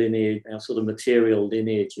sort of lineage, our sort of material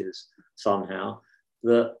lineages somehow,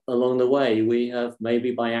 that along the way we have,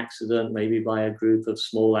 maybe by accident, maybe by a group of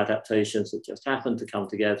small adaptations that just happen to come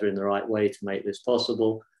together in the right way to make this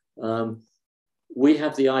possible, we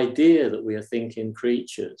have the idea that we are thinking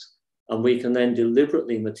creatures, and we can then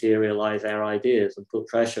deliberately materialize our ideas and put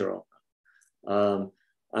pressure on them.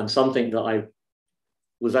 And something that I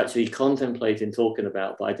was actually contemplating talking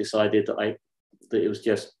about, but I decided that it was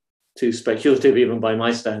just too speculative even by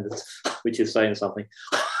my standards, which is saying something,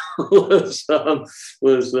 was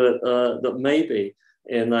that maybe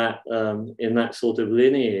in that sort of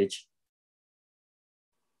lineage,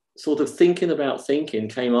 sort of thinking about thinking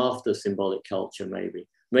came after symbolic culture.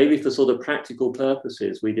 Maybe for sort of practical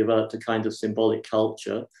purposes, we developed a kind of symbolic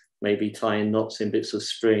culture, maybe tying knots in bits of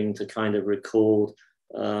string to kind of record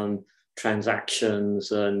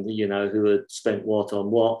transactions and, you know, who had spent what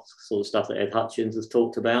on what, sort of stuff that Ed Hutchins has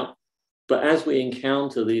talked about. But as we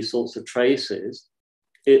encounter these sorts of traces,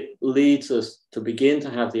 it leads us to begin to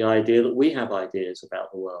have the idea that we have ideas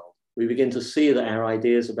about the world. We begin to see that our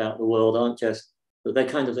ideas about the world aren't just that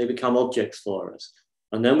they become objects for us.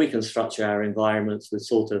 And then we can structure our environments with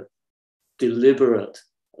sort of deliberate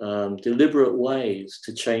ways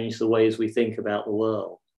to change the ways we think about the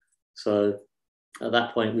world. So at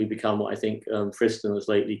that point, we become what I think Friston has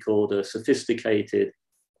lately called a sophisticated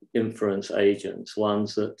inference agents,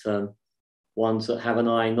 ones that have an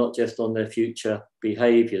eye not just on their future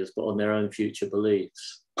behaviors, but on their own future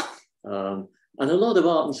beliefs. And a lot of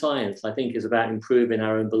art and science, I think, is about improving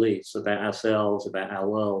our own beliefs about ourselves, about our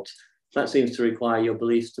world. That seems to require your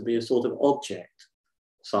beliefs to be a sort of object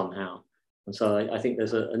somehow. And so I think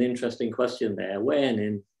there's an interesting question there. When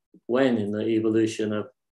in the evolution of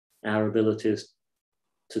our abilities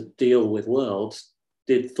to deal with worlds,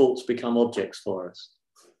 did thoughts become objects for us?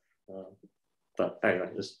 But anyway,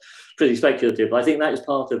 it's pretty speculative. But I think that is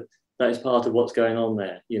part of what's going on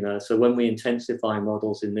there, you know. So when we intensify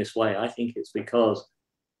models in this way, I think it's because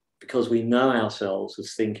we know ourselves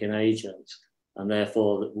as thinking agents, and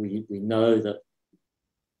therefore that we know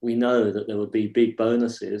that there would be big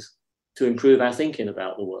bonuses to improve our thinking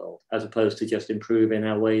about the world, as opposed to just improving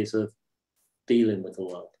our ways of dealing with the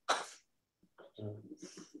world.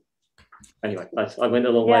 Anyway, I went a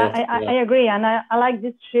long way. I agree, and I like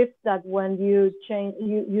this shift that when you change,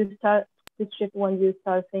 you start this shift when you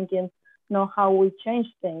start thinking not how we change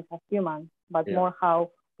things as humans, but more how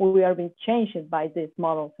we are being changed by these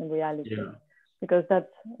models in reality. Yeah. Because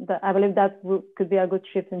I believe that could be a good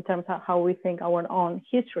shift in terms of how we think our own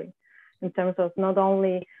history, in terms of not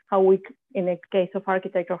only how we, in the case of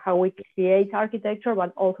architecture, how we create architecture,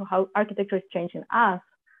 but also how architecture is changing us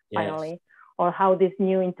finally. Or how this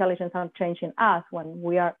new intelligence are changing us when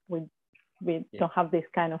we don't have this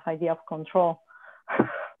kind of idea of control.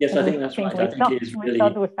 Yes, I think that's right. I think it is really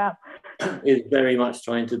is very much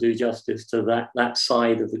trying to do justice to that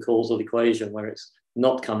side of the causal equation where it's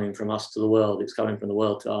not coming from us to the world, it's coming from the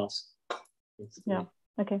world to us. Yeah.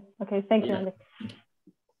 Okay. Thank you, Andy.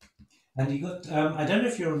 And you got, I don't know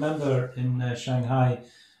if you remember in Shanghai,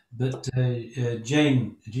 but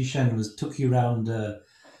Jane Jishen took you around the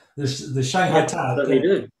Shanghai Tower. Certainly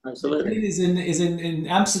do. Absolutely. Jane is in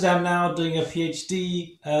Amsterdam now doing a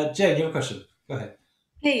PhD. Jane, you have a question? Go ahead.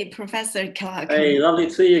 Hey, Professor Clark. Hey, lovely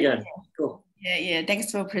to see you again. Cool. Yeah,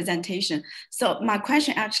 thanks for presentation. So my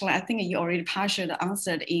question, actually, I think you already partially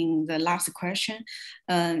answered in the last question,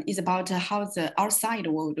 is about how the outside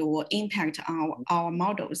world will impact our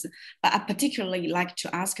models. But I particularly like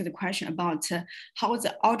to ask the question about how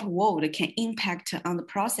the outer world can impact on the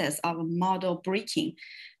process of model breaking.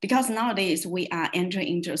 Because nowadays we are entering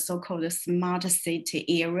into a so-called smart city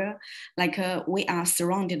era, like we are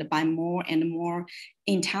surrounded by more and more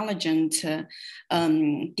intelligent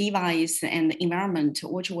device and environment,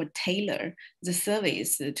 which will tailor the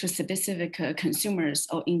service to specific consumers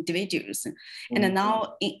or individuals. Mm-hmm. And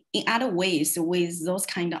now in other ways, with those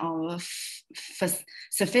kind of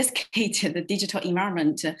sophisticated digital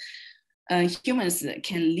environment, humans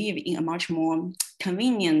can live in a much more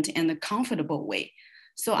convenient and comfortable way.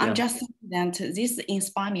 So I'm just thinking that this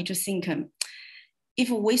inspired me to think, if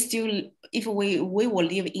we will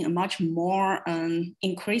live in a much more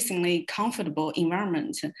increasingly comfortable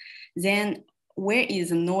environment, then where is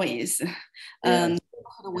the noise? How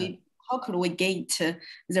could we get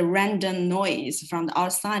the random noise from the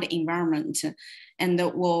outside environment? And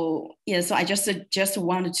so I just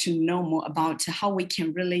wanted to know more about how we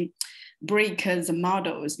can really break the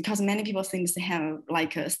models, because many people think they have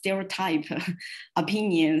like a stereotype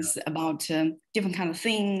opinions about different kind of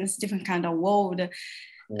things, different kind of world.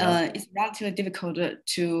 It's relatively difficult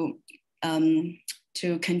to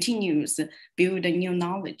continue build a new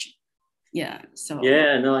knowledge. Yeah. So.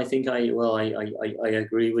 Yeah. No, I think I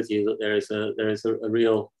agree with you that there is a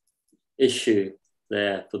real issue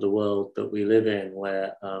there for the world that we live in,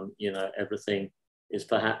 where everything is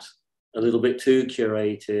perhaps a little bit too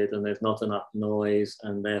curated, and there's not enough noise,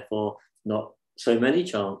 and therefore not so many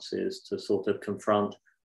chances to sort of confront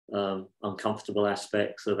uncomfortable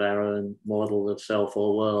aspects of our own model of self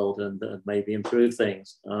or world, and maybe improve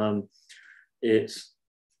things. It's,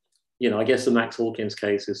 I guess the Max Hawkins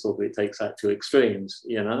case is sort of, it takes that to extremes.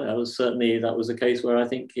 That was a case where I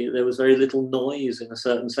think there was very little noise in a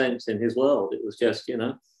certain sense in his world. It was just,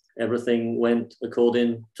 everything went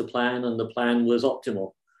according to plan, and the plan was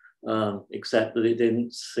optimal. Except that it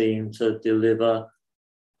didn't seem to deliver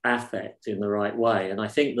affect in the right way. And I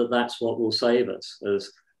think that that's what will save us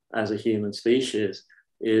as a human species,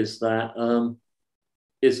 is that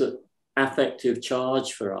affective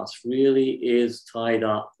charge for us really is tied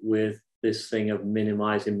up with this thing of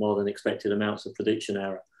minimizing more than expected amounts of prediction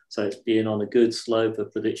error. So it's being on a good slope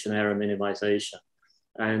of prediction error minimization.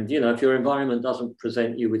 And, if your environment doesn't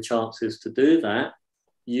present you with chances to do that,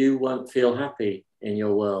 you won't feel happy in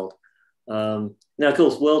your world. Now, of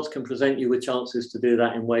course, worlds can present you with chances to do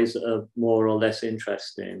that in ways that are more or less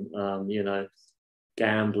interesting.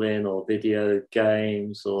 Gambling or video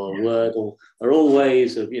games or Wordle are all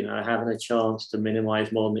ways of, having a chance to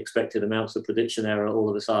minimize more than expected amounts of prediction error all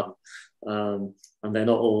of a sudden. And they're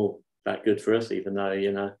not all that good for us, even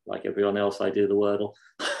though, like everyone else, I do the Wordle.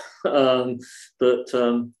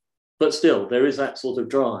 But still, there is that sort of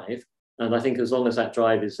drive. And I think as long as that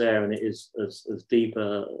drive is there, and it is as deep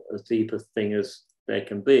a thing as there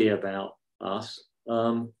can be about us,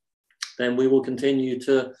 then we will continue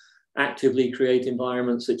to actively create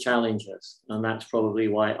environments that challenge us. And that's probably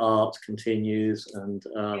why art continues, and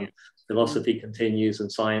philosophy continues,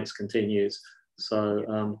 and science continues.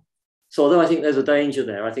 So although I think there's a danger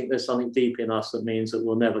there, I think there's something deep in us that means that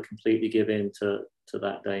we'll never completely give in to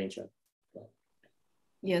that danger.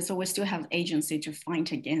 Yeah, so we still have agency to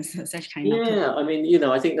fight against such kind of. Yeah, I mean,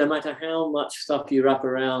 I think no matter how much stuff you wrap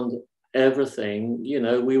around everything,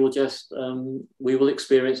 we will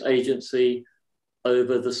experience agency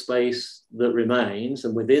over the space that remains,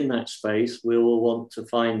 and within that space, we will want to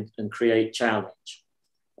find and create challenge.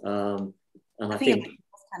 And I think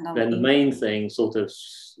then the main thing, sort of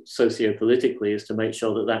socio-politically, is to make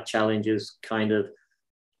sure that that challenge is kind of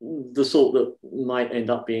the sort that might end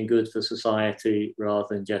up being good for society, rather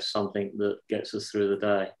than just something that gets us through the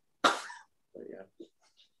day.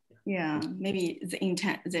 Yeah, maybe the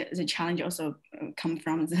intent, the challenge also come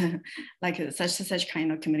from such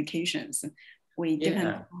kind of communications with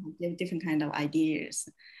different kind of ideas.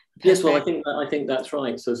 Yes, well, I think that's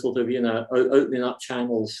right. So sort of opening up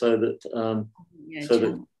channels so that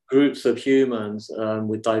that groups of humans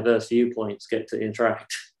with diverse viewpoints get to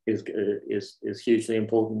interact is hugely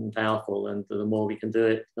important and powerful, and the more we can do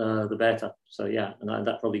it, the better. So yeah, and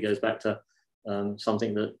that probably goes back to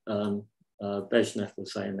something that Bezhnev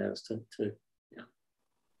was saying there as to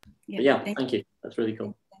thank you. That's really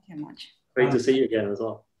cool. Thank you very much. Great to see you again as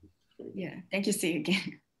well. Yeah, thank you. See you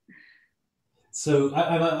again. So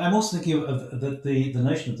I'm also thinking of the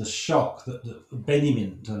notion of the shock that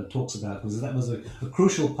Benjamin talks about, because that was a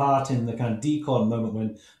crucial part in the kind of decon moment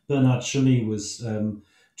when Bernard Chamy was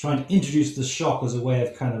trying to introduce the shock as a way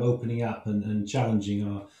of kind of opening up and challenging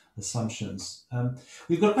our assumptions.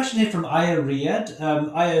 We've got a question here from Aya Riyad.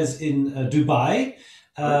 Aya's in Dubai.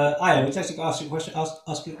 Aya, would you like to ask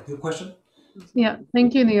your question? Yeah,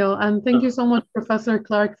 thank you, Neil. And thank you so much, Professor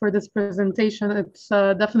Clark, for this presentation. It's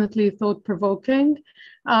definitely thought-provoking.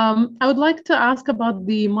 I would like to ask about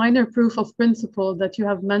the minor proof of principle that you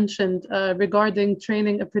have mentioned regarding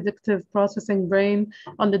training a predictive processing brain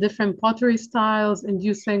on the different pottery styles and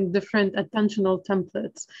using different attentional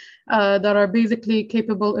templates that are basically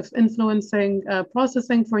capable of influencing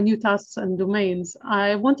processing for new tasks and domains.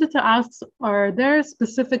 I wanted to ask, are there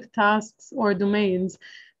specific tasks or domains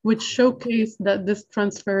which showcase that this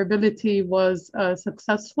transferability was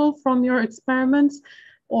successful from your experiments?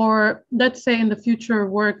 Or let's say in the future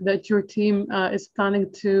work that your team is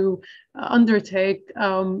planning to undertake,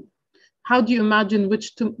 how do you imagine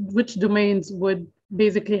which domains would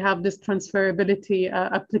basically have this transferability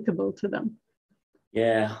applicable to them?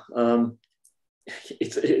 Yeah,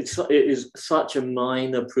 it is such a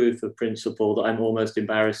minor proof of principle that I'm almost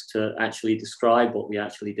embarrassed to actually describe what we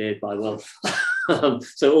actually did by well.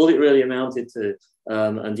 So all it really amounted to,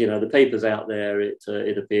 and you know, the papers out there,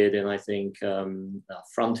 it appeared in, I think,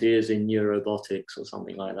 Frontiers in Neurobotics or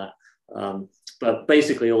something like that. But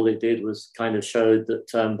basically all it did was kind of showed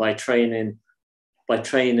that by training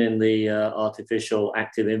the artificial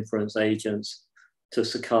active inference agents to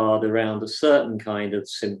saccade around a certain kind of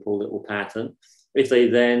simple little pattern, if they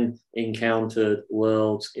then encountered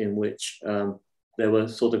worlds in which there were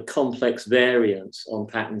sort of complex variants on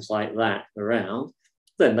patterns like that around,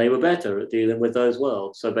 then they were better at dealing with those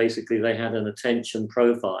worlds. So basically they had an attention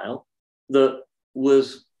profile that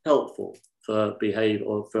was helpful for behavior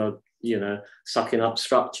or for, you know, sucking up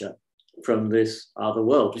structure from this other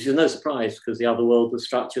world, which is no surprise because the other world was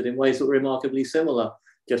structured in ways that were remarkably similar,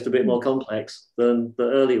 just a bit more complex than the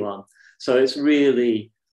early one. So it's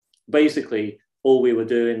really, basically all we were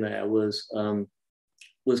doing there was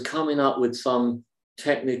coming up with some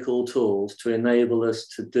technical tools to enable us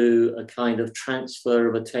to do a kind of transfer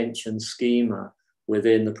of attention schema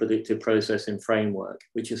within the predictive processing framework,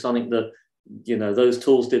 which is something that, you know, those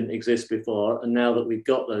tools didn't exist before. And now that we've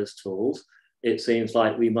got those tools, it seems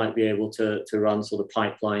like we might be able to run sort of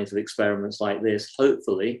pipelines of experiments like this,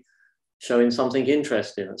 hopefully showing something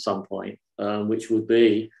interesting at some point, which would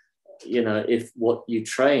be, you know, if what you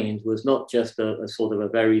trained was not just a sort of a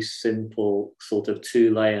very simple sort of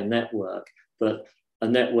two-layer network, but a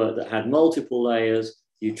network that had multiple layers,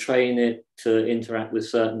 you train it to interact with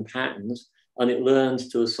certain patterns, and it learns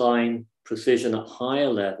to assign precision at higher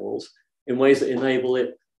levels in ways that enable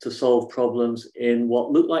it to solve problems in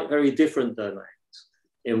what look like very different domains,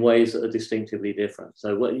 in ways that are distinctively different.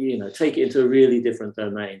 So, what, you know, take it into a really different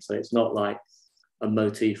domain. So it's not like a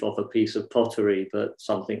motif of a piece of pottery, but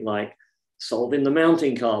something like solving the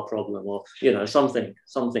mounting car problem, or, you know, something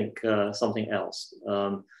else.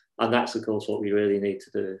 And that's, of course, what we really need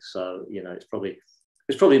to do. So, you know, it's probably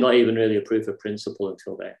not even really a proof of principle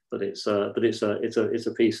until then, but it's a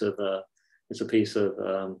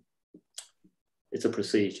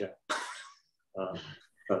procedure.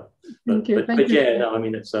 But yeah, no, I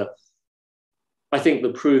mean, I think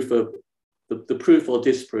the proof or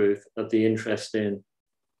disproof of the interesting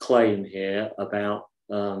claim here about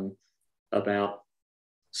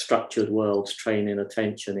structured worlds training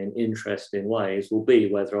attention in interesting ways will be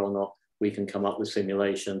whether or not we can come up with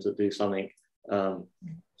simulations that do something of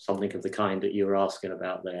the kind that you were asking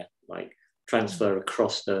about there, like transfer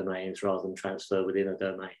across domains rather than transfer within a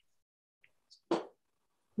domain.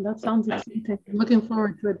 That sounds exciting. I'm looking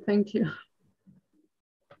forward to it. Thank you.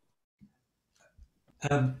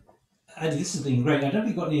 Andy, this has been great. I don't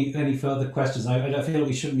think we've got any further questions. I feel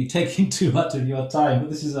we shouldn't be taking too much of your time, but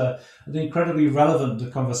this is an incredibly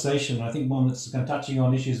relevant conversation. I think one that's kind of touching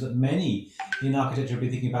on issues that many in architecture have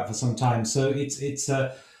been thinking about for some time. So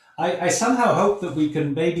I somehow hope that we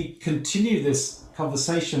can maybe continue this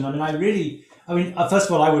conversation. I mean, first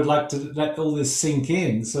of all, I would like to let all this sink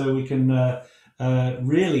in so we can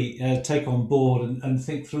really take on board and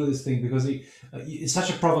think through this thing, because it's such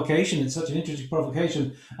a provocation, it's such an interesting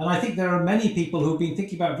provocation. And I think there are many people who've been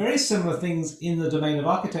thinking about very similar things in the domain of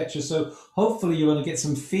architecture. So hopefully you're going to get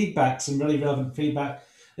some feedback, some really relevant feedback,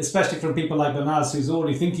 especially from people like Banaz, who's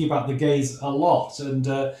already thinking about the gaze a lot. And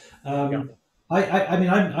I mean,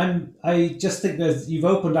 I just think you've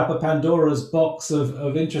opened up a Pandora's box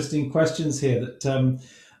of interesting questions here that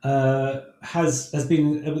has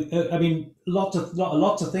been, I mean, a lot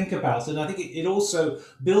to think about, and I think it also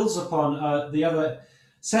builds upon the other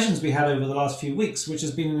sessions we had over the last few weeks, which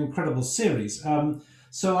has been an incredible series.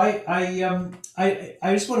 So I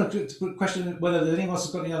just want to question whether anyone else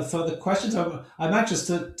has got any other further questions. I'm anxious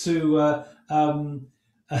to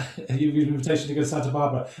you've an invitation to go to Santa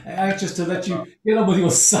Barbara. Anxious to let you get on with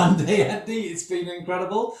your Sunday, Andy. It's been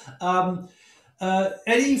incredible.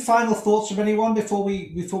 Any final thoughts from anyone before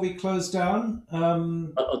we close down?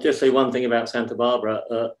 I'll just say one thing about Santa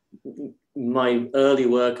Barbara. My early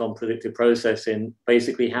work on predictive processing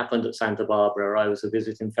basically happened at Santa Barbara. I was a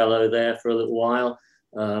visiting fellow there for a little while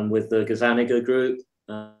with the Gazzaniga group,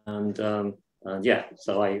 and yeah,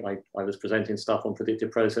 so I was presenting stuff on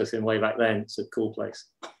predictive processing way back then. It's a cool place.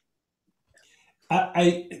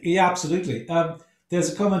 Yeah, absolutely.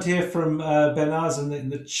 There's a comment here from Benaz in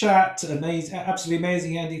the chat. Amazing, absolutely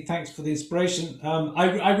amazing, Andy. Thanks for the inspiration.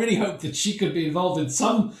 I really hope that she could be involved in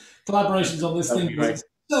some collaborations on this thing, because it's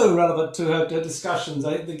so relevant to her discussions.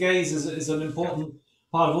 The gaze is an important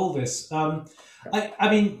part of all this. I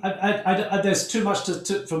mean, there's too much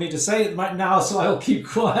for me to say right now, so I'll keep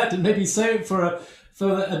quiet and maybe save it for a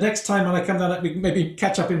next time when I come down. We maybe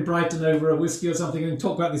catch up in Brighton over a whiskey or something and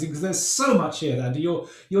talk about these things, because there's so much here, Andy.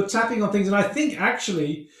 You're tapping on things, and I think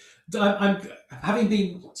actually, I'm having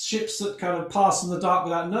been ships that kind of pass in the dark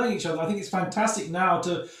without knowing each other. I think it's fantastic now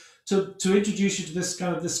to introduce you to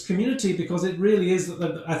this community, because it really is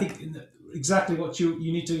I think exactly what you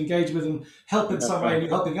need to engage with and help in some way, and you're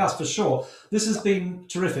helping us for sure. This has been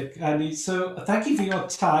terrific, Andy. So thank you for your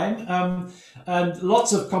time, and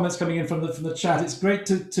lots of comments coming in from the chat. It's great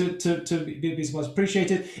to be so much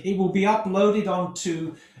appreciated. It will be uploaded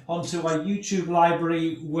onto our YouTube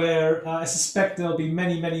library, where I suspect there'll be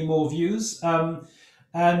many more views.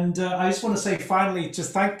 And I just want to say finally, to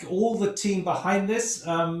thank all the team behind this.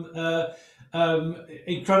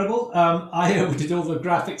 Incredible. I did all the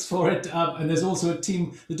graphics for it, and there's also a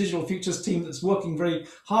team, the Digital Futures team, that's working very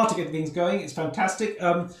hard to get things going. It's fantastic.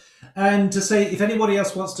 And to say, if anybody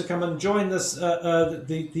else wants to come and join this,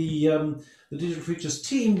 the Digital Futures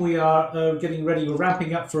team, we are getting ready. We're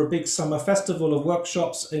ramping up for a big summer festival of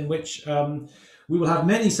workshops in which we will have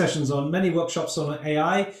many workshops on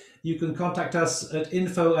AI. You can contact us at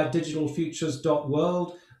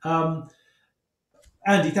info@digitalfutures.world.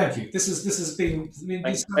 Andy, thank you. This has been.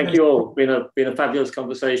 Thank you all. Been a fabulous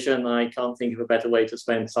conversation. I can't think of a better way to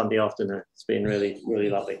spend Sunday afternoon. It's been really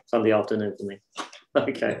lovely. Sunday afternoon for me.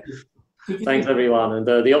 Okay. Thanks everyone, and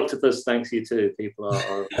the octopus thanks you too. People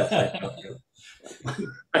are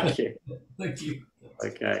thank you. Thank you.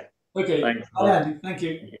 Okay. Okay. Thanks. Bye, Andy. Thank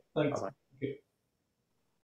you. Thanks. Bye-bye.